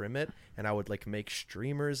would trim it and I would like make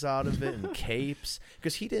streamers out of it and capes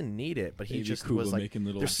because he didn't need it, but he Baby just Kuba was like, making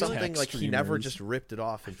little there's something tax like he never streamers. just ripped it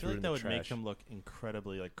off I and feel threw it like in that the would make trash. him look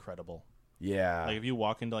incredibly like credible. Yeah. Like if you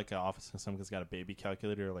walk into like an office and someone's got a baby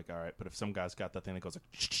calculator, you're like, all right. But if some guy's got that thing that goes like,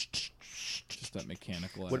 Just that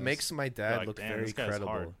mechanical. What ass. makes my dad like, look "Damn, very this guy's credible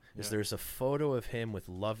hard." is Yeah. there's a photo of him with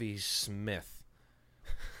Lovey Smith.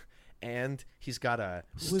 And he's got a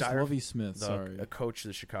Who is Lovey Smith? the- Sorry, a coach of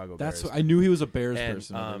the Chicago that's Bears. what, I knew he was a Bears And,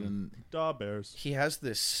 person. But I didn't- Daw Bears. He has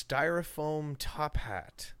this styrofoam top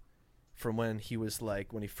hat from when he was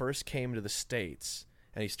like when he first came to the States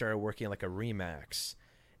and he started working like a Remax,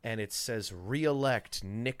 and it says "Reelect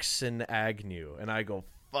Nixon Agnew," and I go,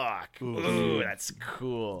 "Fuck, ooh, that's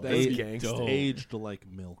cool, That'd that's be gangsta." dope. Aged like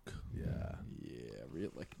milk. Yeah.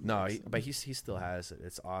 like No, Nixon. but he still has it.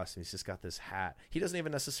 It's awesome. He's just got this hat. He doesn't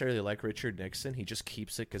even necessarily like Richard Nixon. He just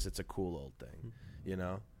keeps it because it's a cool old thing, you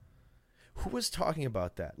know. Who was talking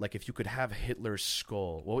about that? Like, if you could have Hitler's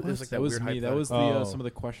skull, what was like that, that was weird me. That was the Oh. some of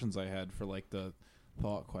the questions I had for like the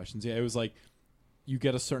thought questions. Yeah, it was like you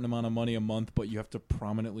get a certain amount of money a month, but you have to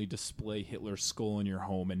prominently display Hitler's skull in your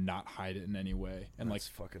home and not hide it in any way, and That's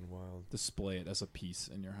like fucking wild. display it as a piece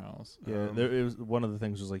in your house. Yeah, there it was one of the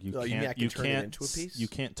things was like you Oh, you mean I can't can you turn it can't into a piece? you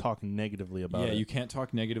can't talk negatively about Yeah, it. you can't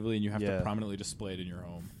talk negatively, and you have Yeah. to prominently display it in your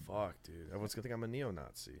home. Fuck, dude. Everyone's gonna think I'm a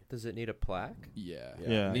neo-Nazi. Does it need a plaque? Yeah,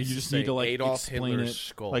 Yeah. It needs You to just say need to like Adolf explain Hitler's it.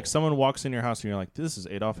 skull. Like someone walks in your house and you're like, "This is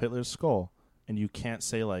Adolf Hitler's skull," and you can't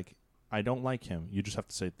say like, "I don't like him." You just have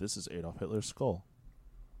to say, "This is Adolf Hitler's skull."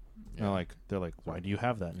 And they're like, "Why do you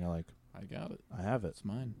have that?" And you're like, I got it. "I have it." It's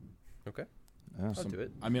mine. Okay, Yeah. I'll do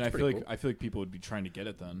it. I mean, I It's feel pretty like cool. I feel like people would be trying to get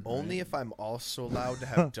it then. Only right? if I'm also allowed to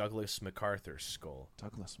have Douglas MacArthur's skull.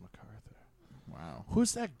 Douglas MacArthur. Wow.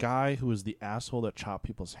 Who's that guy who was the asshole that chopped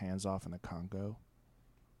people's hands off in the Congo?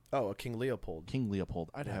 Oh, King Leopold. King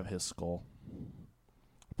Leopold. I'd have his skull.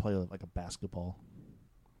 Play like a basketball.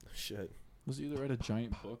 Shit. Was he either read a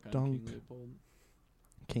giant book on Dunk. King Leopold?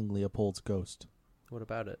 King Leopold's ghost. What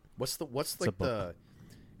about it? What's a like book. the?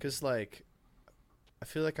 Because like, I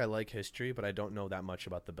feel like I like history, but I don't know that much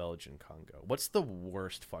about the Belgian Congo. What's the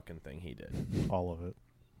worst fucking thing he did? All of it.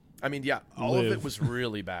 I mean, yeah, all of it Live. was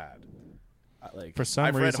really bad. Like, For some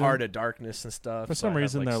I've read reason- Heart of Darkness and stuff. For so some I have,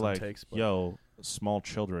 reason, they're some like, takes, but- "Yo, small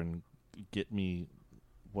children, get me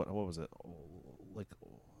what was it? Like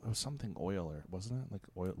it was something oil or wasn't it? Like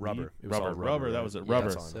oil Rubber. lead? It was all Rubber. rubber, That right? was it. Yeah, Rubber.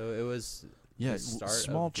 that's on So it was Yeah, the start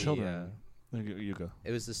small of the, children. You go.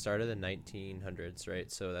 It was the start of the 1900s,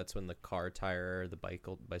 right? So that's when the car tire, the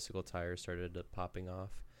bicycle tire started popping off.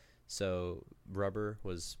 So rubber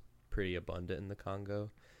was pretty abundant in the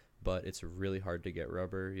Congo, but it's really hard to get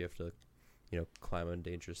rubber. You have to, climb on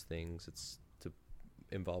dangerous things. It's to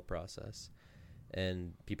involve process,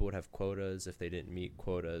 and people would have quotas. If they didn't meet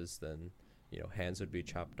quotas, then hands would be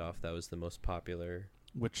chopped off. That was the most popular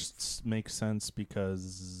Which makes sense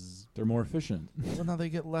because They're more efficient. well, now they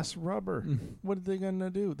get less rubber. What are they gonna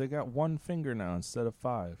do? They got one finger now instead of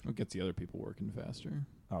 5. It gets the other people working faster.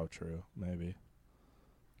 Oh, true. Maybe.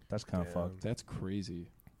 That's kind of Yeah. fucked. That's crazy.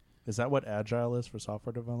 Is that what agile is for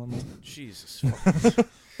software development? Jesus.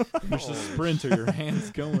 There's a sprint or your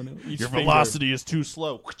hands going. Each Your finger. velocity is too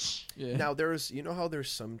slow. Yeah. Now you know how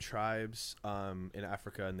there's some tribes in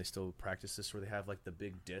Africa and they still practice this where they have like the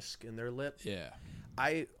big disc in their lip. Yeah.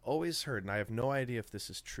 I always heard, and I have no idea if this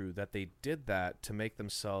is true, that they did that to make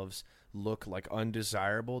themselves look like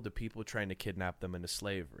undesirable to people trying to kidnap them into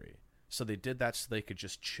slavery. So they did that so they could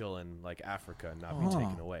just chill in like Africa and not be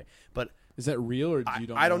taken away. But Is that real or do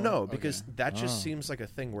you I don't know? know because Okay. that just seems like a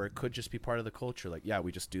thing where it could just be part of the culture. Like, yeah,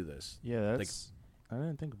 we just do this. Yeah, that's. I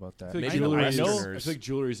didn't think about that. I feel like Maybe the jewelry is, I Westerners- feel like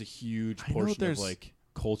jewelry is a huge I know portion of there's- like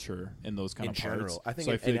culture in those kind In of parts. general. I think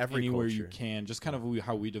so I in feel like every anywhere you culture. can, just kind of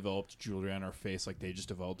how we developed jewelry on our face, like they just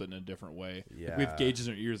developed it in a different way. Like we Yeah. have gauges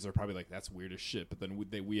in our ears, they're probably like that's weird as shit. But then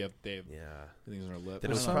they have Yeah. things on our lip.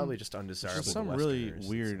 Then I it was don't know. probably just undesirable. There's some to really Westerners.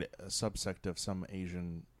 weird subsect of some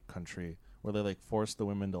Asian country where they like force the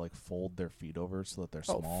women to like fold their feet over so that they're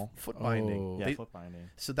small. Foot binding. Oh. Yeah, They- foot binding.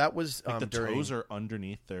 so that was Like the during. toes are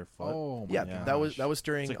underneath their foot. Oh my yeah, Yeah. that was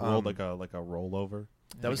during. It's like rolled like a rollover.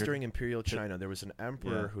 That was Like during Imperial China. There was an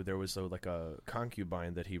emperor Yeah. who there was like a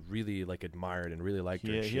concubine that he really like admired and really liked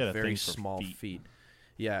her. He She had had a very thing for small feet. feet.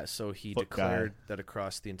 Yeah, so he Foot guy. declared that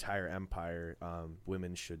across the entire empire,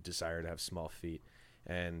 women should desire to have small feet.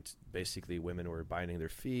 And basically, women were binding their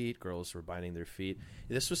feet, girls were binding their feet.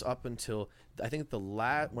 This was up until I think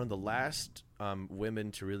one of the last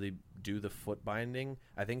women to really do the foot binding.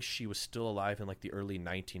 I think she was still alive in like the early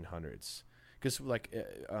 1900s, because like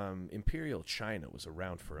Imperial China was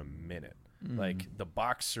around for a minute. Like the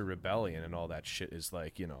Boxer Rebellion and all that shit is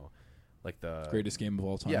like like the greatest game of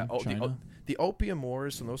all time. yeah, China. the Opium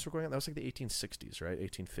Wars when those were going on, that was like the 1860s, right?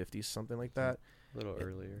 1850s, something like that. A little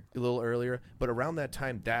earlier. A little earlier, but around that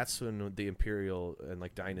time, that's when the imperial and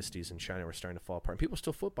like dynasties in China were starting to fall apart. And people were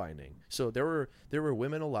still foot binding, so there were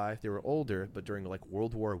women alive. They were older, but during like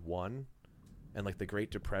World War I and like the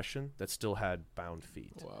Great Depression, that still had bound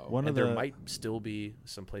feet. Wow. And there might still be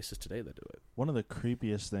some places today that do it. One of the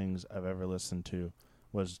creepiest things I've ever listened to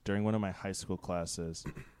was during one of my high school classes.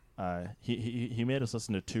 He made us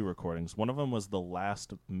listen to 2 recordings. One of them was the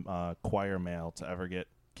last choir male to ever get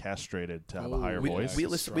castrated to have a higher We voice.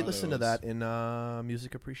 listened to that in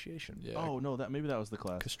music appreciation. Yeah. Oh no, maybe that was the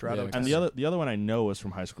class. Castrato. Yeah, And the other one I know was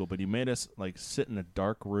from high school, but he made us like sit in a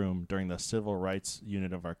dark room during the civil rights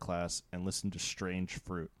unit of our class and listen to Strange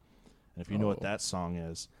Fruit. And if you know what Oh. that song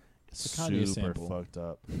is, it's It's a Kanye super sample. fucked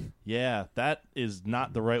up. Yeah, that is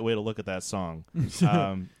not the right way to look at that song.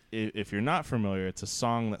 If you're not familiar, it's a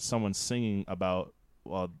song that someone's singing about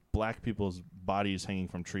black people's bodies hanging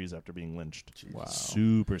from trees after being lynched. Wow.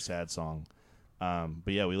 Super sad song.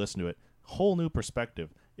 But yeah, we listened to it. Whole new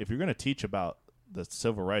perspective. If you're going to teach about the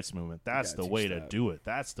civil rights movement, that's gotta the way teach to that. do it.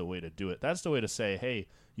 That's the way to do it. That's the way to say, hey,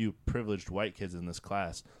 you privileged white kids in this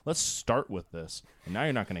class, let's start with this. And now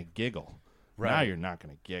you're not going to giggle. Now Right. you're not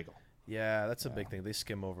going to giggle. Yeah, that's a big thing. They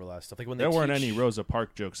skim over a lot of stuff. Like when they There weren't teach- any Rosa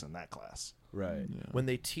Parks jokes in that class. Right. Yeah. When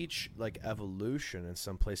they teach like evolution in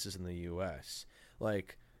some places in the U.S.,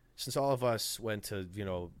 like since all of us went to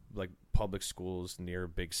like public schools near a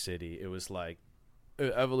big city, it was like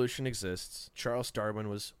evolution exists. Charles Darwin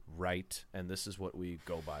was right, and this is what we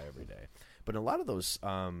go by every day. But in a lot of those,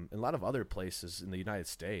 in a lot of other places in the United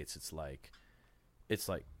States, it's like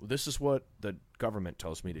this is what the government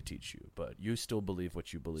tells me to teach you, but you still believe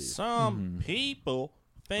what you believe. Some people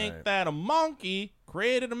think Right. that a monkey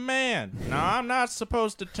created a man. Now, I'm not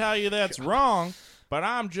supposed to tell you that's wrong, but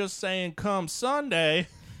I'm just saying come Sunday.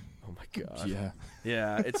 Oh my god. Yeah.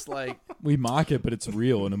 Yeah, it's like We mock it, but it's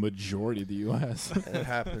real in a majority of the U.S. and it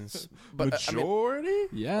happens. But I mean, Majority?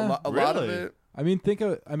 yeah. a lot of Really? it. I mean, think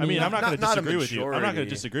of. I I mean, I'm not going to not a disagree with you. I'm not going majority.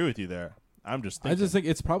 to disagree with you there. I'm just I thinking. just think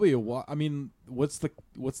it's probably I mean, what's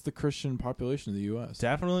the Christian population of the U.S.?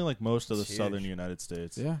 Definitely like most of the It's southern huge. United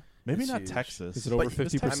States. Yeah, Maybe It's not huge. Texas. is it over But-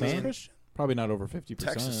 50%? I mean, Christian? Probably not over 50%.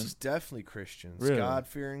 Texas is definitely Christians, Really? God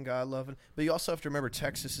fearing, God loving. But you also have to remember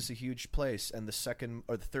Texas is a huge place, and the second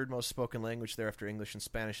or the third most spoken language there after English and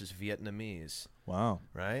Spanish is Vietnamese, Wow.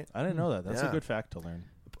 right? I didn't know that. That's a Yeah. good fact to learn.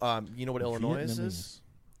 You know what Illinois is?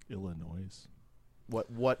 Illinois.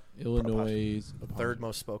 What Illinois. third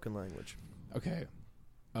most spoken language? Okay.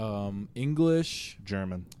 English,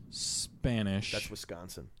 German. Spanish. That's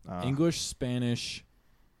Wisconsin. English, Spanish,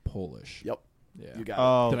 Polish. Yep, Yeah. you got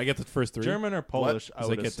Oh, Did I get the first 3? German or Polish? I Does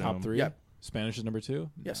would it get assume. top 3? Yeah. Spanish is number 2? it.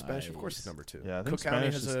 Yeah, Spanish of course Nice. is number 2. Yeah, I think Cook County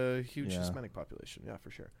Spanish has is- a huge yeah. Hispanic population. Yeah, for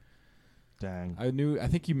sure. Dang. I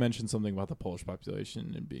think you mentioned something about the Polish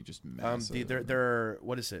population and being just massive. There are,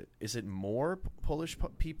 what is it? Is it more Polish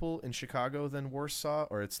people in Chicago than Warsaw,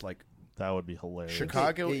 or it's like That would be hilarious.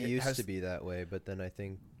 Chicago? It used has, to be that way, but then I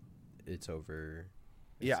think it's over.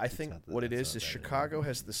 Yeah, I It's think not that- what it that's is not that Chicago anymore.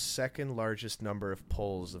 has the second largest number of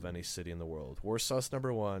Poles of any city in the world. Warsaw's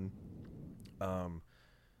number 1.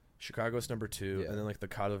 Chicago's number 2, Yeah. and then like the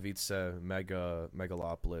Katowice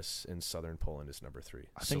megalopolis in southern Poland is number 3.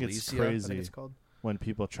 I think it's Silesia, I crazy. think it's called. When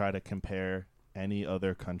people try to compare any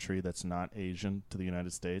other country that's not Asian to the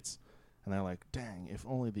United States, and they're like, dang, if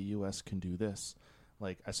only the U.S. can do this.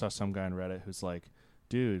 Like, I saw some guy on Reddit who's like,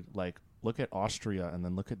 dude, like, look at Austria and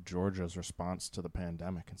then look at Georgia's response to the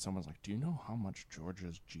pandemic. And someone's like, do you know how much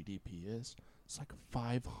Georgia's GDP is? It's like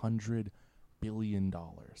 $500 billion.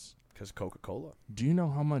 Because Coca-Cola. Do you know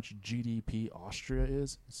how much GDP Austria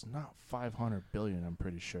is? It's not 500 billion, I'm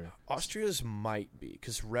pretty sure. Austria's might be,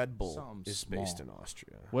 because Red Bull Something is based in small.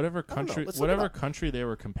 Austria. Whatever I don't know. country, Let's look it whatever up. country they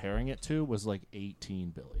were comparing it to was like 18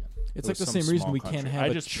 billion. It's It like was the some same reason small we can't country. have I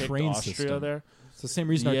a just picked train Austria system. there. It's the same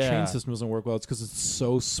reason our Yeah. train system doesn't work well. It's because it's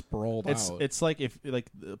so sprawled out. It's like if like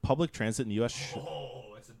the public transit in the U.S.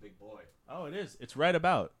 Oh, it's a big boy. Oh, it is. It's right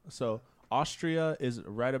about. So Austria is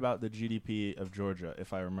right about the GDP of Georgia,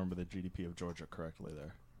 if I remember the GDP of Georgia correctly.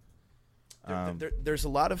 There's a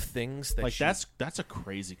lot of things that Like that's a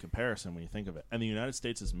crazy comparison when you think of it. And the United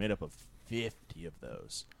States is made up of 50 of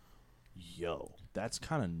those. Yo, that's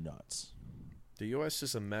kind of nuts. the U.S.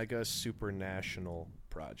 is a mega supranational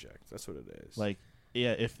project. That's what it is. Like,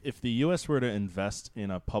 yeah, if the U.S. were to invest in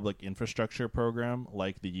a public infrastructure program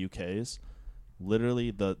like the UK's, literally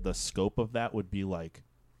the scope of that would be like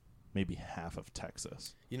maybe half of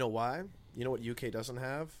Texas. You know why? You know what UK doesn't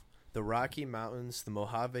have? The Rocky Mountains, the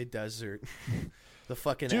Mojave Desert, the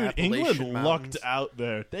fucking Dude, Appalachian England Mountains. lucked out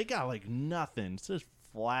there. They got like nothing. It's just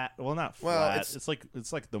flat. Well, not Well, flat.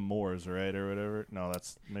 It's like the moors, right, or whatever. No,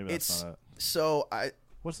 that's It's not it. so I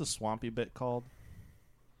What's the swampy bit called?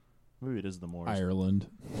 Maybe it is the moors. Ireland.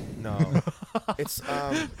 no. It's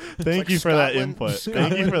Thank like you for that Scotland. input.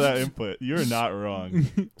 Thank you for that input. You're not wrong.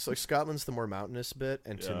 so like Scotland's the more mountainous bit,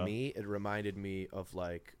 and to Yeah. me, it reminded me of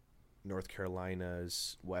like North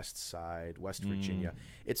Carolina's west side, West Virginia.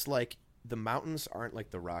 It's like the mountains aren't like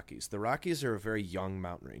the Rockies. The Rockies are a very young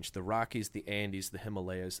mountain range. The Rockies, the Andes, the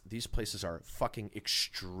Himalayas, these places are fucking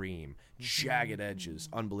extreme, jagged edges,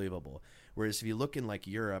 unbelievable. Whereas if you look in like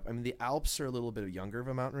Europe, I mean, the Alps are a little bit younger of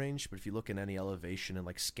a mountain range, but if you look in any elevation in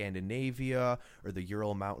like Scandinavia or the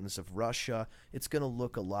Ural Mountains of Russia, it's going to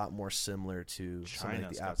look a lot more similar to some China's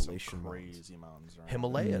like the got some Appalachian Mountains. crazy mountains around.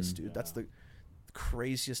 Himalayas, dude. Yeah. That's the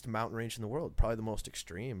craziest mountain range in the world. Probably the most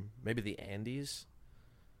extreme. Maybe the Andes.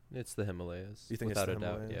 It's the Himalayas. You think without it's the a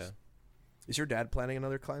doubt? Himalayas? Is your dad planning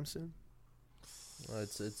another climb soon? Yeah. Well,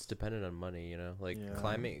 it's dependent on money, you know. Like Yeah.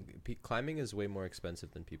 climbing is way more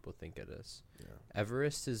expensive than people think it is. Yeah.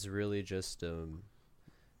 Everest is really just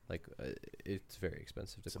it's very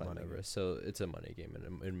expensive to It's a climb money game. Everest, so it's a money game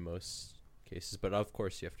in most cases. But of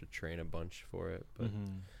course, you have to train a bunch for it. But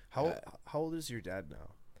How old is your dad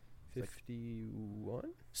now? 51.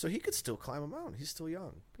 So he could still climb a mountain. He's still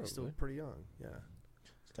young. He's still Probably. pretty young. Yeah.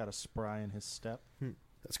 He's got a spry in his step.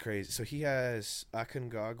 That's crazy. So he has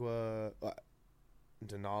Aconcagua,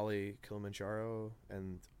 Denali, Kilimanjaro,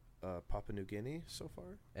 and Papua New Guinea so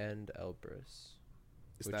far. And Elbrus,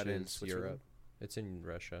 Is which that in is Switzerland? Europe. It's in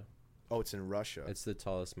Russia. Oh, it's in Russia. It's the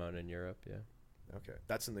tallest mountain in Europe. Yeah. Okay.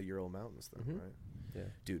 That's in the Ural Mountains, then, Mhm. right? Yeah.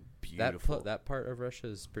 Dude, beautiful. That part of Russia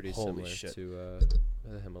is pretty Holy similar shit. to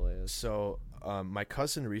the Himalayas. So, my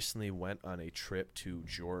cousin recently went on a trip to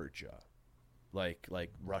Georgia, like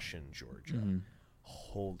Russian Georgia. Mm-hmm.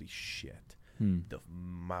 Holy shit! The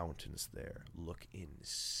mountains there look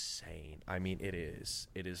insane. I mean, it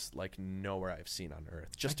is like nowhere I've seen on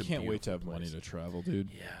earth. Just I a can't wait to have beautiful money place. to travel,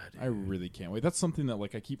 dude. Yeah, dude. I really can't wait. That's something that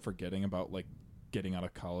like I keep forgetting about, like getting out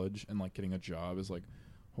of college and like getting a job is like,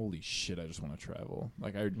 holy shit, I just want to travel.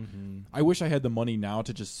 Like I wish I had the money now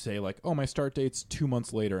to just say like, oh, my start date's 2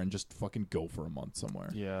 months later and just fucking go for a month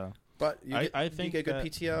somewhere. Yeah. But I you think get good that-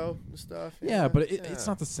 PTO and stuff. Yeah, but it's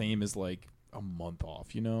not the same as like a month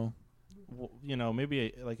off, you know? Well, you know,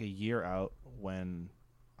 maybe like a year out when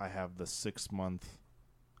I have the 6-month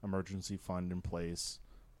emergency fund in place,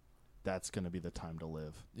 that's going to be the time to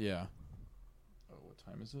live. Yeah. Oh, what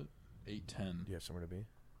time is it? 8:10. Do you have somewhere to be?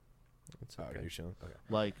 It's Oh, okay. you're chilling. Okay.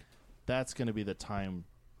 Like, that's going to be the time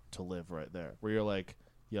to live right there, where you're like,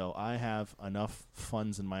 yo, I have enough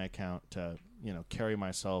funds in my account to, you know, carry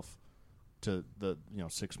myself to the,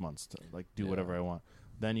 6 months to, like, do whatever I want.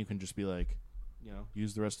 Then you can just be like, you know,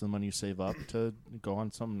 use the rest of the money you save up to go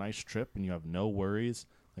on some nice trip, and you have no worries.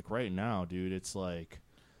 Like right now, dude, it's like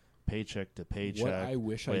paycheck to paycheck. What I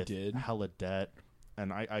wish I with did. hella debt,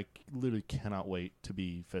 and I literally cannot wait to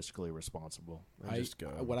be fiscally responsible.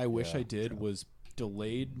 What I wish Yeah. I did was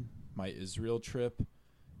delayed my Israel trip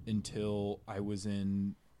until I was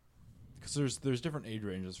in, because there's different age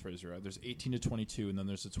ranges for Israel. There's 18 to 22, and then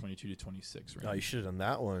there's the 22 to 26 range. No, you should have done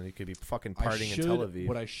that one. You could be fucking I partying in should- Tel Aviv.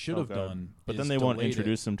 What I should have done, But is then they won't delayed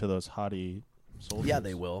introduce them to those hottie soldiers. Yeah,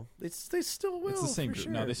 they will. They still will. It's the same for group.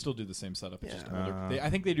 sure. No, they still do the same setup. It's just Yeah. older. I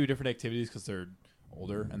think they do different activities because they're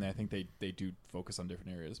older, and I think they do focus on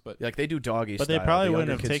different areas. But Like they do doggy But style. they probably The wouldn't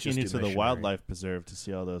younger have kids taken just you do to the missionary. wildlife preserve to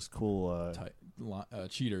see all those cool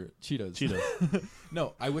cheetahs. cheetahs.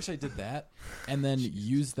 No, I wish I did that, and then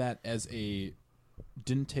use that as a.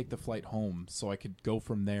 Didn't take the flight home, so I could go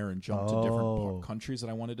from there and jump to different countries that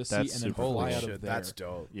I wanted to see, and That's then super fly cool. out Shit, of there. that's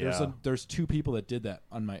dope. Yeah. There's two people that did that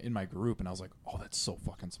in my group, and I was like, oh, that's so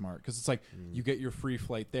fucking smart, because it's like you get your free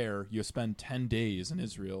flight there, you spend 10 days in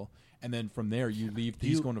Israel, and then from there you leave.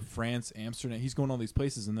 He's going to France, Amsterdam. He's going all these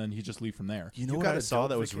places, and then he just leave from there. You know You what got I a saw dope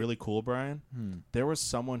that was vaca- really cool, Brian? There was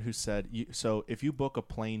someone who said, so if you book a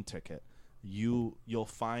plane ticket, you'll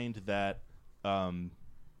find that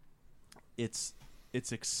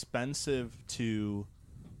it's expensive to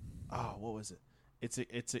what was it?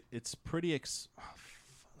 It's pretty let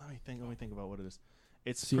me think about what it is.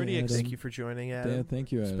 It's See, pretty Adam. Thank you for joining, Adam. Yeah,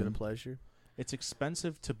 thank you, It's been a Adam. pleasure. it's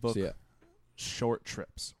expensive to book So, yeah. short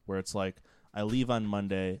trips where it's like I leave on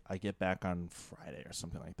Monday, I get back on Friday or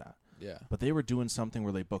something like that. Yeah. But they were doing something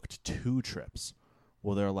where they booked 2 trips.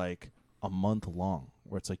 Well, they're like a month long,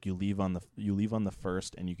 where it's like you leave on the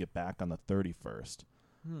 1st and you get back on the 31st,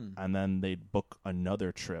 and then they book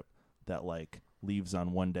another trip that like leaves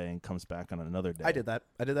on one day and comes back on another day. I did that.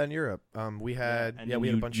 In Europe. We had And we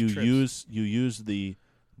then had a bunch of trips. you use the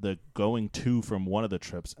going to from one of the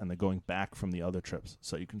trips and the going back from the other trips,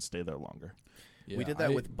 so you can stay there longer. Yeah, We did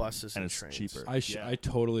that with buses and and it's trains. cheaper. I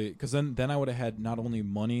totally, because then I would have had not only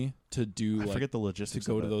money to do I like forget the to logistics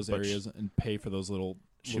go of to it, those but areas and pay for those little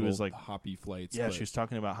was like hoppy flights. Yeah, but she was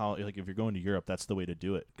talking about how like if you're going to Europe, that's the way to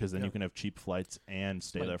do it, because then Yeah. you can have cheap flights and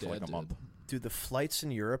stay My there for like dad a month. did. Dude, the flights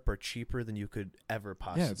in Europe are cheaper than you could ever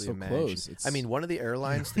possibly it's so imagine. close. It's- I mean, one of the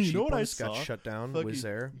airlines, the You cheap know what I ones, got saw? shut down. Fucking- Was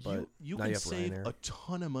there? But you now can you have save Ryanair. a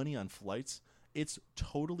ton of money on flights. It's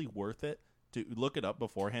totally worth it to look it up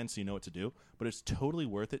beforehand so you know what to do. But it's totally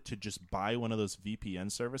worth it to just buy one of those VPN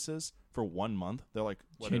services for 1 month. They're like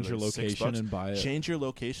Change your location and buy it. Change your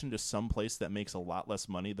location to some place that makes a lot less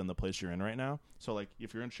money than the place you're in right now. So like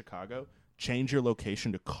if you're in Chicago, change your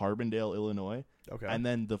location to Carbondale, Illinois. Okay. And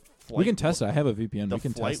then the flight we can test it. I have a VPN. the We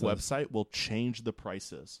can flight test this. website will change the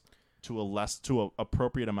prices to a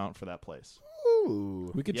appropriate amount for that place.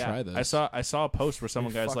 Ooh. We could try this. I saw a post where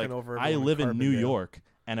someone guy's like, fucking over I everyone live in in New Carbondale." York,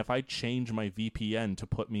 and if I change my VPN to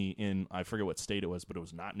put me in, I forget what state it was, but it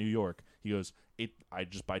was not New York. He goes, I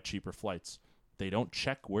just buy cheaper flights. They don't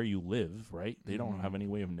check where you live, right? They don't have any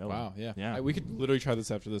way of knowing. Wow. Yeah. Yeah. We could literally try this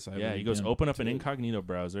after this. I have Yeah, a he goes, VPN. open up an incognito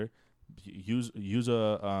browser, use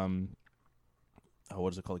a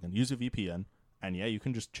what is it called again? Use a VPN, and yeah, you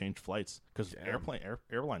can just change flights because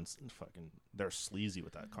airlines fucking they're sleazy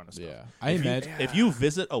with that kind of stuff. Yeah. I imagine. If you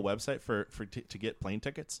visit a website to get plane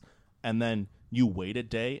tickets, and then you wait a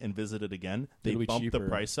day and visit it again, they It'll be bump the cheaper.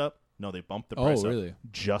 price up. No, they bump the Oh, price really? up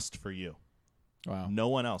just for you. Wow. No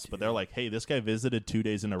one else. But they're like, hey, this guy visited 2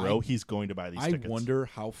 days in a row. He's going to buy these I tickets. wonder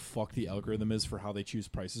how fucked the algorithm is for how they choose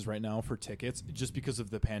prices right now for tickets, just because of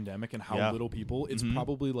the pandemic and how Yeah. little people. It's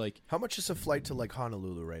probably like How much is a flight to like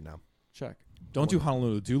Honolulu right now? check. Don't do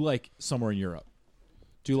Honolulu. Do like somewhere in Europe.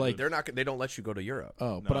 Do like They're not. They don't let you go to Europe.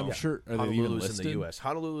 oh, but No. I'm Yeah. sure are they even Honolulu's listed? in the U.S.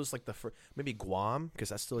 Honolulu's like the first. Maybe Guam because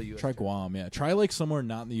that's still a U.S. Try Guam. Yeah, try like somewhere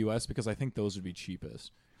not in the U.S. because I think those would be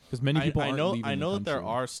cheapest. Because many people aren't leaving I know the that there country.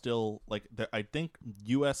 are still like I think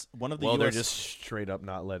U.S. one of the Well, U.S. they're just straight up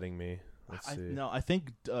not letting me. Let's see. No, I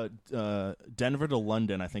think Denver to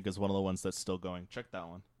London, I think, is one of the ones that's still going. Check that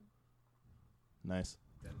one. Nice.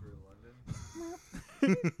 Denver to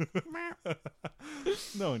London.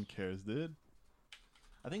 No one cares, dude.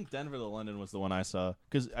 I think Denver to London was the one I saw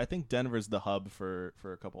because I think Denver's the hub for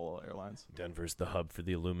a couple of airlines. Denver's the hub for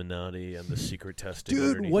the Illuminati and the secret testing. Dude,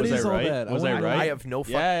 underneath what it. Was is I all right? that? Was I I wanna- right? I have no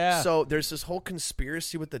fuck. Yeah. So there's this whole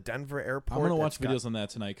conspiracy with the Denver airport. I'm gonna watch that's got- videos on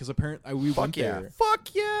that tonight because apparently we Fuck went yeah! there.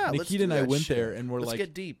 Fuck yeah! Let's Nikita do and I that went shit. there and we're Let's like,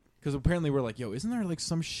 get deep. because apparently we're like, yo, isn't there like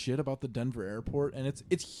some shit about the Denver airport? And it's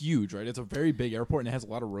huge, right? It's a very big airport and it has a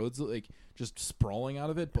lot of roads like just sprawling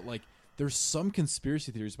out of it. But like, there's some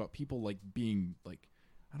conspiracy theories about people like being like,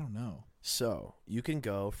 I don't know. So you can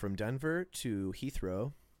go from Denver to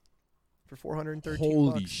Heathrow for $413.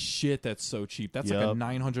 Holy shit, that's so cheap. That's like a Yup.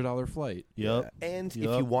 $900 flight. Yep. Yeah. And Yup.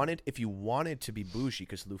 if you wanted to be bougie,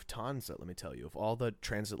 because Lufthansa, let me tell you, of all the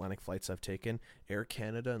transatlantic flights I've taken, Air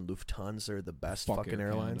Canada and Lufthansa are the best Fuck fucking Air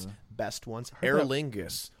airlines. Canada. Best ones. heard Air that-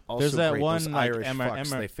 Lingus. Also There's that great. one Those like Irish fucks,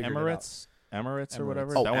 they figured it out. Emirates or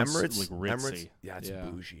whatever. Oh, that Emirates, one's like ritzy. Emirates, yeah, it's Yeah.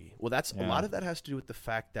 bougie. Well, that's a Yeah. lot of that has to do with the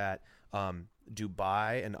fact that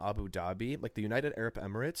Dubai and Abu Dhabi, like the United Arab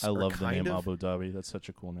Emirates, I are love the kind name of, Abu Dhabi. That's such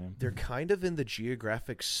a cool name. They're kind of in the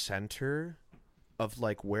geographic center of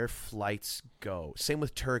like where flights go. Same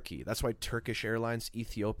with Turkey. That's why Turkish Airlines,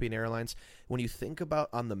 Ethiopian Airlines, when you think about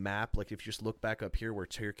on the map, like if you just look back up here where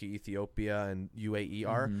Turkey, Ethiopia, and UAE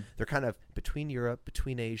are, they're kind of between Europe,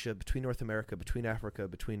 between Asia, between North America, between Africa,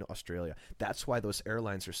 between Australia. That's why those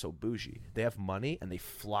airlines are so bougie. They have money and they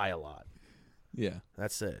fly a lot. Yeah.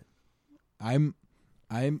 That's it. I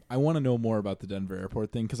want to know more about the Denver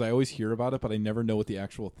airport thing because I always hear about it, but I never know what the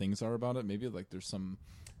actual things are about it. Maybe like there's some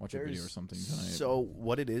watch a video or something tonight. So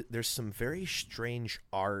what it is, there's some very strange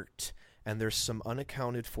art, and there's some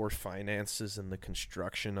unaccounted for finances in the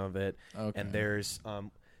construction of it, Okay. and there's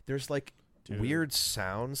like Dude. weird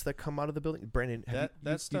sounds that come out of the building. Brandon, have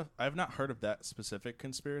That stuff. I've not heard of that specific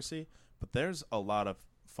conspiracy, but there's a lot of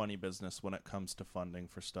funny business when it comes to funding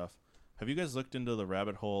for stuff. Have you guys looked into the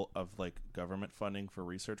rabbit hole of like government funding for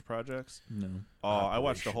research projects? No. Oh, I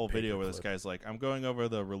watched a Operation whole video where this Paperclip. guy's like, I'm going over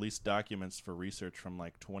the released documents for research from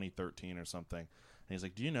like 2013 or something. And he's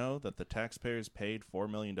like, do you know that the taxpayers paid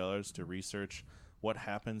 $4 million to research what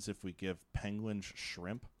happens if we give penguins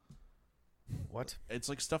shrimp? what? It's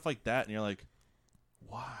like stuff like that. And you're like,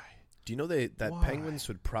 why? Do you know that Why? penguins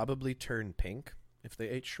would probably turn pink if they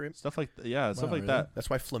ate shrimp? Stuff like, yeah, stuff Wow, like really? that. That's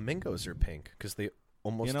why flamingos are pink, because they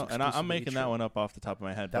almost You know, and I'm making that one up off the top of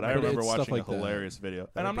my head, That but might I be- remember it's stuff watching like a that. hilarious video.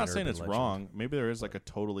 That And might I'm be not an saying urban it's legend. wrong. Maybe there is like a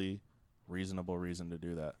totally reasonable reason to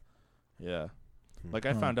do that. Yeah. Like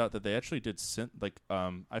I Huh. found out that they actually did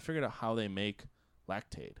I figured out how they make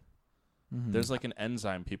lactate. There's like an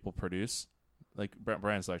enzyme people produce. Like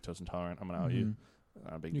Brian's lactose intolerant. I'm gonna out you.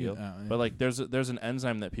 Not a big deal. But like there's an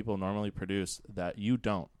enzyme that people normally produce that you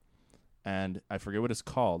don't. And I forget what it's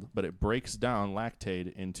called, but it breaks down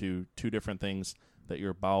lactate into two different things that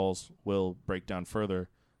your bowels will break down further.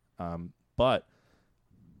 But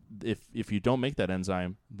if you don't make that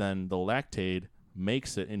enzyme, then the lactate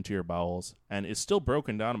makes it into your bowels and is still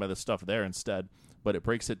broken down by the stuff there instead, but it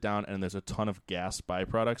breaks it down and there's a ton of gas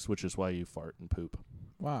byproducts, which is why you fart and poop.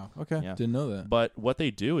 Wow. Okay. Yeah. Didn't know that. But what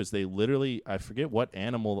they do is they literally, I forget what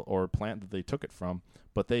animal or plant that they took it from,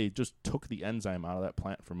 but they just took the enzyme out of that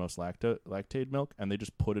plant for most lactate milk and they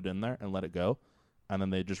just put it in there and let it go. And then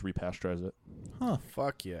they just repasteurize it. Huh.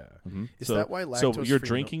 Fuck yeah. Mm-hmm. Is that why lactose? So you're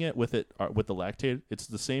drinking it with with the lactate. It's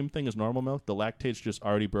the same thing as normal milk. The lactate's just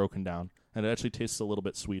already broken down, and it actually tastes a little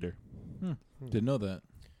bit sweeter. Didn't know that.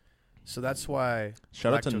 So that's why.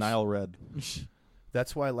 Shout out to lactose- Nile Red.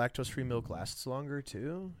 That's why lactose-free milk lasts longer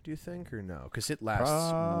too. Do you think, or no? Because it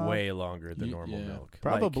lasts way longer than normal yeah. milk.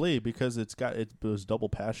 Probably because it was double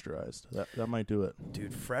pasteurized. That might do it. Like,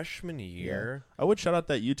 dude, freshman year. I would shout out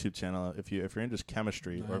that YouTube channel if you're into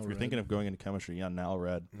chemistry or Nile if you're Red. thinking of going into chemistry. Yeah, Nile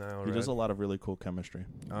Red. No, He does a lot of really cool chemistry.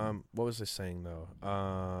 What was I saying though?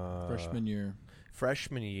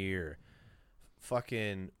 Freshman year.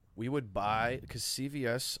 Fucking, we would buy because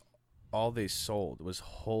CVS. All they sold was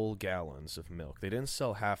whole gallons of milk. They didn't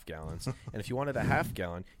sell half gallons. And if you wanted a half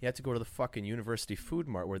gallon, you had to go to the fucking University Food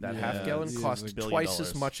Mart where that half Yeah, gallon it's cost like $1 billion. twice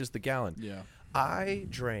as much as the gallon. Yeah. I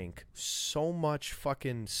drank so much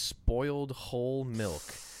fucking spoiled whole milk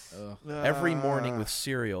Ugh. every morning with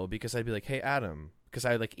cereal because I'd be like, hey, Adam. Because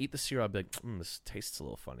I like eat the cereal, I'd be like, this tastes a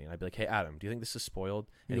little funny. And I'd be like, hey, Adam, do you think this is spoiled?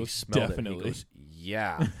 And he goes, smelled it. "Definitely." And he goes,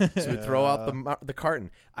 yeah. So we throw out the carton.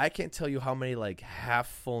 I can't tell you how many like half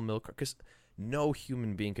full milk, because no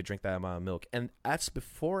human being could drink that amount of milk. And that's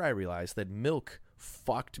before I realized that milk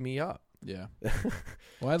fucked me up. Yeah.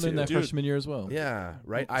 Well, I learned that Dude. freshman year as well. Yeah,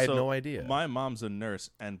 right? I had So, no idea. My mom's a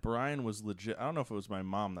nurse, and Brian was legit. I don't know if it was my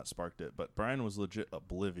mom that sparked it, but Brian was legit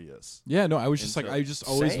oblivious. Yeah, no, I was just like, Into- I just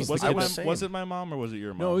always Same. was the Was kid it, that same. was it my mom or was it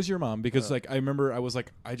your mom? No, it was your mom because like I remember I was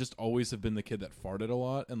like I just always have been the kid that farted a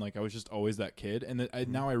lot and like I was just always that kid and then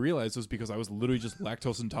now I realized it was because I was literally just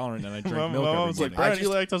lactose intolerant and I drank my milk mom every was like, morning. Brian, you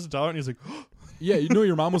lactose intolerant? He's like, Yeah, you know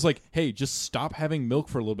your mom was like, "Hey, just stop having milk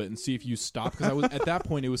for a little bit and see if you stop." Because I was at that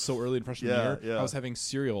point it was so early in freshman Yeah, year. yeah. I was having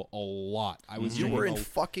cereal a lot. I was you drinking were in a-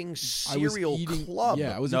 fucking I was cereal eating, club.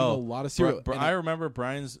 Yeah, I was no, eating a lot of cereal. and I remember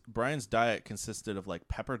Brian's diet consisted of like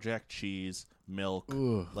pepper jack cheese, milk,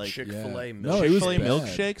 Ugh, like Chick-fil-A yeah. milkshake. No, it was Chick-fil-A bad.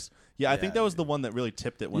 milkshakes. Yeah, I think that was the one that really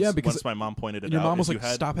tipped it. Once, because once my mom pointed it and your out. mom was like,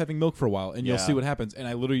 "Stop having milk for a while, and you'll Yeah. see what happens." And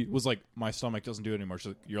I literally was like, "My stomach doesn't do it anymore." She's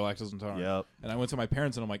like, "You're lactose intolerant." Yep. And I went to my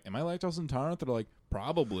parents, and I'm like, "Am I lactose intolerant?" They're like,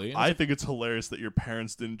 "Probably." And I think it's hilarious that your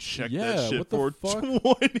parents didn't check Yeah, that shit what the for fuck?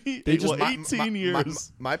 20, They just- 18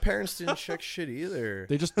 years. My parents didn't check shit either.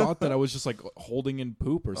 they just thought that I was just like holding in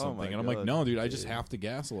poop or Oh something, my and I'm like, God, "No, dude, I just have to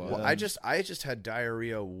gas a lot." Well, I just had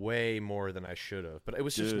diarrhea way more than I should have, but it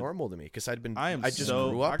was just Dude. normal to me because I just so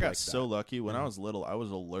grew up I got like so that. lucky when I was little. I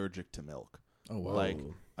was allergic to milk. Oh wow. Like,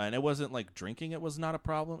 and it wasn't like drinking it was not a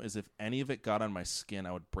problem. Is if any of it got on my skin,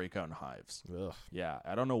 I would break out in hives. Ugh. Yeah,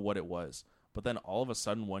 I don't know what it was, but then all of a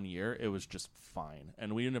sudden one year it was just fine,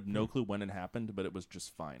 and we didn't have no clue when it happened, but it was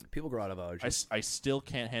just fine. People grow out of allergies. I still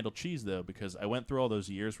can't handle cheese though because I went through all those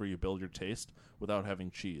years where you build your taste without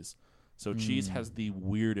having cheese. So cheese has the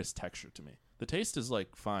weirdest texture to me. The taste is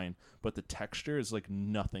like fine, but the texture is like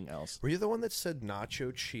nothing else. Were you the one that said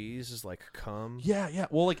nacho cheese is like cum? Yeah.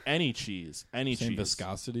 Well, like any cheese, Same cheese.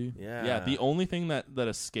 viscosity. Yeah. Yeah, the only thing that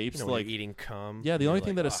escapes when like you're eating cum. yeah, the you're only thing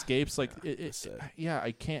like, that "Ah, escapes like yeah, it, that's it." yeah,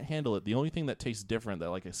 I can't handle it. The only thing that tastes different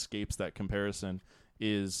that like escapes that comparison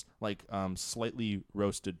is like slightly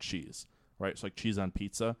roasted cheese, right? So like cheese on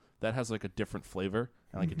pizza that has like a different flavor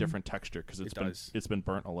and like a different texture because it's been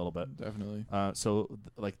burnt a little bit. Definitely.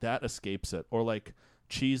 Like that escapes it, or like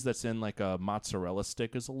cheese that's in like a mozzarella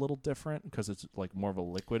stick is a little different because it's like more of a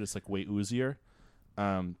liquid. It's like way oozier.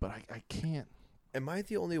 But I can't. Am I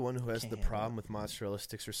the only one who has the Can't. problem with mozzarella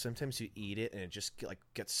sticks, or sometimes you eat it and it just like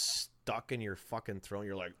gets stuck in your fucking throat? And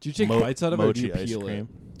you're like, Do you take bites out of it, or do you mochi ice peel cream.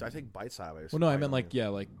 it? do I take bites out of it? Well, no, I meant like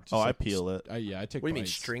like. Just Oh, I like peel it. I take. What do you mean,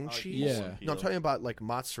 bites. string Oh, cheese? yeah. No, I'm talking about like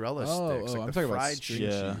mozzarella sticks, like I'm the talking about fried string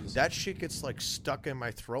cheese. Yeah. cheese. That shit gets like stuck in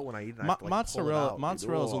my throat when I eat it. And I have to, like, pull it out.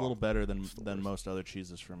 Mozzarella is a Ugh. little better than most other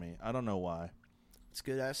cheeses for me. I don't know why. It's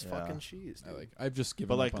good ass Yeah. fucking cheese. Dude. I've just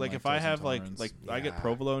given. But up on like if I lactose have like intolerance. I get Yeah.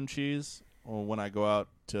 provolone cheese or when I go out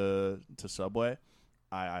to Subway,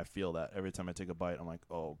 I feel that every time I take a bite. I'm like,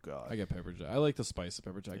 oh god. I get pepper jack. I like the spice of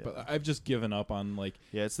pepper jack, Yeah. but I've just given up on like.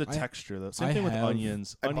 Yeah, it's the I- texture though. Same I thing with have-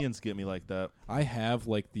 onions. Onions get me like that. I have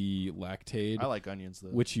like the Lactaid, I like onions though.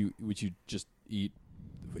 which you just eat,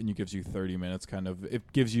 and it gives you 30 minutes. Kind of,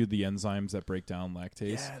 it gives you the enzymes that break down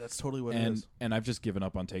lactase. Yeah, that's totally what it and is. and I've just given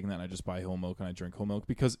up on taking that. And I just buy whole milk and I drink whole milk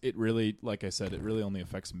because it really, like I said, it really only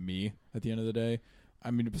affects me at the end of the day. I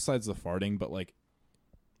mean, besides the farting, but like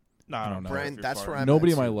No, I don't know. Brian, that's where I'm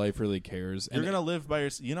nobody at, in my too. life really cares. You're And gonna live by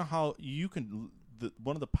yourself. You know how you can.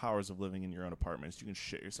 One of the powers of living in your own apartment is you can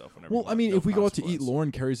shit yourself whenever. well, you I mean, want, no if we go out to eat, consequence.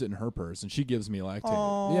 Lauren carries it in her purse and she gives me Lactaid.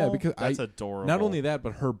 Oh, Yeah, because that's adorable. Not only that,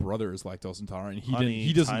 but her brother is lactose intolerant. And Honey,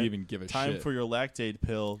 he doesn't time- even give a Time shit. for your Lactaid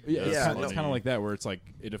pill. Yeah, Yeah, it's no. kind of like that, where it's like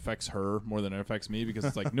it affects her more than it affects me because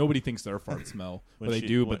it's like nobody thinks their farts smell. When Well, they she-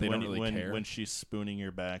 do, when- but they when- don't really when, care. When she's spooning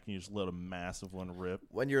your back and you just let a massive one rip.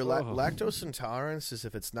 When you're lactose intolerance is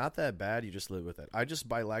if it's not that bad, you just live with it. I just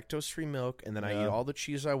buy lactose-free milk and then I Yeah. eat all the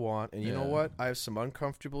cheese I want. And you know Yeah. what? I have some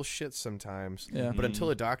uncomfortable shit sometimes. Yeah. But until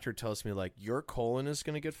a doctor tells me like your colon is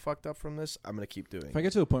gonna get fucked up from this, I'm gonna keep doing. If I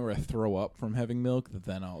get to the point where I throw up from having milk,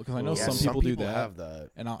 then I'll, because I know Yeah, some people do that, have that.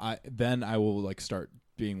 and then I will like start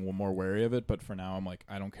being more wary of it. But for now, I'm like,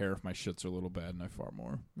 I don't care if my shits are a little bad and I fart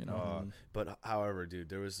more. You know. But however, dude,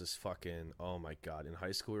 there was this fucking, oh my god, in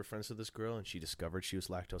high school we were friends with this girl and she discovered she was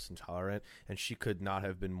lactose intolerant and she could not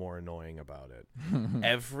have been more annoying about it.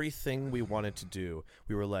 Everything we wanted to do,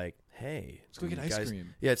 we were like, hey, Let's go do get you ice guys-"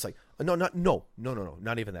 cream. Yeah, it's like, no,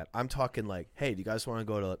 not even that. I'm talking like, hey, do you guys want to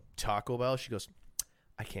go to Taco Bell? She goes,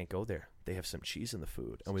 I can't go there. They have some cheese in the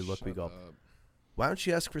food. And we look, we Shut go, up. why don't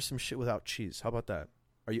you ask for some shit without cheese? How about that?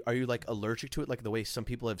 Are you like allergic to it, like the way some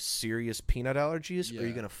people have serious peanut allergies? Or are you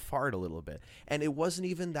Yeah. gonna fart a little bit? And it wasn't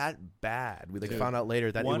even that bad. We Dude. found out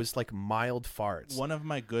later that One- it was like mild farts. One of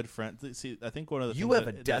my good friends. See, I think one of the You things have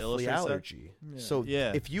a that deathly illustrates that- allergy, Yeah. so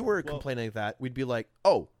Yeah. if you were Well- complaining like that, we'd be like,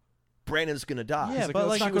 oh, Brandon's gonna die. Yeah, He's like, but let's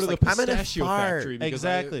like not she go was to the like, I'm gonna pistachio fart. factory. because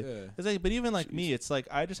Exactly. yeah. Exactly. But even like me, it's like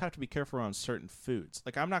I just have to be careful around certain foods.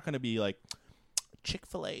 Like I'm not going to be like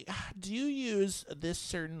Chick-fil-A. Do you use this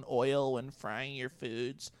certain oil when frying your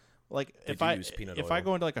foods? Like They if do I use peanut if oil. I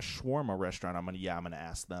go into like a shawarma restaurant, I'm gonna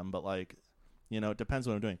ask them. But like, it depends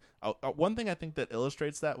what I'm doing. One thing I think that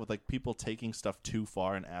illustrates that with like people taking stuff too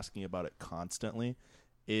far and asking about it constantly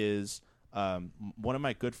is one of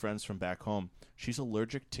my good friends from back home. She's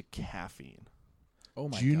allergic to caffeine. Oh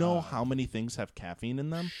my Do you know God. how many things have caffeine in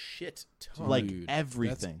them? Shit ton. Like Dude,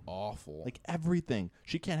 everything. That's awful. Like everything.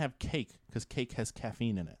 She can't have cake because cake has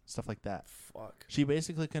caffeine in it. Stuff like that. fuck. She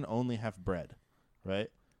basically can only have bread, right?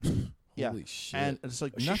 Yeah. Holy shit. And it's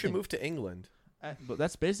like She nothing. should move to England. But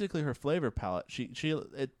that's basically her flavor palette.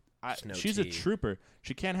 Just no she's a tea. trooper.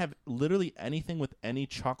 She can't have literally anything with any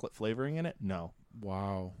chocolate flavoring in it. No,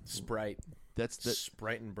 Wow. Sprite. that's the.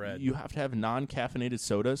 Sprite and bread. You have to have non-caffeinated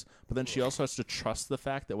sodas, but then she also has to trust the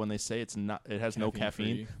fact that when they say it has no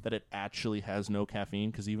caffeine, Caffeine-free. that it actually has no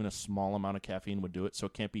caffeine, because even a small amount of caffeine would do it. So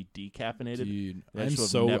it can't be decaffeinated. Dude, They I'm should have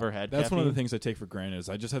so never had That's one of the caffeine. things I take for granted is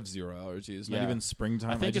I just have zero allergies. Not Yeah. even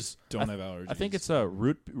springtime. I, think just don't have allergies. I think it's a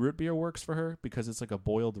root beer works for her because it's like a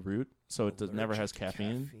boiled root, so it never has Allergic to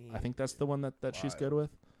caffeine. caffeine. I think that's the one that she's good Wild.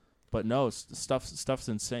 with. But no, stuff's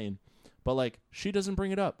insane. But like she doesn't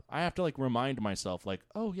bring it up. I have to like remind myself like,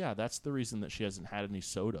 oh yeah, that's the reason that she hasn't had any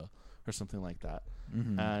soda or something like that.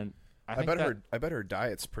 Mhm. And I I think bet that, I bet her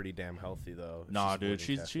diet's pretty damn healthy though. if nah, she's dude,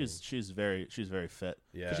 avoiding caffeine. she's very fit.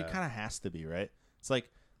 Yeah. Because she kind of has to be, right? It's like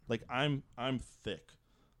I'm thick.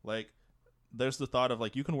 Like there's the thought of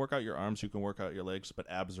like you can work out your arms, you can work out your legs, but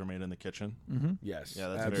abs are made in the kitchen. Mhm. Yes. Yeah,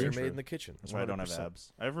 that's abs very are true. made in the kitchen. That's why I don't have 100%.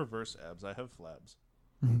 abs. I have reverse abs. I have flabs.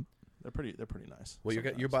 Mhm. They're pretty nice. Well, you're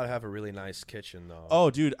sometimes. about to have a really nice kitchen though. Oh,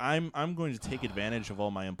 dude, I'm going to take advantage of all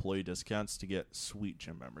my employee discounts to get sweet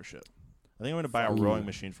gym membership. I think I'm going to buy a Fuck rowing yeah.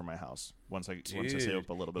 machine for my house once I Dude, save up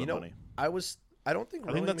a little bit you of know, money. I don't think I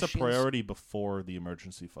think rowing that's machines, a priority before the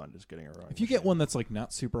emergency fund is getting a rowing. If you get machine. one that's like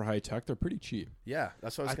not super high tech, they're pretty cheap. Yeah,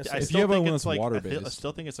 that's what I was gonna I say. If still you have think one it's that's like I water-based.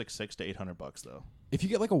 still think it's like $600 to $800 though. If you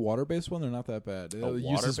get like a water-based one, they're not that bad. It uses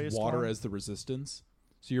water-based water one? as the resistance.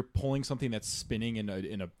 So you're pulling something that's spinning in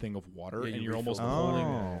a thing of water, Yeah, and you you're almost refill pulling.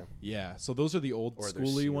 Oh. Yeah, so those are the old Or they're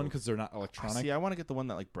schooly one sealed. because they're not electronic. See, I want to get the one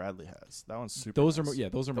that like Bradley has. That one's super. Those nice. are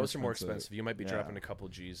those are Those are more expensive. You might be Yeah. dropping a couple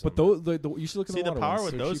G's. But on those you should look at See, the water power ones.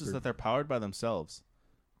 with They're those cheaper. is that they're powered by themselves,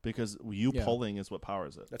 because you Yeah. pulling is what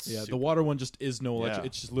powers it. That's Yeah, the super- water one just is no electric. Yeah.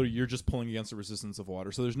 It's just literally you're just pulling against the resistance of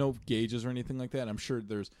water. So there's no gauges or anything like that. And I'm sure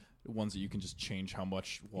there's ones that you can just change how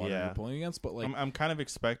much water Yeah. you're pulling against. But like I'm kind of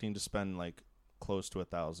expecting to spend like close to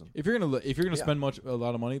 $1,000. if you're gonna Yeah. spend a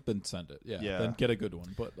lot of money, then send it. Yeah, Yeah. then get a good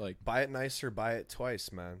one. But like Buy it nicer, buy it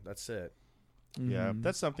twice, man. That's it. Yeah, mhm.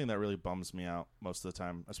 that's something that really bums me out most of the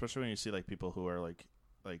time, especially when you see like people who are like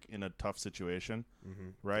in a tough situation, Mm-hmm.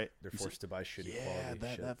 right? They're You see- forced to buy shitty yeah, quality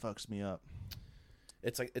that shit. that fucks me up.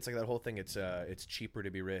 It's like that whole thing. It's cheaper to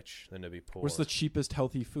be rich than to be poor. What's the cheapest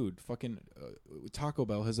healthy food? Fucking Taco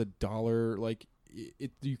Bell has $1. Like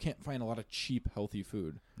you can't find a lot of cheap healthy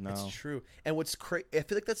food. No, It's true. And what's crazy? I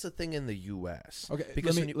feel like that's the thing in the U.S. Okay,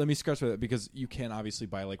 Because when let me scratch for that because you can obviously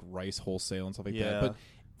buy like rice wholesale and stuff like Yeah. that. But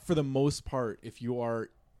for the most part, if you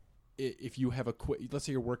have a let's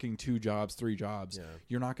say you're working 2 jobs, 3 jobs, Yeah.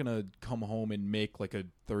 you're not gonna come home and make like a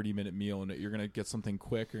 30-minute meal, and you're gonna get something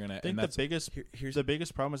quick. You're gonna. I think and the that's biggest here's the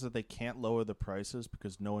biggest problem is that they can't lower the prices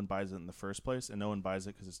because no one buys it in the first place, and no one buys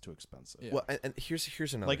it because it's too expensive. Yeah. well, and here's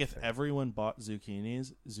another. Like if thing. everyone bought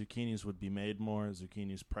zucchinis would be made more.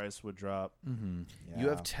 Zucchini's price would drop. mm-hmm. You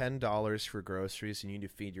have Yeah. $10 for groceries and you need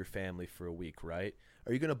to feed your family for a week, right?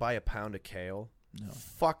 Are you going to buy a pound of kale? No.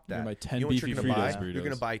 Fuck You're that. gonna buy 10 you know what beefy you're gonna buy? Fritos burritos. You're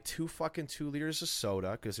going to buy 2 liters of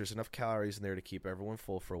soda because there's enough calories in there to keep everyone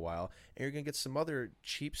full for a while. And you're going to get some other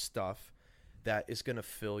cheap stuff that is going to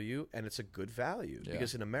fill you, and it's a good value. Yeah.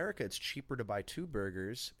 Because in America, it's cheaper to buy 2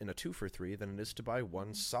 burgers in a 2 for $3 than it is to buy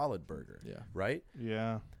 1 solid burger, Yeah. right?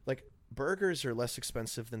 Yeah. Like, burgers are less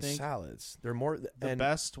expensive than Think salads. They're more... The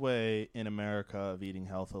best way in America of eating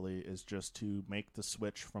healthily is just to make the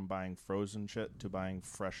switch from buying frozen shit to buying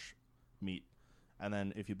fresh meat. And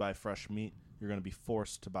then if you buy fresh meat, you're going to be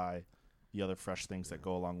forced to buy the other fresh things that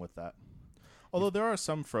go along with that. Although there are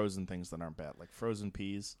some frozen things that aren't bad. Like frozen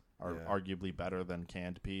peas are Yeah. arguably better than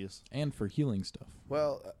canned peas. And for healing stuff.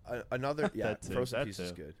 Well, another yeah, That too, frozen that piece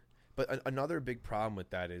is too. good. But another big problem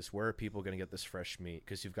with that is where are people going to get this fresh meat?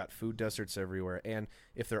 Because you've got food deserts everywhere, and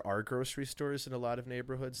if there are grocery stores in a lot of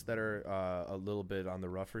neighborhoods that are a little bit on the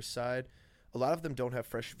rougher side, a lot of them don't have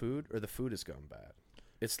fresh food, or the food has gone bad.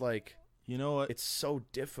 It's like You know what? it's so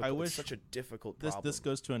difficult. I wish it's such a difficult This problem. this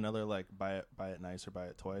goes to another like buy it nice or buy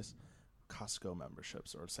it twice. Costco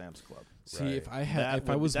memberships or Sam's Club. See, Right. if I had, That if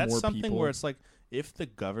I would- was that's more something people, where it's like if the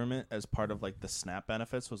government, as part of like the SNAP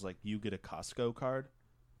benefits, was like you get a Costco card,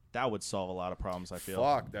 that would solve a lot of problems. I feel.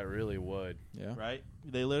 Fuck, that really would. yeah, Right?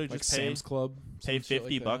 They literally like just pay Sam's Club, pay some shit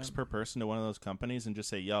 $50 like bucks that. per person to one of those companies and just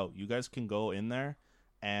say, "Yo, you guys can go in there,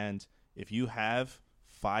 and if you have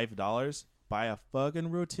 $5, buy a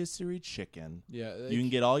fucking rotisserie chicken. Yeah, You can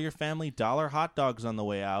get all your family dollar hot dogs on the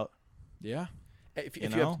way out. yeah. If You you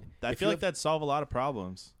know, have, I if feel you like have- that'd solve a lot of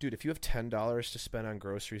problems. Dude, if you have $10 to spend on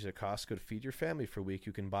groceries at Costco to feed your family for a week,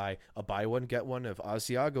 you can buy a buy one get one of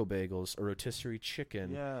Asiago bagels, a rotisserie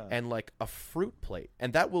chicken, Yeah. and like a fruit plate,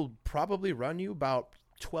 and that will probably run you about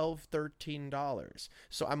 $12-13.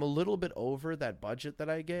 So I'm a little bit over that budget that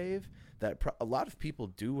I gave that a lot of people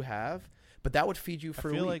do have, but that would feed you for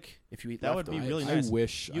a feel week like if you eat that would leftovers. be really I nice.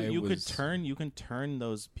 wish you can turn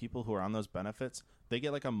those people who are on those benefits. They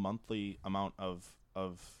get like a monthly amount of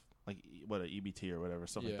like what, a EBT or whatever,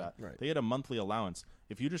 stuff like Yeah. that. Right. They get a monthly allowance.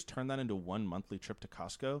 If you just turn that into one monthly trip to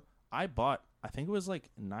Costco, I think it was like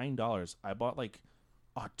 $9. I bought like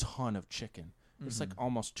a ton of chicken. It's like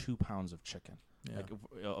almost 2 pounds of chicken, like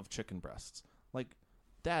of chicken breasts. Like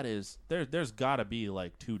that is there's got to be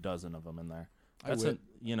like 2 dozen of them in there. That's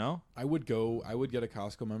I would get a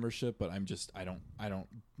Costco membership, but I don't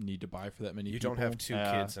need to buy for that many You people. don't have 2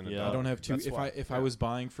 kids and a dog. I don't have 2. That's why. If I was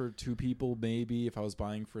buying for 2 people, maybe. If I was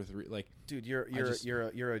buying for 3, like, Dude, you're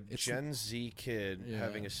a Gen Z kid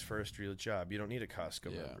having his first real job. You don't need a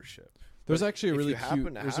Costco membership. there's But actually a if really you happen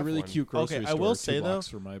cute. to There's a have really one- cute grocery Okay, store. I will 2 say though, blocks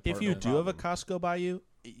from my if you apartment. do have a Costco by you,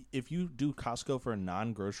 if you do Costco for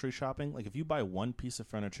non-grocery shopping, like if you buy one piece of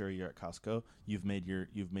furniture a year at Costco, you've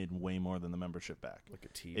made way more than the membership back. Like a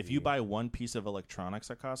TV. If you buy one piece of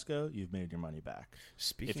electronics at Costco, you've made your money back.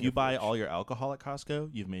 Speaking If you of buy which, all your alcohol at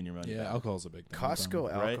Costco, you've made your money yeah, back. alcohol's a big thing.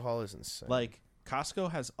 Costco right? alcohol is insane. Like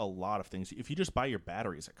Costco has a lot of things. If you just buy your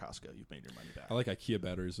batteries at Costco, you've made your money back. I like IKEA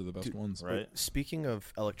batteries are the best ones. right? Speaking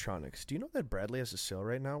of electronics, do you know that Bradley has a sale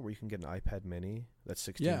right now where you can get an iPad Mini that's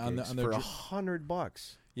 16 Yeah, on gigs their for ju-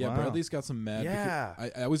 $100? Yeah, Wow. Bradley's got some mad. Yeah.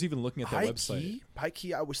 I was even looking at their website. High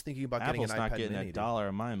key, I was thinking about Apple's getting an not iPad getting Mini. a dollar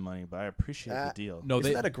of my money, but I appreciate the deal. No,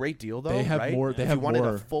 Isn't they that a great deal though? they have right? more. They if have you wanted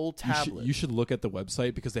more. a full tablet. You should look at the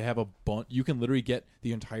website because they have a bunch. You can literally get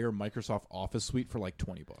the entire Microsoft Office suite for like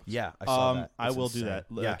 $20. Yeah, I saw that. I It's will insane. do that.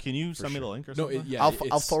 Yeah, Can you for send me the sure. link or No, something? yeah, I'll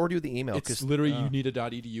it's- forward you the email It's because literally you need a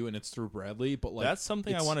 .edu and it's through Bradley. But like that's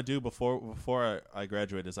something I it's- want to do before I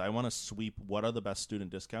graduate. Is I want to sweep what are the best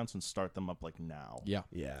student discounts and start them up like now. Yeah.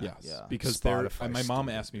 Yeah. Yes. Yeah. Because Spotify my mom student,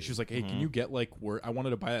 asked me, she was like, "Hey, can you get like where I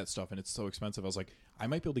wanted to buy that stuff and it's so expensive." I was like, "I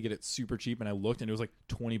might be able to get it super cheap." And I looked and it was like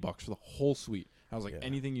 $20 for the whole suite. I was like, Yeah.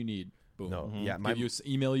 "Anything you need, boom." No, yeah,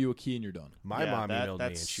 Email you a key and you're done. my Yeah, mom that- emailed me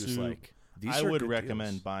and that's she was like, "These I are would good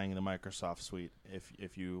recommend deals." buying the Microsoft suite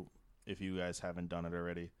if you guys haven't done it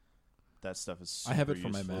already. That stuff is. I have it super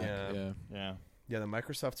for my useful. Mac. Yeah. Yeah. Yeah. Yeah, the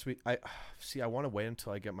Microsoft suite. I want to wait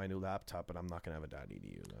until I get my new laptop, but I'm not gonna have a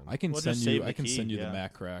 .edu then. I can Well, send just you. save I the can key, send you yeah. the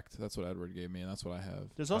Mac Cracked. That's what Edward gave me, and that's what I have.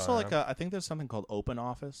 There's also yeah. I think there's something called Open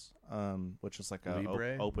Office, which is like a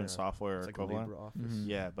Libre? open Yeah. software It's like a equivalent. LibreOffice. Mhm.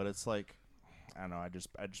 Yeah, but it's like I don't know. I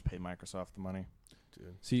just pay Microsoft the money.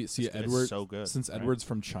 Dude. See, It's Edward. so good. Since right? Edward's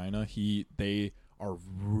from China, they are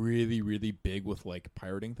really, really big with like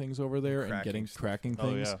pirating things over there and Cracking getting stuff. cracking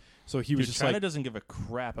Oh things. yeah. So he was Dude, just China like, doesn't give a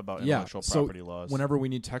crap about yeah. intellectual So property laws. whenever we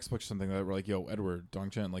need textbooks or something like that, we're like, "Yo, Edward,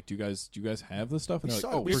 Dongchen, like, do you guys have this stuff?" And We they're saw-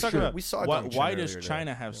 like, "Oh, we for saw- sure." we saw why, Dongchen why does earlier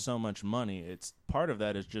China today. have so much money? It's part of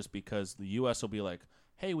that is just because the U.S. will be like,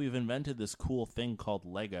 "Hey, we've invented this cool thing called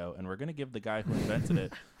Lego, and we're going to give the guy who invented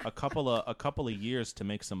it a couple of years to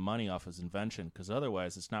make some money off his invention, because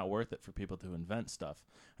otherwise it's not worth it for people to invent stuff."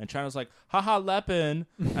 And China's like, "Haha, Lepin,"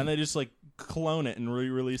 and they just like clone it and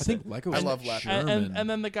re-release I think it. Lego. I love Latin. German. And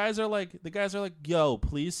then the guys are like, "Yo,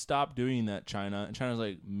 please stop doing that, China." And China's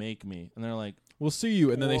like, "Make me," and they're like, we'll sue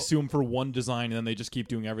you, and then they Well- sue him for one design, and then they just keep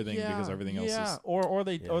doing everything because everything else is. or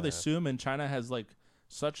they Yeah. sue him, and China has like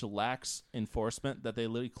such lax enforcement that they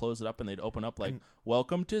literally close it up and they'd open up like,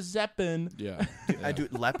 "Welcome to Zeppin." Yeah. I do.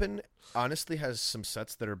 Lepin honestly has some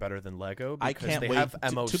sets that are better than Lego because I can't they wait have to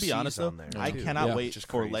MOCs be honest though. on there. I too. cannot Yeah. wait Which is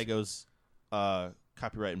for crazy. Lego's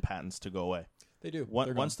copyright and patents to go away. They do.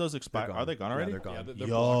 Once those expire, They're are they gone already? Yeah, they're gone. Yeah, their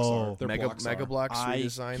Yo. blocks are. Their Mega blocks Mega are. Blocks I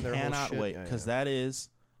redesign their whole cannot shit. wait Yeah, because yeah. that is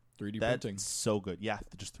 3D that's printing. so good. Yeah,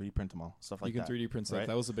 just 3D print them all, stuff like You can that. 3D print stuff. right?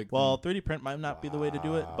 That was a big Well, thing. 3D print might not be the way to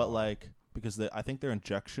do it, but like because I think they're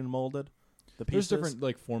injection molded. The There's pieces. different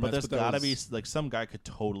like formats, But there's that gotta was- be like some guy could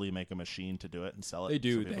totally make a machine to do it and sell it. They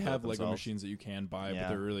do. so people They can do it have Lego themselves. machines that you can buy, Yeah. but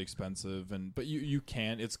they're really expensive. But you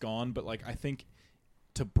can. It's gone. But like I think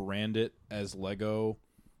to brand it as Lego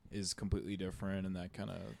is completely different, and that kind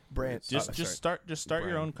of Brand. Just start your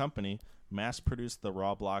Brand. own company, mass produce the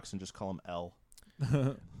raw blocks, and just call them L.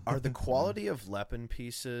 Are the quality of Lepin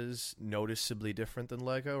pieces noticeably different than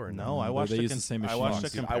Lego or No, no? I but watched they the use the same I watched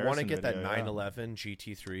machines. a Dude, I want to comparison get that video, yeah. 911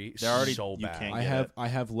 GT3 They're already- so you bad. can't I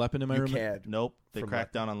have Lepin in my You room. can't. Nope, they From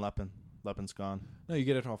cracked down on Lepin. Lepin's gone. No, you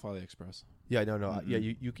get it off AliExpress. Yeah, no. Mm-mm. Yeah,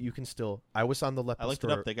 you can still. I was on the Lepin I looked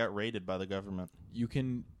store. it up. They got raided by the government. You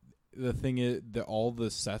can. The thing is that all the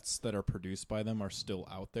sets that are produced by them are still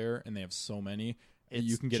out there, and they have so many. It's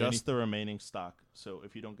you can get just the remaining stock. So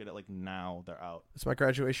if you don't get it like now, they're out. It's my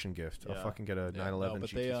graduation gift. I'll Yeah. fucking get a 911 but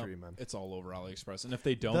GT3, man. it's all over AliExpress, and if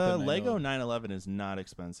they don't, The then I Lego know. 911 is not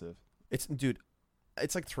expensive. It's dude.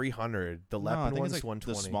 It's like 300. The No, Lepin I think one's it's like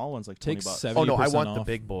 120. the small one's like Take 20 bucks. 70 Oh no, I want off. the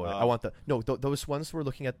big boy. I want the those ones we're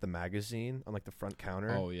looking at the magazine on like the front counter.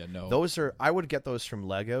 Oh yeah, no. Those are I would get those from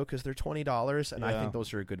Lego because they're $20 and I Yeah. think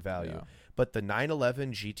those are a good value. Yeah. But the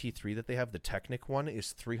 911 GT3 that they have, the Technic one,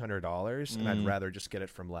 is $300, and I'd rather just get it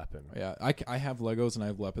from Lepin. Yeah, I have Legos and I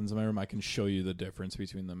have Lepins in my room. I can show you the difference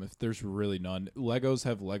between them. If there's really none, Legos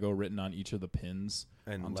have Lego written on each of the pins,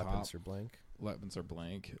 And on Lepins top. are blank. Lepins are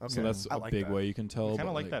blank. Okay. So that's I a like big that. way you can tell. I kind but,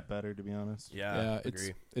 of like that better, to be honest. Yeah, Yeah,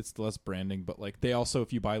 agree. it's less branding, but like they also,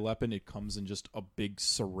 if you buy Lepin, it comes in just a big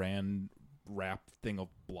saran wrap thing of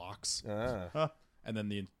blocks, and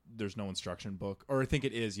then there's no instruction book, or I think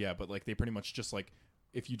it is, yeah, but like they pretty much just like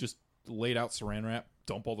if you just laid out saran wrap,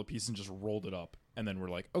 dump all the pieces and just rolled it up, and then we're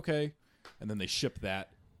like okay, and then they ship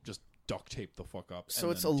that, just duct tape the fuck up. So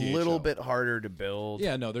and it's a then little DHL. bit harder to build.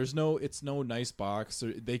 Yeah, no, it's no nice box.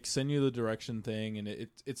 They send you the direction thing, and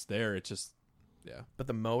it's there. It's just yeah. But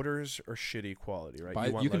the motors are shitty quality, right?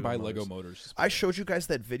 You want can buy motors. Lego motors. I showed you guys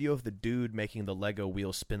that video of the dude making the Lego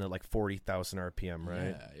wheel spin at like 40,000 RPM,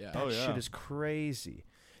 right? Yeah. That Oh, yeah. shit is crazy.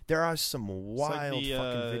 There are some wild it's like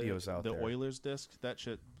fucking videos out the there. Oilers disc, that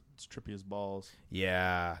shit, it's trippy as balls.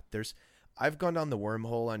 Yeah, I've gone down the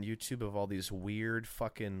wormhole on YouTube of all these weird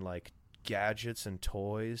fucking like gadgets and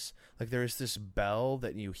toys. Like there's this bell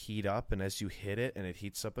that you heat up, and as you hit it and it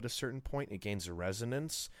heats up at a certain point, it gains a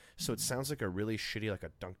resonance. So it sounds like a really shitty, like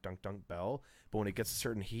a dunk dunk dunk bell. But when it gets a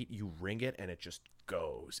certain heat, you ring it and it just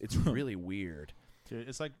goes. It's really weird. Dude,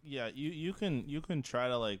 it's like, yeah, you can try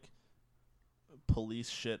to like police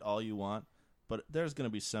shit all you want, but there's gonna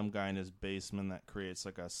be some guy in his basement that creates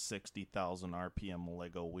like a 60,000 RPM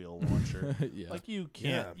Lego wheel launcher. Yeah. Like you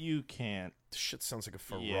can't. This shit sounds like a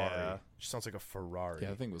Ferrari. Yeah. It sounds like a Ferrari. Yeah,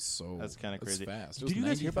 that thing was so. That's kind of it's crazy. Fast. It Did was you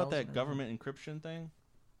guys hear about 90,000 that or government encryption thing?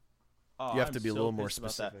 Oh, You have I'm to be a so little more pissed about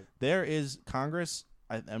that. specific. There is Congress.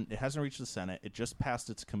 It hasn't reached the Senate. It just passed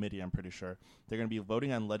its committee, I'm pretty sure. They're going to be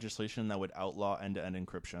voting on legislation that would outlaw end-to-end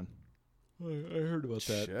encryption. I heard about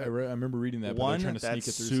that. Shit. I remember reading that. But One, they're trying to sneak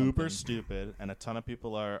that's it through super something. stupid, and a ton of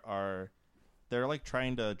people are they're like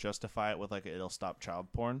trying to justify it with like it'll stop child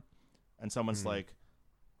porn, and someone's like,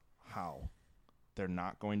 how? They're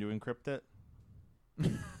not going to encrypt it?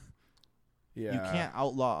 Yeah. You can't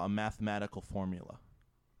outlaw a mathematical formula.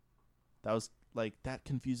 That was like that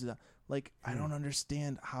confuses. Like I don't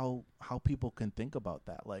understand how people can think about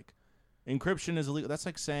that. Like encryption is illegal. That's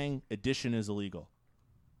like saying addition is illegal,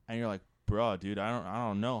 and you're like, bro, dude, I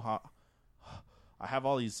don't know how. I have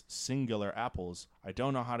all these singular apples. I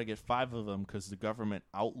don't know how to get 5 of them because the government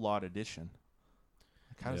outlawed addition.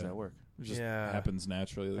 Like, how does Yeah. that work? It just Yeah. happens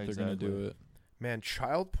naturally that they're going to do Exactly. it. Man,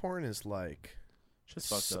 child porn is like Just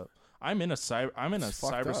So- fucked up. I'm in a It's fucked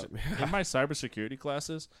cyber up. in my cybersecurity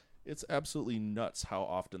classes. It's absolutely nuts how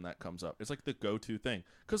often that comes up. It's like the go-to thing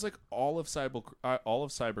because like all of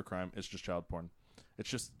cybercrime is just child porn. It's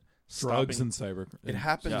just Drugs stopping- and cyber. it and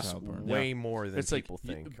happens child porn. way more than It's like people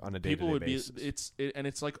you- think on a people day-to-day would basis. and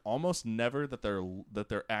it's like almost never that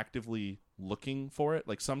they're actively looking for it.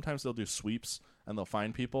 Like sometimes they'll do sweeps and they'll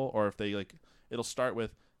find people, or if they like, it'll start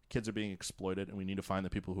with kids are being exploited and we need to find the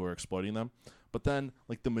people who are exploiting them. But then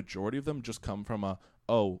like the majority of them just come from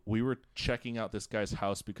we were checking out this guy's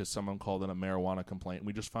house because someone called in a marijuana complaint and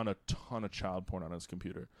we just found a ton of child porn on his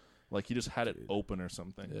computer. Like he just had it open or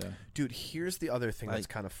something. Yeah. Dude, here's the other thing that's Like-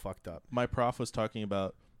 kind of fucked up. My prof was talking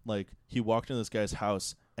about like he walked into this guy's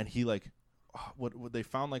house and he like what they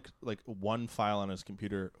found like one file on his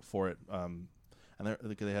computer for it and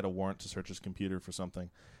they had a warrant to search his computer for something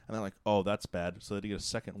and they're like, oh, that's bad, so they get a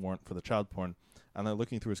second warrant for the child porn and they're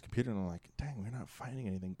looking through his computer and they're like, dang, we're not finding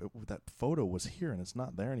anything, but that photo was here and it's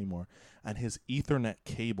not there anymore. And his Ethernet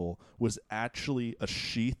cable was actually a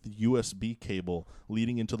sheathed USB cable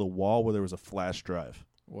leading into the wall where there was a flash drive.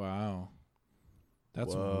 Wow.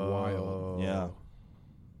 That's Whoa. wild. Yeah.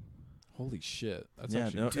 Holy shit. That's Yeah,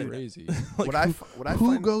 actually no, dude. crazy. Like, What I who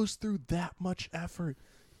find goes through that much effort?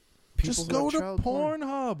 people Just who go have to child porn.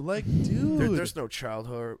 Pornhub, like, dude. There's no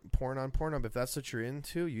childhood porn on Pornhub. If that's what you're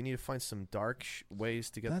into, you need to find some dark ways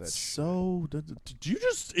to get That's that. so. Did you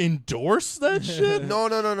just endorse that shit? No.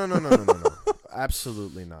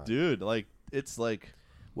 Absolutely not. Dude, like, it's like.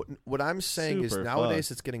 What I'm saying is Super nowadays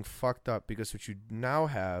fucked. it's getting fucked up because what you now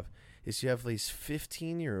have is you have these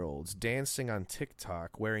 15-year-olds dancing on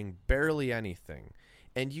TikTok wearing barely anything.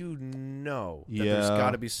 And you know that there's Yeah.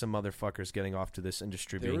 got to be some motherfuckers getting off to this and There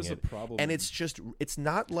distributing was a it. problem. And it's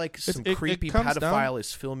not like some it creepy comes pedophile down-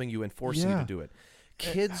 is filming you and forcing you Yeah. to do it.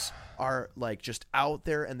 Kids are like just out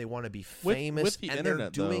there and they want to be With famous the and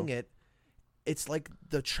internet, they're doing though. it it's like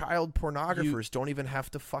the child pornographers don't even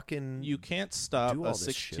have to fucking. You can't stop do a all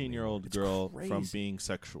this shit 16-year-old It's girl from crazy. being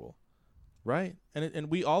sexual, right? And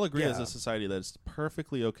we all agree as Yeah. a society that it's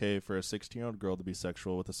perfectly okay for a 16-year-old girl to be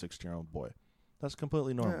sexual with a 16-year-old boy. That's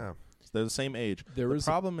completely normal. Yeah. They're the same age. There The is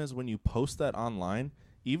problem is when you post that online,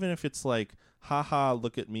 even if it's like, haha,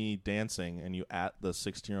 look at me dancing, and you at the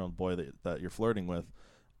 16-year-old boy that you're flirting with,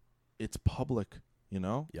 it's public, you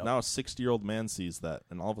know? Yep. Now a 60-year-old man sees that,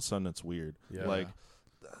 and all of a sudden it's weird. Yeah. Like,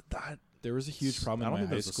 that. There was a huge problem I in don't my think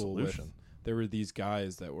high there's a school with solution. there were these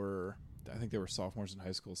guys that were, I think they were sophomores in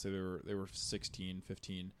high school, so they were 16,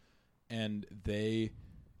 15, and they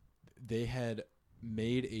had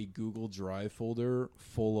made a Google Drive folder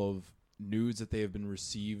full of nudes that they have been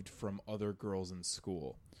received from other girls in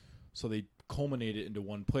school. So they culminated into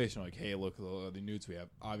one place and like, hey, look at the nudes we have,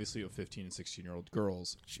 obviously of 15 and 16-year-old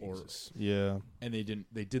girls. Jesus. Yeah. And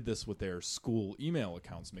they did this with their school email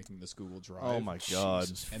accounts, making this Google Drive. Oh, my God.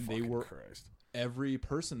 Jesus And they fucking were- Christ. Every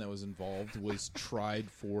person that was involved was tried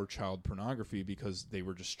for child pornography because they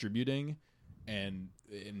were distributing and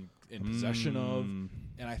in possession of.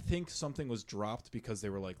 And I think something was dropped because they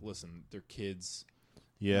were like, listen, they're kids.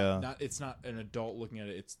 Yeah. It's not an adult looking at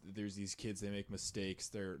it. There's these kids. They make mistakes.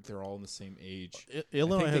 They're all in the same age.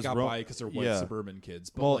 Illinois I think has they got by because they're white suburban kids.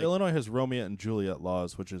 But well, like, Illinois has Romeo and Juliet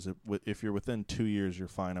laws, which is if you're within 2 years, you're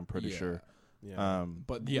fine. I'm pretty Yeah. sure. Yeah.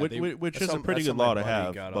 But yeah, which That's is a some- pretty that's good how law my to buddy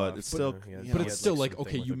have, got but off. it's still, He had- you But know, it's had, still like, something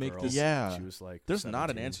okay, with you a make girl. this- Yeah. She was like, there's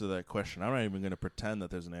not an 17. answer to that question. I'm not even going to pretend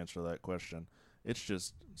that there's an answer to that question. It's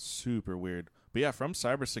just super weird. But yeah, from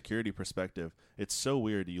cybersecurity perspective, it's so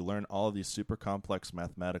weird. You learn all of these super complex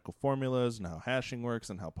mathematical formulas and how hashing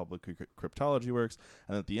works and how public cryptology works.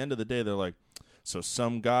 And at the end of the day, they're like, so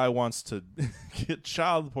some guy wants to get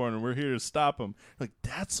child porn and we're here to stop him. Like,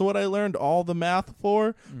 that's what I learned all the math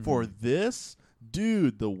for? For this?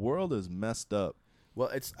 Dude, the world is messed up. Well,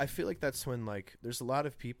 I feel like that's when like there's a lot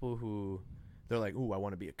of people who they're like, ooh, I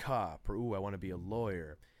want to be a cop, or ooh, I want to be a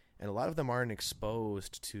lawyer, and a lot of them aren't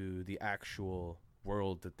exposed to the actual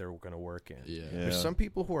world that they're going to work in. yeah. There's some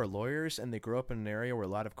people who are lawyers and they grow up in an area where a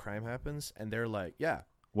lot of crime happens, and they're like, yeah,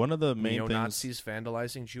 One of the main things... neo-Nazis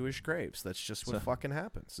vandalizing Jewish graves. That's just what fucking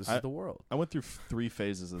happens. This is the world. I went through 3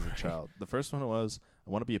 phases as a child. The first one was,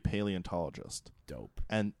 I want to be a paleontologist. Dope.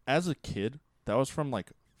 And as a kid, that was from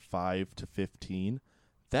like 5 to 15.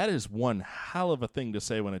 That is one hell of a thing to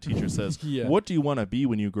say when a teacher says, Yeah. what do you want to be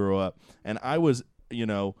when you grow up? And I was,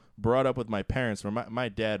 brought up with my parents where my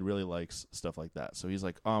dad really likes stuff like that. So he's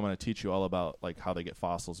like, oh, I'm going to teach you all about like how they get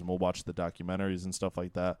fossils, and we'll watch the documentaries and stuff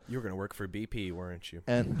like that. You were going to work for BP, weren't you?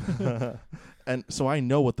 And and so I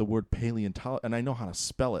know what the word paleontologist, and I know how to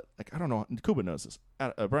spell it. Like, I don't know. Kuba knows this.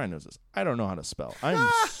 Brian knows this. I don't know how to spell. I'm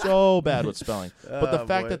so bad with spelling. But the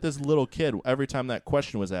fact that this little kid, every time that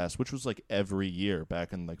question was asked, which was like every year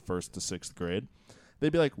back in like 1st to 6th grade,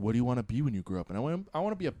 they'd be like, what do you want to be when you grow up? And I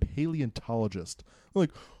want to be a paleontologist. I'm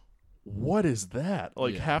like, what is that?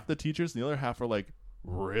 Like, half the teachers and the other half are like,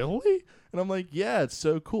 really? And I'm like, yeah, it's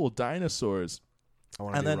so cool. Dinosaurs.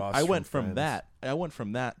 And then I went from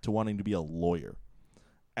that to wanting to be a lawyer.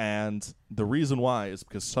 And the reason why is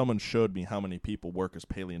because someone showed me how many people work as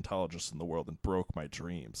paleontologists in the world and broke my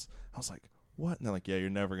dreams. I was like, what? And they're like, yeah, you're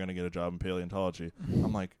never going to get a job in paleontology.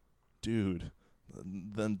 I'm like, dude,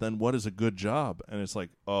 then what is a good job? And it's like,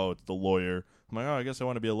 oh, it's the lawyer. I'm like, oh, I guess I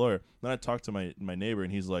want to be a lawyer. Then I talked to my neighbor,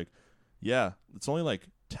 and he's like, yeah, it's only like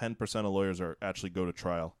 10% of lawyers are actually go to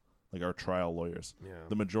trial, like are trial lawyers. Yeah.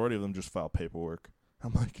 The majority of them just file paperwork.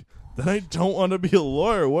 I'm like, then I don't want to be a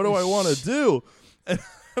lawyer. What do I want to do? And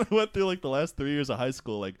I went through like the last 3 years of high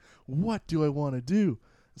school, like, what do I want to do?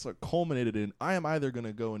 So it culminated in, I am either going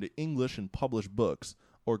to go into English and publish books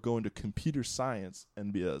or go into computer science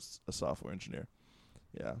and be a software engineer.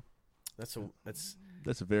 Yeah. That's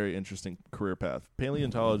a very interesting career path.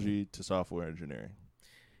 Paleontology to software engineering.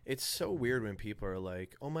 It's so weird when people are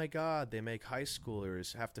like, oh my God, they make high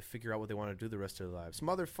schoolers have to figure out what they want to do the rest of their lives.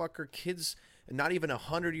 Motherfucker, kids, not even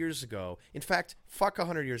 100 years ago. In fact, fuck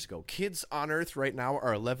 100 years ago. Kids on Earth right now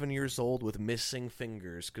are 11 years old with missing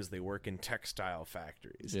fingers because they work in textile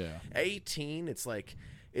factories. Yeah. 18, it's like...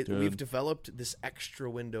 We've developed this extra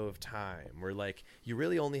window of time where, like, you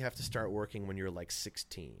really only have to start working when you're, like,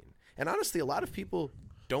 16. And honestly, a lot of people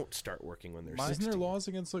don't start working when they're 16. Isn't there laws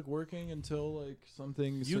against like working until like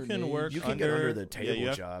something? You can work. You can get under the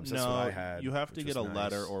table jobs. That's what I had. You have to get a nice.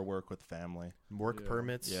 letter or work with family. Work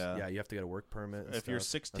permits. Yeah. You have to get a work permit. And If you're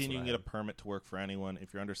stuff. 16, you can get a permit to work for anyone.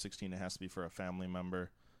 If you're under 16, it has to be for a family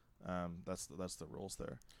member. That's the rules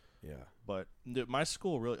there. Yeah. But my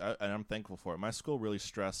school really, and I'm thankful for it, my school really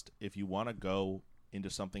stressed if you want to go into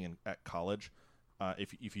something at college,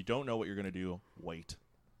 if you don't know what you're going to do, wait,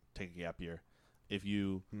 take a gap year. If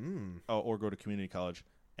you or go to community college,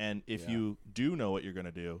 and if you do know what you're going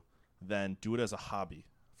to do, then do it as a hobby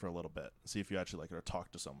for a little bit. See if you actually like it, or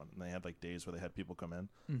talk to someone. And they had like days where they had people come in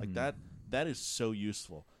like that. That is so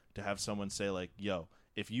useful to have someone say like, yo,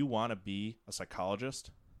 if you want to be a psychologist,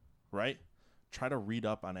 right? Try to read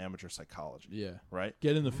up on amateur psychology. Yeah. Right?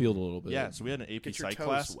 Get in the field a little bit. Yeah. So we had an AP psych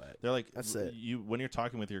class. Wet. They're like, that's it. When you're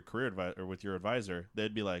talking with your career advisor or with your advisor,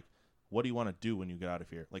 they'd be like, what do you want to do when you get out of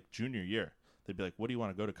here? Like junior year, they'd be like, what do you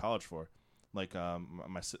want to go to college for? Like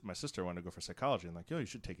my sister wanted to go for psychology, and like, yo, you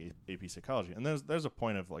should take AP psychology. And there's a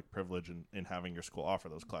point of like privilege in having your school offer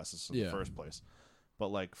those classes in the first place. But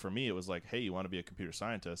like for me, it was like, hey, you want to be a computer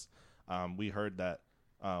scientist? We heard that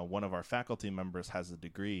one of our faculty members has a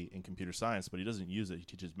degree in computer science, but he doesn't use it. He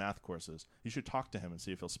teaches math courses. You should talk to him and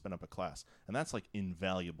see if he'll spin up a class. And that's like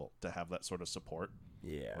invaluable to have that sort of support.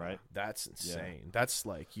 Yeah, right. That's insane. That's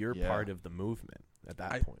like you're part of the movement at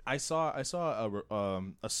that point. I saw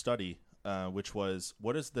a study. Which was,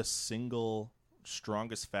 what is the single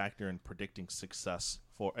strongest factor in predicting success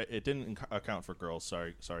for? It didn't account for girls.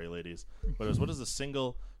 Sorry, ladies. But it was, what is the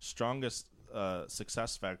single strongest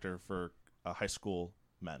success factor for high school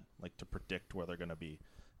men, like to predict where they're going to be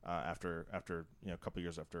after a couple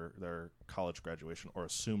years after their college graduation, or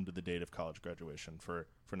assumed the date of college graduation for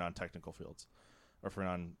non-technical fields, or for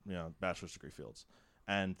bachelor's degree fields.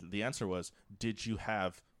 And the answer was, did you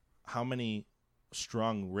have how many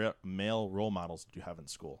strong male role models did you have in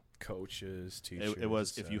school? Coaches, teachers. It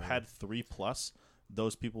was, if you had 3+,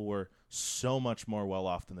 those people were so much more well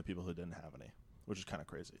off than the people who didn't have any, which is kind of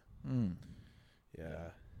crazy. Yeah.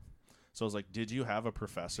 So I was like, did you have a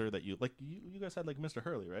professor that you like? You guys had like Mr.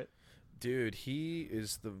 Hurley, right? Dude, he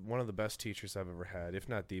is one of the best teachers I've ever had, if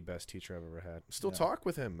not the best teacher I've ever had. Still talk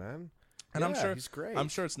with him, man. And I'm sure he's great. I'm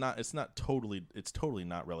sure it's totally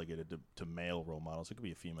not relegated to male role models. It could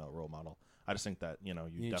be a female role model. I just think that you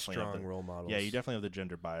need definitely strong have role models. Yeah, you definitely have the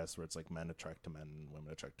gender bias where it's like men attract to men and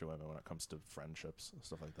women attract to women when it comes to friendships and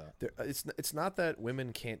stuff like that. It's not that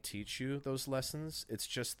women can't teach you those lessons. It's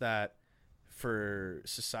just that for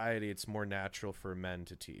society, it's more natural for men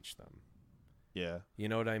to teach them. Yeah, you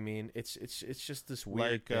know what I mean. It's just this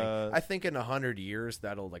weird thing. I think in 100 years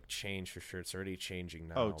that'll like change for sure. It's already changing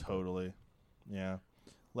now. Oh, totally. Yeah,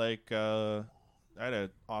 like I had an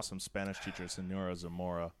awesome Spanish teacher, Senora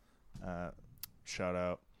Zamora. Shout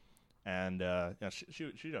out. And she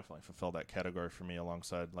definitely fulfilled that category for me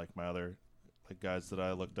alongside like my other like guys that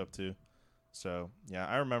I looked up to. So yeah,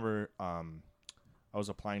 I remember I was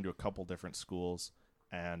applying to a couple different schools,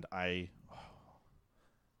 and I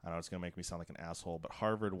know it's gonna make me sound like an asshole, but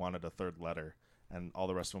Harvard wanted a third letter, and all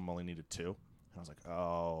the rest of them only needed 2. And I was like,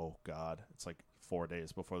 oh god, it's like 4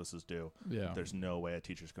 days before this is due. Yeah, there's no way a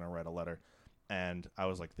teacher's gonna write a letter. And I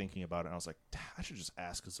was like thinking about it, and I was like, I should just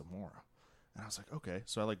ask Zamora. And I was like, okay.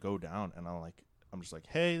 So I like go down, and I'm just like,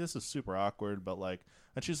 hey, this is super awkward, but like,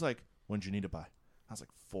 and she's like, when'd you need it by? I was like,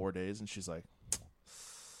 4 days, and she's like,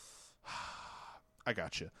 I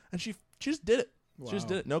got you. And she just did it. Wow. She just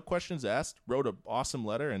did it. No questions asked. Wrote an awesome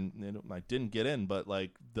letter, and I didn't get in, but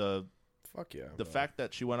like the fact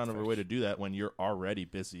that she went out of her way to do that when you're already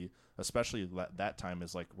busy, especially that time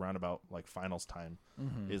is like roundabout like finals time,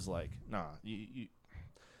 is like, nah,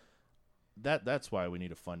 that's why we need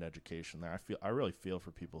to fund education there. I really feel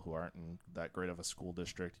for people who aren't in that great of a school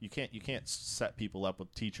district. You can't set people up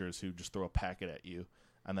with teachers who just throw a packet at you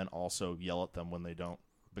and then also yell at them when they don't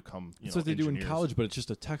become That's what they do in college, but it's just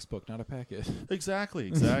a textbook, not a packet.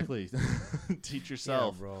 Exactly. Teach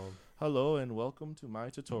yourself. Yeah, bro. Hello and welcome to my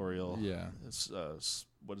tutorial. Yeah. It's,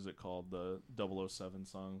 what is it called? The 007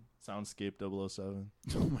 song, Soundscape 007.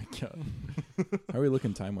 Oh my god. How are we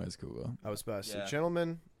looking time-wise, Kuba? I was about to say,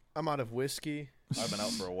 gentlemen, I'm out of whiskey. I've been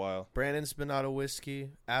out for a while. Brandon's been out of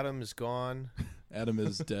whiskey. Adam is gone. Adam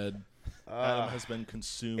is dead. Adam has been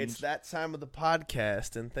consumed. It's that time of the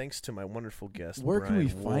podcast, and thanks to my wonderful guest, Where Brian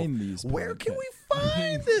can we Wolf. find these podcasts? Where can we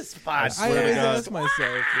find this podcast? I always ask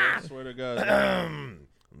myself. I swear to God.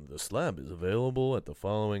 The Slab is available at the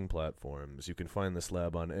following platforms. You can find the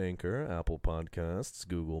Slab on Anchor, Apple Podcasts,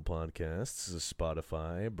 Google Podcasts,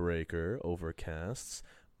 Spotify, Breaker, Overcasts.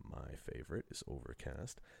 My favorite is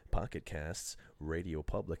Overcast, Pocket Casts, Radio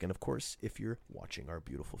Public, and of course, if you're watching our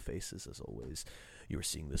beautiful faces, as always, you're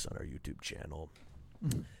seeing this on our YouTube channel.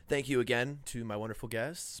 Thank you again to my wonderful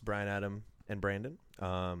guests, Brian, Adam, and Brandon,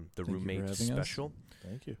 the roommate special.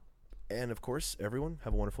 Thank you. And of course, everyone,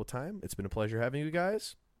 have a wonderful time. It's been a pleasure having you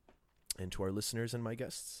guys. And to our listeners and my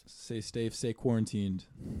guests, stay safe, stay quarantined.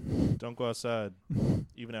 Don't go outside,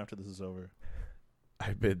 even after this is over.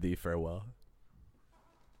 I bid thee farewell.